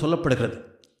எழுதினார் என்று சொல்லப்படுகிறது.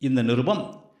 இந்த நிருபம்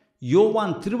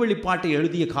யோவான் திருவெளிப்பாட்டை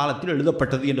எழுதிய காலத்தில்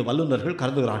எழுதப்பட்டது என்று வல்லுநர்கள்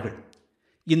கருதுகிறார்கள்.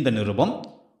 இந்த நிருபம்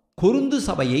கொரிந்து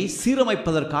சபையை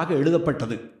சீரமைப்பதற்காக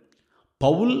எழுதப்பட்டது.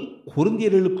 பவுல்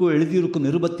கொரிந்தியர்களுக்கு எழுதியிருக்கும்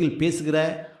நிருபத்தில் பேசுகிற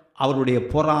அவருடைய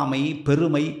பொறாமை,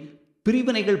 பெருமை,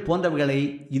 பிரிவினைகள் போன்றவைகளை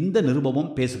இந்த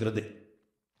நிருபமும் பேசுகிறது.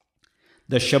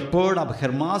 த ஷெப்பர்ட் ஆஃப்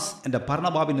ஹெர்மாஸ் என்ற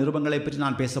பர்னபாவின் நிருபங்களை பற்றி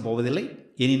நான் பேசப் போவதில்லை.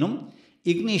 எனினும்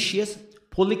இக்னேஷியஸ்,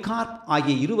 பொலிகார்ப்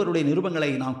ஆகிய இருவருடைய நிருபங்களை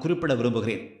நான் குறிப்பிட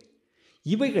விரும்புகிறேன்.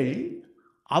 இவைகள்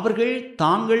அவர்கள்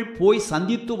தாங்கள் போய்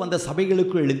சந்தித்து வந்த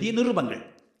சபைகளுக்கு எழுதிய நிருபங்கள்.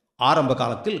 ஆரம்ப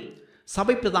காலத்தில்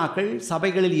சபை பிதாக்கள்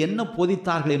சபைகளில் என்ன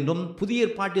போதித்தார்கள் என்றும், புதிய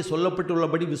ஏற்பாட்டில்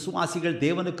சொல்லப்பட்டுள்ளபடி விசுவாசிகள்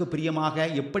தேவனுக்கு பிரியமாக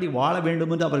எப்படி வாழ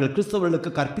வேண்டும் என்று அவர்கள்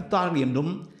கிறிஸ்தவர்களுக்கு கற்பித்தார்கள்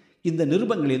என்றும் இந்த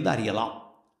நிருபங்களிலிருந்து அறியலாம்.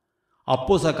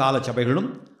 அப்போஸ்தல கால சபைகளும்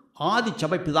ஆதி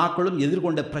சபை பிதாக்களும்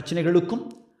எதிர்கொண்ட பிரச்சனைகளுக்கும்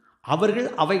அவர்கள்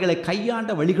அவைகளை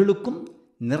கையாண்ட வழிகளுக்கும்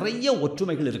நிறைய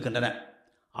ஒற்றுமைகள் இருக்கின்றன.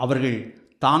 அவர்கள்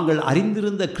தாங்கள்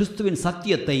அறிந்திருந்த கிறிஸ்துவின்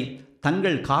சத்தியத்தை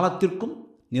தங்கள் காலத்திற்கும்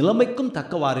நிலைமைக்கும்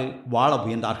தக்கவாறு வாழ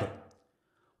முயன்றார்கள்.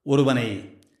 ஒருவனை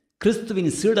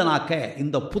கிறிஸ்துவின் சீடனாக்க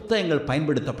இந்த புத்தகங்கள்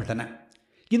பயன்படுத்தப்பட்டன.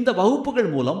 இந்த வகுப்புகள்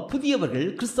மூலம் புதியவர்கள்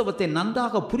கிறிஸ்தவத்தை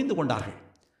நன்றாக புரிந்து கொண்டார்கள்.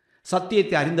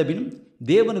 சத்தியத்தை அறிந்தபின்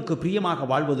தேவனுக்கு பிரியமாக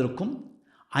வாழ்வதற்கும்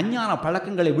அஞ்ஞான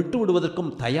பழக்கங்களை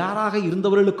விட்டுவிடுவதற்கும் தயாராக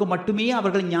இருந்தவர்களுக்கு மட்டுமே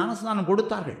அவர்கள் ஞானஸ்நானம்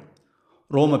கொடுத்தார்கள்.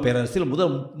 ரோம பேரரசில்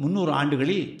முதல் 300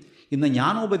 ஆண்டுகளில் இந்த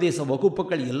ஞானோபதேச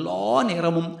வகுப்புகள் எல்லா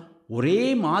நேரமும் ஒரே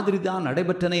மாதிரி தான்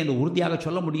நடைபெற்றன என்று உறுதியாக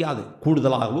சொல்ல முடியாது.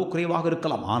 கூடுதலாகவோ குறைவாக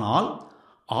இருக்கலாம். ஆனால்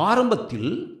ஆரம்பத்தில்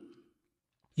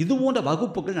இதுபோன்ற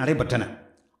வகுப்புகள் நடைபெற்றன.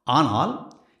 ஆனால்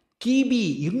கிபி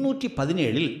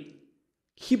 217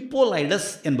 ஹிப்போலைடஸ்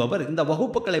என்பவர் இந்த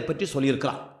வகுப்புகளை பற்றி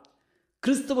சொல்லியிருக்கிறார்.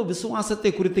 கிறிஸ்தவ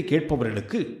விசுவாசத்தை குறித்து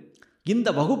கேட்பவர்களுக்கு இந்த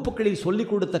வகுப்புகளில்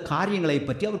சொல்லிக் கொடுத்த காரியங்களை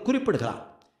பற்றி அவர் குறிப்பிடுகிறார்.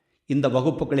 இந்த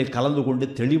வகுப்புகளில் கலந்து கொண்டு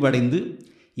தெளிவடைந்து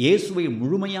இயேசுவை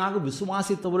முழுமையாக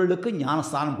விசுவாசித்தவர்களுக்கு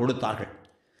ஞானஸ்தானம் கொடுத்தார்கள்.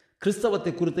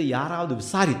 கிறிஸ்தவத்தை குறித்து யாராவது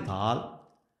விசாரித்தால்,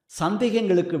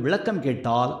 சந்தேகங்களுக்கு விளக்கம்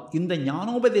கேட்டால் இந்த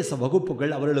ஞானோபதேச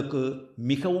வகுப்புகள் அவர்களுக்கு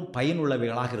மிகவும்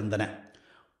பயனுள்ளவைகளாக இருந்தன.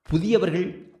 புதியவர்கள்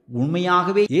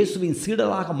உண்மையாகவே இயேசுவின்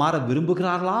சீடராக மாற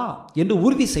விரும்புகிறார்களா என்று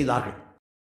உறுதி செய்தார்கள்.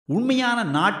 உண்மையான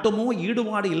நாட்டமோ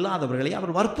ஈடுபாடு இல்லாதவர்களை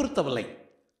அவர் வற்புறுத்தவில்லை.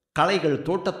 களைகள்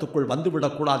தோட்டத்துக்குள்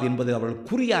வந்துவிடக்கூடாது என்பது அவர்கள்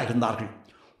குறியாக இருந்தார்கள்.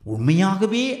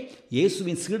 உண்மையாகவே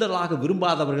இயேசுவின் சீடராக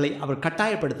விரும்பாதவர்களை அவர்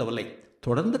கட்டாயப்படுத்தவில்லை.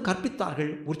 தொடர்ந்து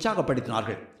கற்பித்தார்கள்,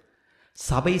 உற்சாகப்படுத்தினார்கள்.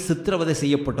 சபை சித்திரவதை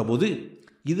செய்யப்பட்ட போது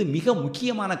இது மிக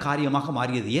முக்கியமான காரியமாக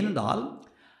மாறியது. ஏனென்றால்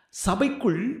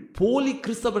சபைக்குள் போலி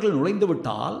கிறிஸ்தவர்கள்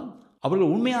நுழைந்துவிட்டால்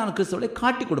அவர்கள் உண்மையான கிறிஸ்தவர்களை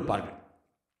காட்டிக் கொடுப்பார்கள்.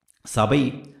 சபை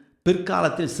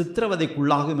பிற்காலத்தில்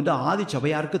சித்திரவதைக்குள்ளாகும் என்று ஆதி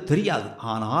சபையாருக்கு தெரியாது.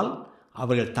 ஆனால்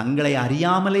அவர்கள் தங்களை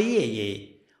அறியாமலேயே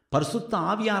பரிசுத்த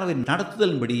ஆவியானவரின்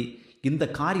நடத்துதலின்படி இந்த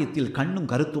காரியத்தில்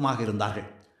கண்ணும் கருத்துமாக இருந்தார்கள்.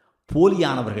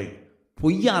 போலியானவர்கள்,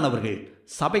 பொய்யானவர்கள்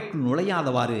சபைக்குள்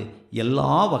நுழையாதவாறு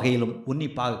எல்லா வகையிலும்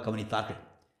உன்னிப்பாக கவனித்தார்கள்.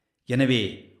 எனவே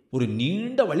ஒரு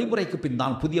நீண்ட வழிமுறைக்கு பின்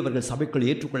தான் புதியவர்கள் சபைக்குள்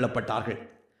ஏற்றுக்கொள்ளப்பட்டார்கள்.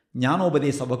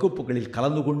 ஞானோபதேச வகுப்புகளில்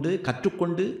கலந்து கொண்டு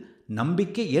கற்றுக்கொண்டு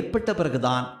நம்பிக்கை ஏற்பட்ட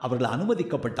பிறகுதான் அவர்கள்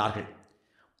அனுமதிக்கப்பட்டார்கள்.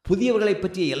 புதியவர்களை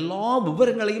பற்றிய எல்லா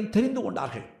விவரங்களையும் தெரிந்து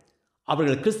கொண்டார்கள்.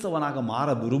 அவர்கள் கிறிஸ்தவனாக மாற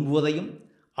விரும்புவதையும்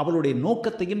அவர்களுடைய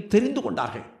நோக்கத்தையும் தெரிந்து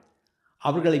கொண்டார்கள்.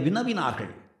 அவர்களை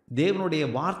வினவினார்கள். தேவனுடைய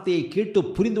வார்த்தையை கேட்டு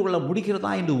புரிந்து கொள்ள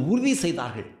முடிகிறதா என்று உறுதி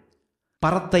செய்தார்கள்.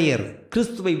 பரத்தையர்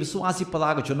கிறிஸ்துவை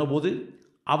விசுவாசிப்பதாக சொன்னபோது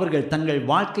அவர்கள் தங்கள்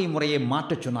வாழ்க்கை முறையை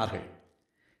மாற்றச் சொன்னார்கள்.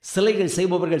 சிலைகள்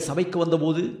செய்பவர்கள் சபைக்கு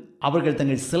வந்தபோது அவர்கள்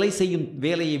தங்கள் சிலை செய்யும்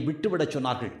வேலையை விட்டுவிடச்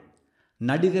சொன்னார்கள்.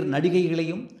 நடிகர்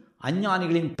நடிகைகளையும்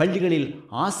அஞ்ஞானிகளின் பள்ளிகளில்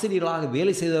ஆசிரியர்களாக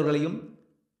வேலை செய்தவர்களையும்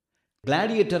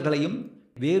கிளாடியேட்டர்களையும்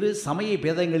வேறு சமய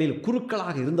பேதங்களில்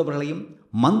குருக்களாக இருந்தவர்களையும்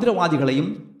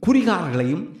மந்திரவாதிகளையும்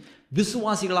குறிகாரர்களையும்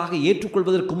விசுவாசிகளாக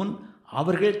ஏற்றுக்கொள்வதற்கு முன்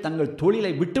அவர்கள் தங்கள்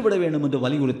தொழிலை விட்டுவிட வேண்டும் என்று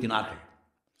வலியுறுத்தினார்கள்.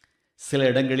 சில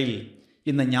இடங்களில்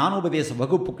இந்த ஞானோபதேச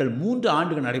வகுப்புகள் 3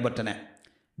 ஆண்டுகள் நடைபெற்றன.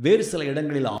 வேறு சில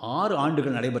இடங்களில் 6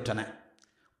 ஆண்டுகள் நடைபெற்றன.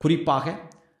 குறிப்பாக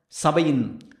சபையின்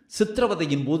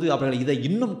சித்திரவதையின் போது அவர்கள் இதை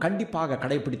இன்னும் கண்டிப்பாக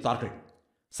கடைபிடித்தார்கள்.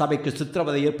 சபைக்கு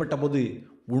சித்திரவதை ஏற்பட்ட போது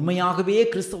உண்மையாகவே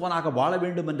கிறிஸ்தவனாக வாழ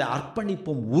வேண்டும் என்ற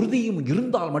அர்ப்பணிப்பும் உறுதியும்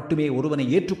இருந்தால் மட்டுமே ஒருவனை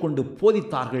ஏற்றுக்கொண்டு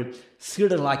போதித்தார்கள்,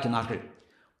 சீடர்களாக்கினார்கள்.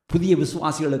 புதிய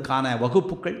விசுவாசிகளுக்கான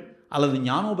வகுப்புகள் அல்லது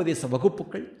ஞானோபதேச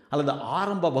வகுப்புகள் அல்லது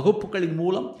ஆரம்ப வகுப்புகளின்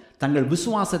மூலம் தங்கள்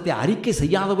விசுவாசத்தை அறிக்கை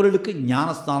செய்யாதவர்களுக்கு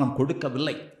ஞானஸ்தானம்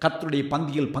கொடுக்கவில்லை, கர்த்தருடைய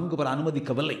பந்தியில் பங்கு பெற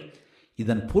அனுமதிக்கவில்லை.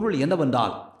 இதன் பொருள்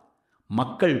என்னவென்றால்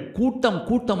மக்கள் கூட்டம்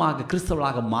கூட்டமாக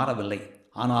கிறிஸ்தவர்களாக மாறவில்லை.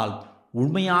 ஆனால்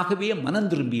உண்மையாகவே மனம்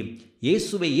திரும்பி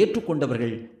இயேசுவை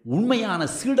ஏற்றுக்கொண்டவர்கள் உண்மையான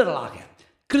சீடர்களாக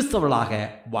கிறிஸ்தவர்களாக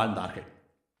வாழ்ந்தார்கள்.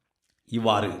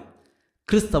 இவ்வாறு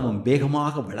கிறிஸ்தவம்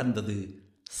வேகமாக வளர்ந்தது,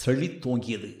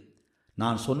 செழித்தோங்கியது.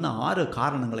 நான் சொன்ன 6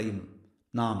 காரணங்களையும்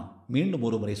நாம் மீண்டும்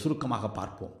ஒருமுறை சுருக்கமாக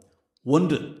பார்ப்போம்.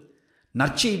 1.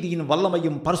 நற்செய்தியின்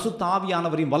வல்லமையும் பரிசுத்த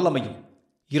ஆவியானவரின் வல்லமையும்.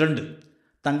 2.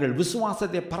 தங்கள்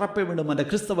விசுவாசத்தை பரப்ப வேண்டும் என்ற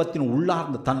கிறிஸ்தவத்தின்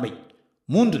உள்ளார்ந்த தன்மை.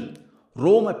 3.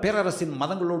 ரோம பேரரசின்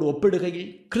மதங்களோடு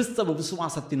ஒப்பிடுகையில் கிறிஸ்தவ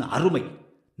விசுவாசத்தின் அருமை.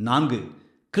 4.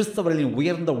 கிறிஸ்தவர்களின்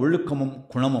உயர்ந்த ஒழுக்கமும்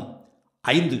குணமும்.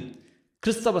 5.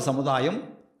 கிறிஸ்தவ சமுதாயம்,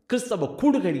 கிறிஸ்தவ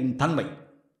கூடுகளின் தன்மை.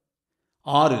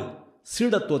 6.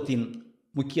 சீடத்துவத்தின்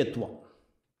முக்கியத்துவம்.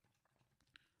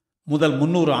 முதல்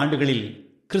 300 ஆண்டுகளில்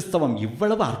கிறிஸ்தவம்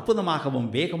இவ்வளவு அற்புதமாகவும்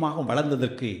வேகமாகவும்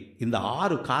வளர்ந்ததற்கு இந்த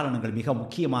 6 காரணங்கள் மிக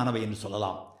முக்கியமானவை என்று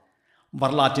சொல்லலாம்.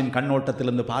 வரலாற்றின்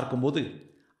கண்ணோட்டத்திலிருந்து பார்க்கும்போது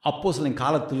அப்போஸ்தலரின்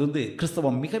காலத்திலிருந்து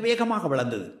கிறிஸ்தவம் மிக வேகமாக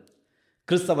வளர்ந்தது.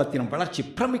 கிறிஸ்தவத்தின் வளர்ச்சி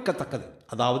பிரமிக்கத்தக்கது.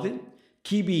 அதாவது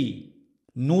கிபி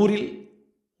 100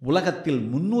 உலகத்தில்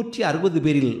 360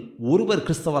 பேரில் ஒருவர்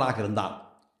கிறிஸ்தவராக இருந்தார்.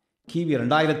 கிபி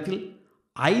 2000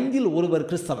 5 ஒருவர்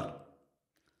கிறிஸ்தவர்.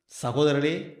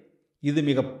 சகோதரரே, இது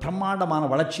மிக பிரமாண்டமான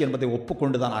வளர்ச்சி என்பதை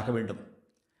ஒப்புக்கொண்டுதான் ஆக வேண்டும்.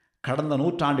 கடந்த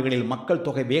நூற்றாண்டுகளில் மக்கள்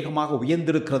தொகை வேகமாக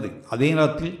உயர்ந்திருக்கிறது. அதே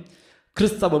நேரத்தில்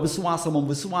கிறிஸ்தவ விசுவாசமும்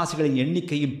விசுவாசிகளின்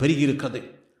எண்ணிக்கையும் பெருகியிருக்கிறது.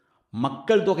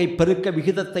 மக்கள் தொகை பெருக்க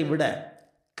விகிதத்தை விட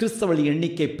கிறிஸ்தவர்களின்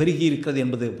எண்ணிக்கை பெருகியிருக்கிறது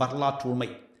என்பது வரலாற்று உண்மை.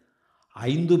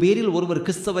 5 பேரில் ஒருவர்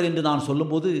கிறிஸ்தவர் என்று நான்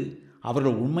சொல்லும்போது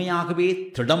அவர்கள் உண்மையாகவே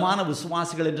திடமான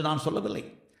விசுவாசிகள் என்று நான் சொல்லவில்லை.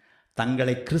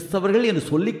 தங்களை கிறிஸ்தவர்கள் என்று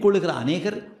சொல்லிக் கொள்ளுகிற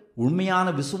அநேகர் உண்மையான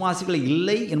விசுவாசிகள்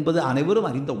இல்லை என்பது அனைவரும்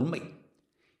அறிந்த உண்மை.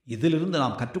 இதிலிருந்து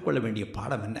நாம் கற்றுக்கொள்ள வேண்டிய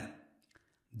பாடம் என்ன?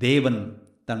 தேவன்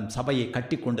தன் சபையை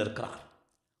கட்டி கொண்டிருக்கிறார்.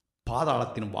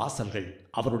 பாதாளத்தின் வாசல்கள்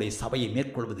அவருடைய சபையை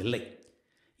மேற்கொள்வதில்லை,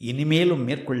 இனிமேலும்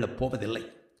மேற்கொள்ளப் போவதில்லை.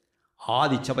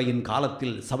 ஆதி சபையின்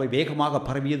காலத்தில் சபை வேகமாக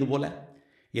பரவியது போல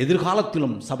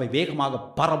எதிர்காலத்திலும் சபை வேகமாக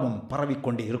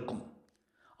பரவிக்கொண்டே இருக்கும்.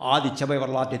 ஆதி சபை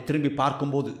வரலாற்றை திரும்பி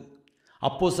பார்க்கும்போது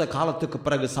அப்போஸ்தல காலத்துக்கு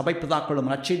பிறகு சபை பிதாக்களும்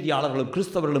நற்செய்தியாளர்களும்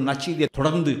கிறிஸ்தவர்களும் நற்செய்தியை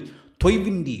தொடர்ந்து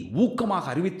தொய்வின்றி ஊக்கமாக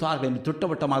அறிவித்தார்கள் என்று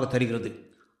திட்டவட்டமாக தெரிகிறது.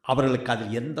 அவர்களுக்கு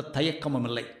அதில் எந்த தயக்கமும்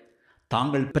இல்லை.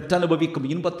 தாங்கள் பெற்றனுபவிக்கும்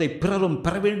இன்பத்தை பிறரும்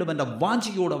பெற வேண்டும் என்ற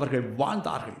வாஞ்சியோடு அவர்கள்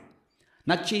வாழ்ந்தார்கள்.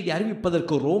 நற்செய்தி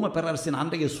அறிவிப்பதற்கு ரோம பேரரசின்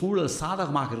அன்றைய சூழல்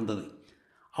சாதகமாக இருந்தது.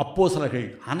 அப்போஸ்தலர்கள்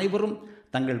அனைவரும்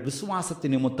தங்கள்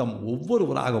விசுவாசத்தின் நிமித்தம்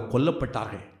ஒவ்வொருவராக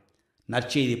கொல்லப்பட்டார்கள்.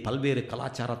 நற்செய்தி பல்வேறு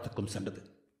கலாச்சாரத்துக்கும் சென்றது.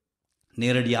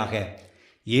 நேரடியாக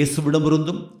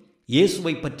இயேசுவிடமிருந்தும்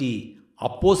இயேசுவை பற்றி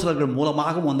அப்போஸ்தலர்கள்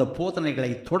மூலமாகவும் அந்த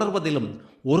போதனைகளை தொடர்வதிலும்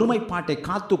ஒருமைப்பாட்டை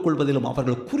காத்துக்கொள்வதிலும்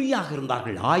அவர்கள் குறியாக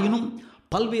இருந்தார்கள். ஆயினும்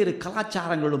பல்வேறு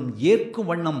கலாச்சாரங்களும் ஏற்கும்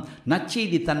வண்ணம்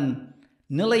நற்செய்தி தன்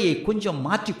நிலையை கொஞ்சம்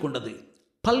மாற்றிக்கொண்டது.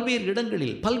 பல்வேறு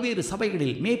இடங்களில் பல்வேறு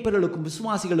சபைகளில் மேய்ப்பர்களுக்கும்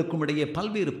விசுவாசிகளுக்கும் இடையே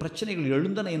பல்வேறு பிரச்சனைகள்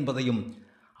எழுந்தன என்பதையும்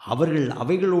அவர்கள்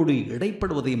அவைகளோடு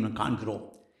இடைப்படுவதையும் காண்கிறோம்.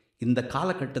 இந்த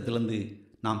காலகட்டத்திலிருந்து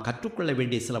நாம் கற்றுக்கொள்ள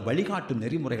வேண்டிய சில வழிகாட்டு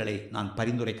நெறிமுறைகளை நான்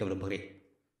பரிந்துரைக்க விரும்புகிறேன்.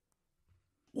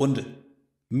 1.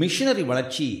 மிஷனரி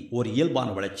வளர்ச்சி ஒரு இயல்பான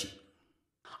வளர்ச்சி.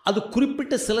 அது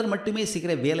குறிப்பிட்ட சிலர் மட்டுமே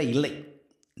செய்கிற வேலை இல்லை.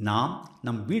 நாம்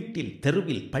நம் வீட்டில்,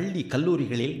 தெருவில், பள்ளி,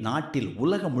 கல்லூரிகளில், நாட்டில்,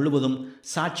 உலகம் முழுவதும்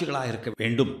சாட்சிகளாக இருக்க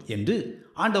வேண்டும் என்று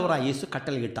ஆண்டவராய் இயேசு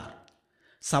கட்டளையிட்டார்.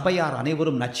 சபையார்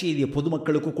அனைவரும் நற்செய்தியை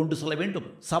பொதுமக்களுக்கு கொண்டு செல்ல வேண்டும்.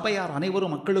 சபையார்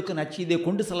அனைவரும் மக்களுக்கு நற்செய்தியை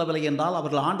கொண்டு செல்லவில்லை என்றால்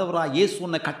அவர்கள் ஆண்டவராய் இயேசு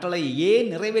சொன்ன கட்டளை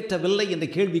ஏன் நிறைவேற்றவில்லை என்ற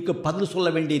கேள்விக்கு பதில் சொல்ல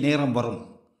வேண்டிய நேரம் வரும்.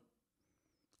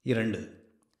 2.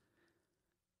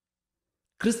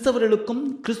 கிறிஸ்தவர்களுக்கும்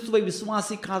கிறிஸ்துவை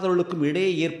விசுவாசிக்காதவர்களுக்கும்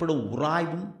இடையே ஏற்படும்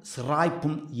உராய்வும்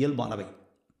சிராய்ப்பும் இயல்பானவை.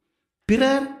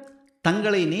 பிறர்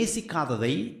தங்களை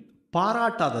நேசிக்காததை,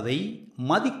 பாராட்டாததை,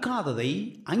 மதிக்காததை,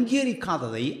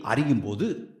 அங்கீகரிக்காததை அறியும்போது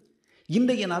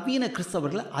இன்றைய நவீன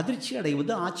கிறிஸ்தவர்கள் அதிர்ச்சி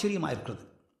அடைவது ஆச்சரியமாயிருக்கிறது.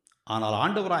 ஆனால்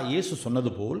ஆண்டவராய் இயேசு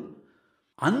சொன்னது போல்,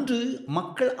 அன்று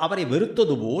மக்கள் அவரை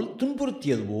வெறுத்தது போல்,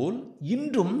 துன்புறுத்தியது போல்,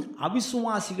 இன்றும்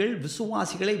அவிசுவாசிகள்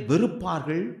விசுவாசிகளை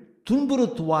வெறுப்பார்கள்,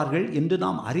 துன்புறுத்துவார்கள் என்று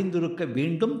நாம் அறிந்திருக்க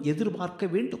வேண்டும், எதிர்பார்க்க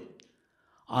வேண்டும்.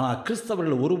 ஆனால்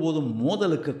கிறிஸ்தவர்கள் ஒருபோதும்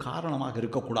மோதலுக்கு காரணமாக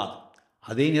இருக்கக்கூடாது.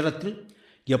 அதே நேரத்தில்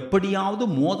எப்படியாவது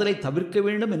மோதலை தவிர்க்க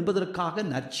வேண்டும் என்பதற்காக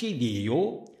நற்செய்தியையோ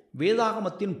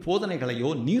வேதாகமத்தின் போதனைகளையோ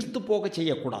நீர்த்து போக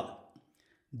செய்யக்கூடாது.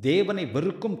 தேவனை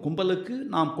வெறுக்கும் கும்பலுக்கு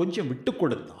நாம் கொஞ்சம் விட்டு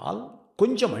கொடுத்தால்,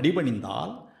 கொஞ்சம்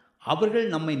அடிபணிந்தால் அவர்கள்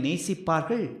நம்மை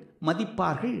நேசிப்பார்கள்,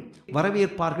 மதிப்பார்கள்,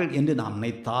 வரவேற்பார்கள் என்று நாம்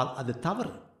நினைத்தால் அது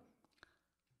தவறு.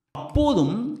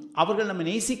 அப்போதும் அவர்கள் நம்மை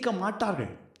நேசிக்க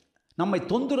மாட்டார்கள், நம்மை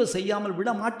தொந்தரவு செய்யாமல்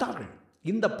விட மாட்டார்கள்.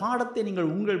 இந்த பாடத்தை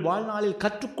நீங்கள் உங்கள் வாழ்நாளில்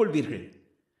கற்றுக்கொள்வீர்கள்.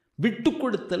 விட்டு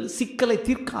கொடுத்தல் சிக்கலை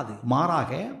தீர்க்காது.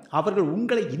 மாறாக அவர்கள்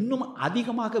உங்களை இன்னும்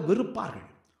அதிகமாக வெறுப்பார்கள்.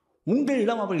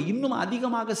 உங்களிடம் அவர்கள் இன்னும்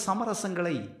அதிகமாக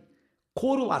சமரசங்களை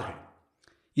கோருவார்கள்.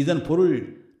 இதன் பொருள்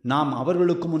நாம்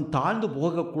அவர்களுக்கு முன் தாழ்ந்து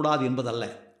போகக்கூடாது என்பதல்ல.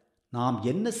 நாம்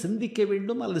என்ன சிந்திக்க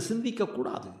வேண்டும் அல்லது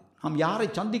சிந்திக்கக்கூடாது, நாம் யாரை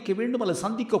சந்திக்க வேண்டும் அல்லது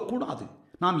சந்திக்கக்கூடாது,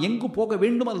 நாம் எங்கு போக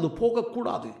வேண்டும் அல்லது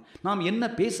போகக்கூடாது, நாம் என்ன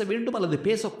பேச வேண்டும் அல்லது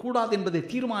பேசக்கூடாது என்பதை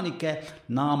தீர்மானிக்க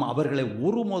நாம் அவர்களை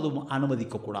ஒருபோதும்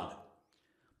அனுமதிக்கக்கூடாது.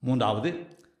 3.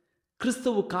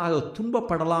 கிறிஸ்துவுக்காக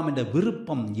துன்பப்படலாம் என்ற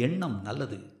விருப்பம், எண்ணம்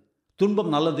நல்லது. துன்பம்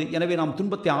நல்லது, எனவே நாம்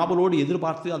துன்பத்தை ஆவலோடு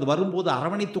எதிர்பார்த்து அது வரும்போது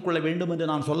அரவணைத்துக் கொள்ள வேண்டும் என்று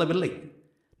நான் சொல்லவில்லை.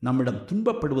 நம்மிடம்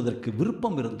துன்பப்படுவதற்கு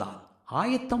விருப்பம் இருந்தால்,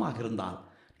 ஆயத்தமாக இருந்தால்,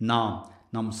 நாம்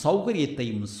நம்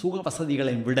சௌகரியத்தையும் சுக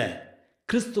வசதிகளையும் விட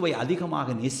கிறிஸ்துவை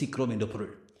அதிகமாக நேசிக்கிறோம் என்று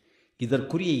பொருள்.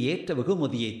 இதற்குரிய ஏற்ற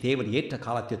வெகுமதியை தேவன் ஏற்ற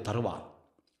காலத்தில் தருவார்.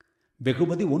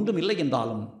 வெகுமதி ஒன்றும் இல்லை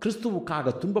என்றாலும்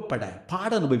கிறிஸ்துவுக்காக துன்பப்பட,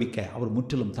 பாட அனுபவிக்க அவர்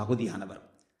முற்றிலும் தகுதியானவர்.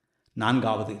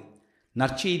 4.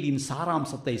 நற்செய்தியின்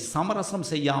சாராம்சத்தை சமரசம்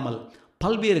செய்யாமல்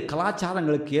பல்வேறு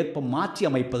கலாச்சாரங்களுக்கு ஏற்ப மாற்றி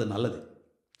அமைப்பது நல்லது.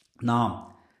 நாம்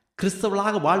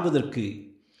கிறிஸ்தவர்களாக வாழ்வதற்கு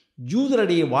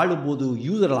யூதரிடையே வாழும்போது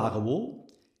யூதர்களாகவோ,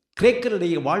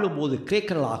 கிரேக்கரிடையே வாழும்போது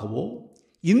கிரேக்கர்களாகவோ,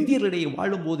 இந்தியர்களிடையே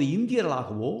வாழும்போது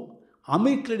இந்தியர்களாகவோ,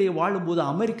 அமெரிக்கரிடையே வாழும்போது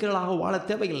அமெரிக்கர்களாக வாழ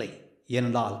தேவையில்லை.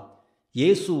 ஏனென்றால்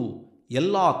இயேசு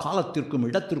எல்லா காலத்திற்கும்,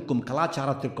 இடத்திற்கும்,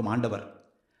 கலாச்சாரத்திற்கும் ஆண்டவர்.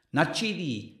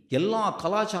 நற்செய்தி எல்லா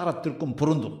கலாச்சாரத்திற்கும்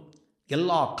பொருந்தும்,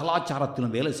 எல்லா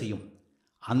கலாச்சாரத்திலும் வேலை செய்யும்.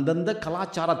 அந்தந்த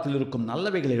கலாச்சாரத்தில் இருக்கும்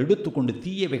நல்லவைகளை எடுத்துக்கொண்டு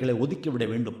தீயவைகளை ஒதுக்கிவிட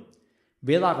வேண்டும்.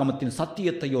 வேதாகமத்தின்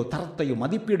சத்தியத்தையோ தரத்தையோ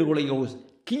மதிப்பீடுகளையோ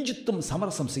கிஞ்சித்தும்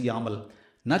சமரசம் செய்யாமல்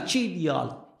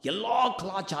நற்செய்தியால் எல்லா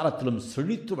கலாச்சாரத்திலும்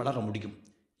செழித்து வளர முடியும்.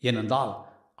 ஏனென்றால்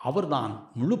அவர்தான்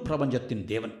முழு பிரபஞ்சத்தின்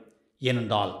தேவன்.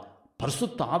 ஏனென்றால்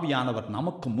பரிசுத்த ஆவியானவர்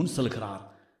நமக்கு முன் செல்கிறார்.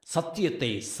 சத்தியத்தை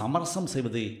சமரசம்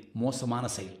செய்வது மோசமான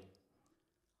செயல்.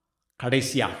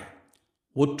 கடைசியாக,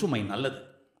 ஒற்றுமை நல்லது.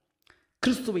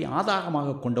 கிறிஸ்துவை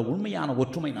ஆதாரமாக கொண்ட உண்மையான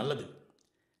ஒற்றுமை நல்லது.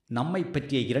 நம்மை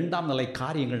பற்றிய 2ஆம் நிலை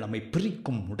காரியங்கள் நம்மை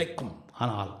பிரிக்கும், உடைக்கும்.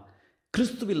 ஆனால்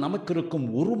கிறிஸ்துவில் நமக்கு இருக்கும்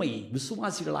ஒருமை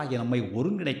விசுவாசிகளாகிய நம்மை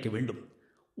ஒருங்கிணைக்க வேண்டும்.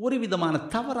 ஒரு விதமான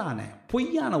தவறான,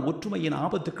 பொய்யான ஒற்றுமையின்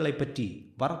ஆபத்துக்களை பற்றி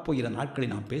வரப்போகிற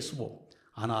நாட்களில் நாம் பேசுவோம்.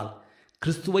 ஆனால்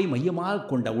கிறிஸ்துவை மையமாக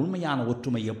கொண்ட உண்மையான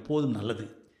ஒற்றுமை எப்போதும் நல்லது.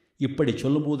 இப்படி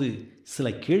சொல்லும்போது சில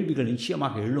கேள்விகள்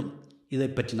நிச்சயமாக எழும். இதை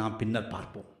பற்றி நாம் பின்னர்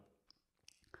பார்ப்போம்.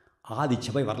 ஆதி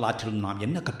சபை வரலாற்றிலும் நாம்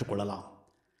என்ன கற்றுக்கொள்ளலாம்?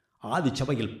 ஆதி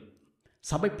சபையில்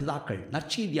சபை பிதாக்கள்,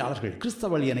 நற்செய்தியாளர்கள்,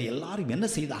 கிறிஸ்தவர்கள் என எல்லாரும் என்ன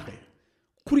செய்தார்கள்?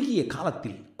 குறுகிய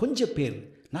காலத்தில் கொஞ்சம் பேர்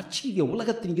நற்செய்தியை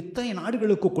உலகத்தின் இத்தனை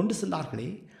நாடுகளுக்கு கொண்டு சென்றார்களே,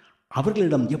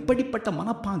 அவர்களிடம் எப்படிப்பட்ட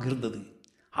மனப்பாங்கு இருந்தது?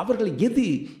 அவர்களை எது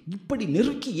இப்படி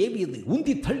நெருக்கி ஏவியது,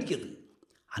 உந்தி தள்ளியது?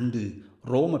 அன்று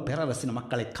ரோம பேரரசின்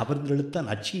மக்களை கவர்ந்தெழுத்த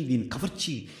நற்செய்தியின்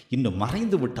கவர்ச்சி இன்னும்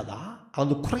மறைந்து விட்டதா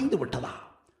அல்லது குறைந்து விட்டதா?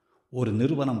 ஒரு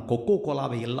நிறுவனம் கொக்கோ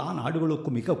கோலாவை எல்லா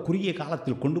நாடுகளுக்கும் மிக குறுகிய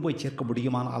காலத்தில் கொண்டு போய் சேர்க்க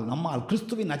முடியுமானால் நம்மால்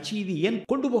கிறிஸ்துவின் நற்செய்தி ஏன்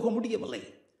கொண்டு போக முடியவில்லை?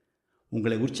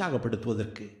 உங்களை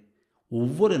உற்சாகப்படுத்துவதற்கு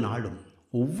ஒவ்வொரு நாளும்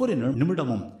ஒவ்வொரு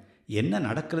நிமிடமும் என்ன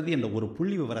நடக்கிறது என்ற ஒரு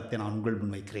புள்ளி விவரத்தை நான் உங்கள்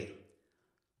முன்வைக்கிறேன்.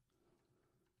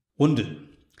 1.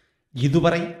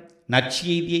 இதுவரை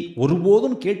நற்செய்தியை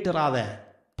ஒருபோதும் கேட்டிராத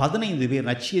 15 பேர்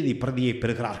நற்செய்தி பிரதியை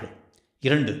பெறுகிறார்கள்.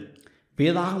 2.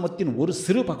 வேதாகமத்தின் ஒரு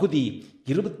சிறு பகுதி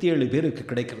 27 பேருக்கு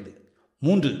கிடைக்கிறது.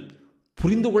 3.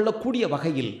 புரிந்து கொள்ளக்கூடிய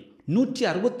வகையில்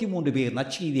 163 பேர்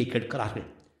நற்செய்தியை கேட்கிறார்கள்.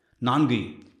 4.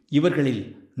 இவர்களில்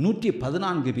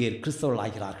 114 பேர்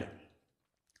கிறிஸ்தவர்களாகிறார்கள்.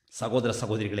 சகோதர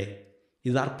சகோதரிகளே,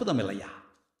 இது அற்புதம் இல்லையா?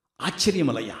 ஆச்சரியம்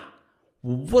இல்லையா?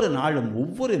 ஒவ்வொரு நாளும்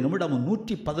ஒவ்வொரு நிமிடமும்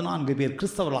 114 பேர்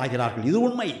கிறிஸ்தவர்களாகிறார்கள். இது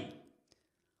உண்மை.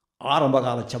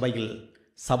 ஆரம்பகால சபையில்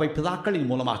சபை பிதாக்களின்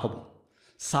மூலமாகவும்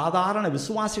சாதாரண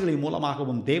விசுவாசிகளின்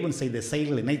மூலமாகவும் தேவன் செய்த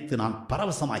செயல்களை நினைத்து நான்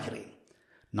பரவசமாகிறேன்.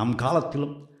 நம்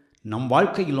காலத்திலும் நம்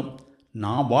வாழ்க்கையிலும்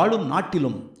நாம் வாழும்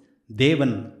நாட்டிலும்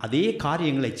தேவன் அதே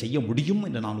காரியங்களை செய்ய முடியும்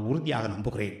என்று நான் உறுதியாக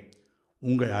நம்புகிறேன்.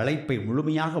 உங்கள் அழைப்பை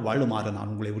முழுமையாக வாழுமாறு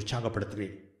நான் உங்களை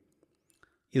உற்சாகப்படுத்துகிறேன்.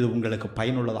 இது உங்களுக்கு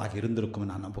பயனுள்ளதாக இருந்திருக்கும்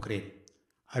நான் நம்புகிறேன்.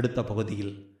 அடுத்த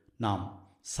பகுதியில் நாம்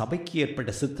சபைக்கு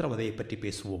ஏற்பட்ட சித்திரவதையை பற்றி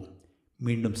பேசுவோம்.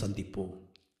 மீண்டும் சந்திப்போம்.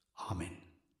 ஆமென்.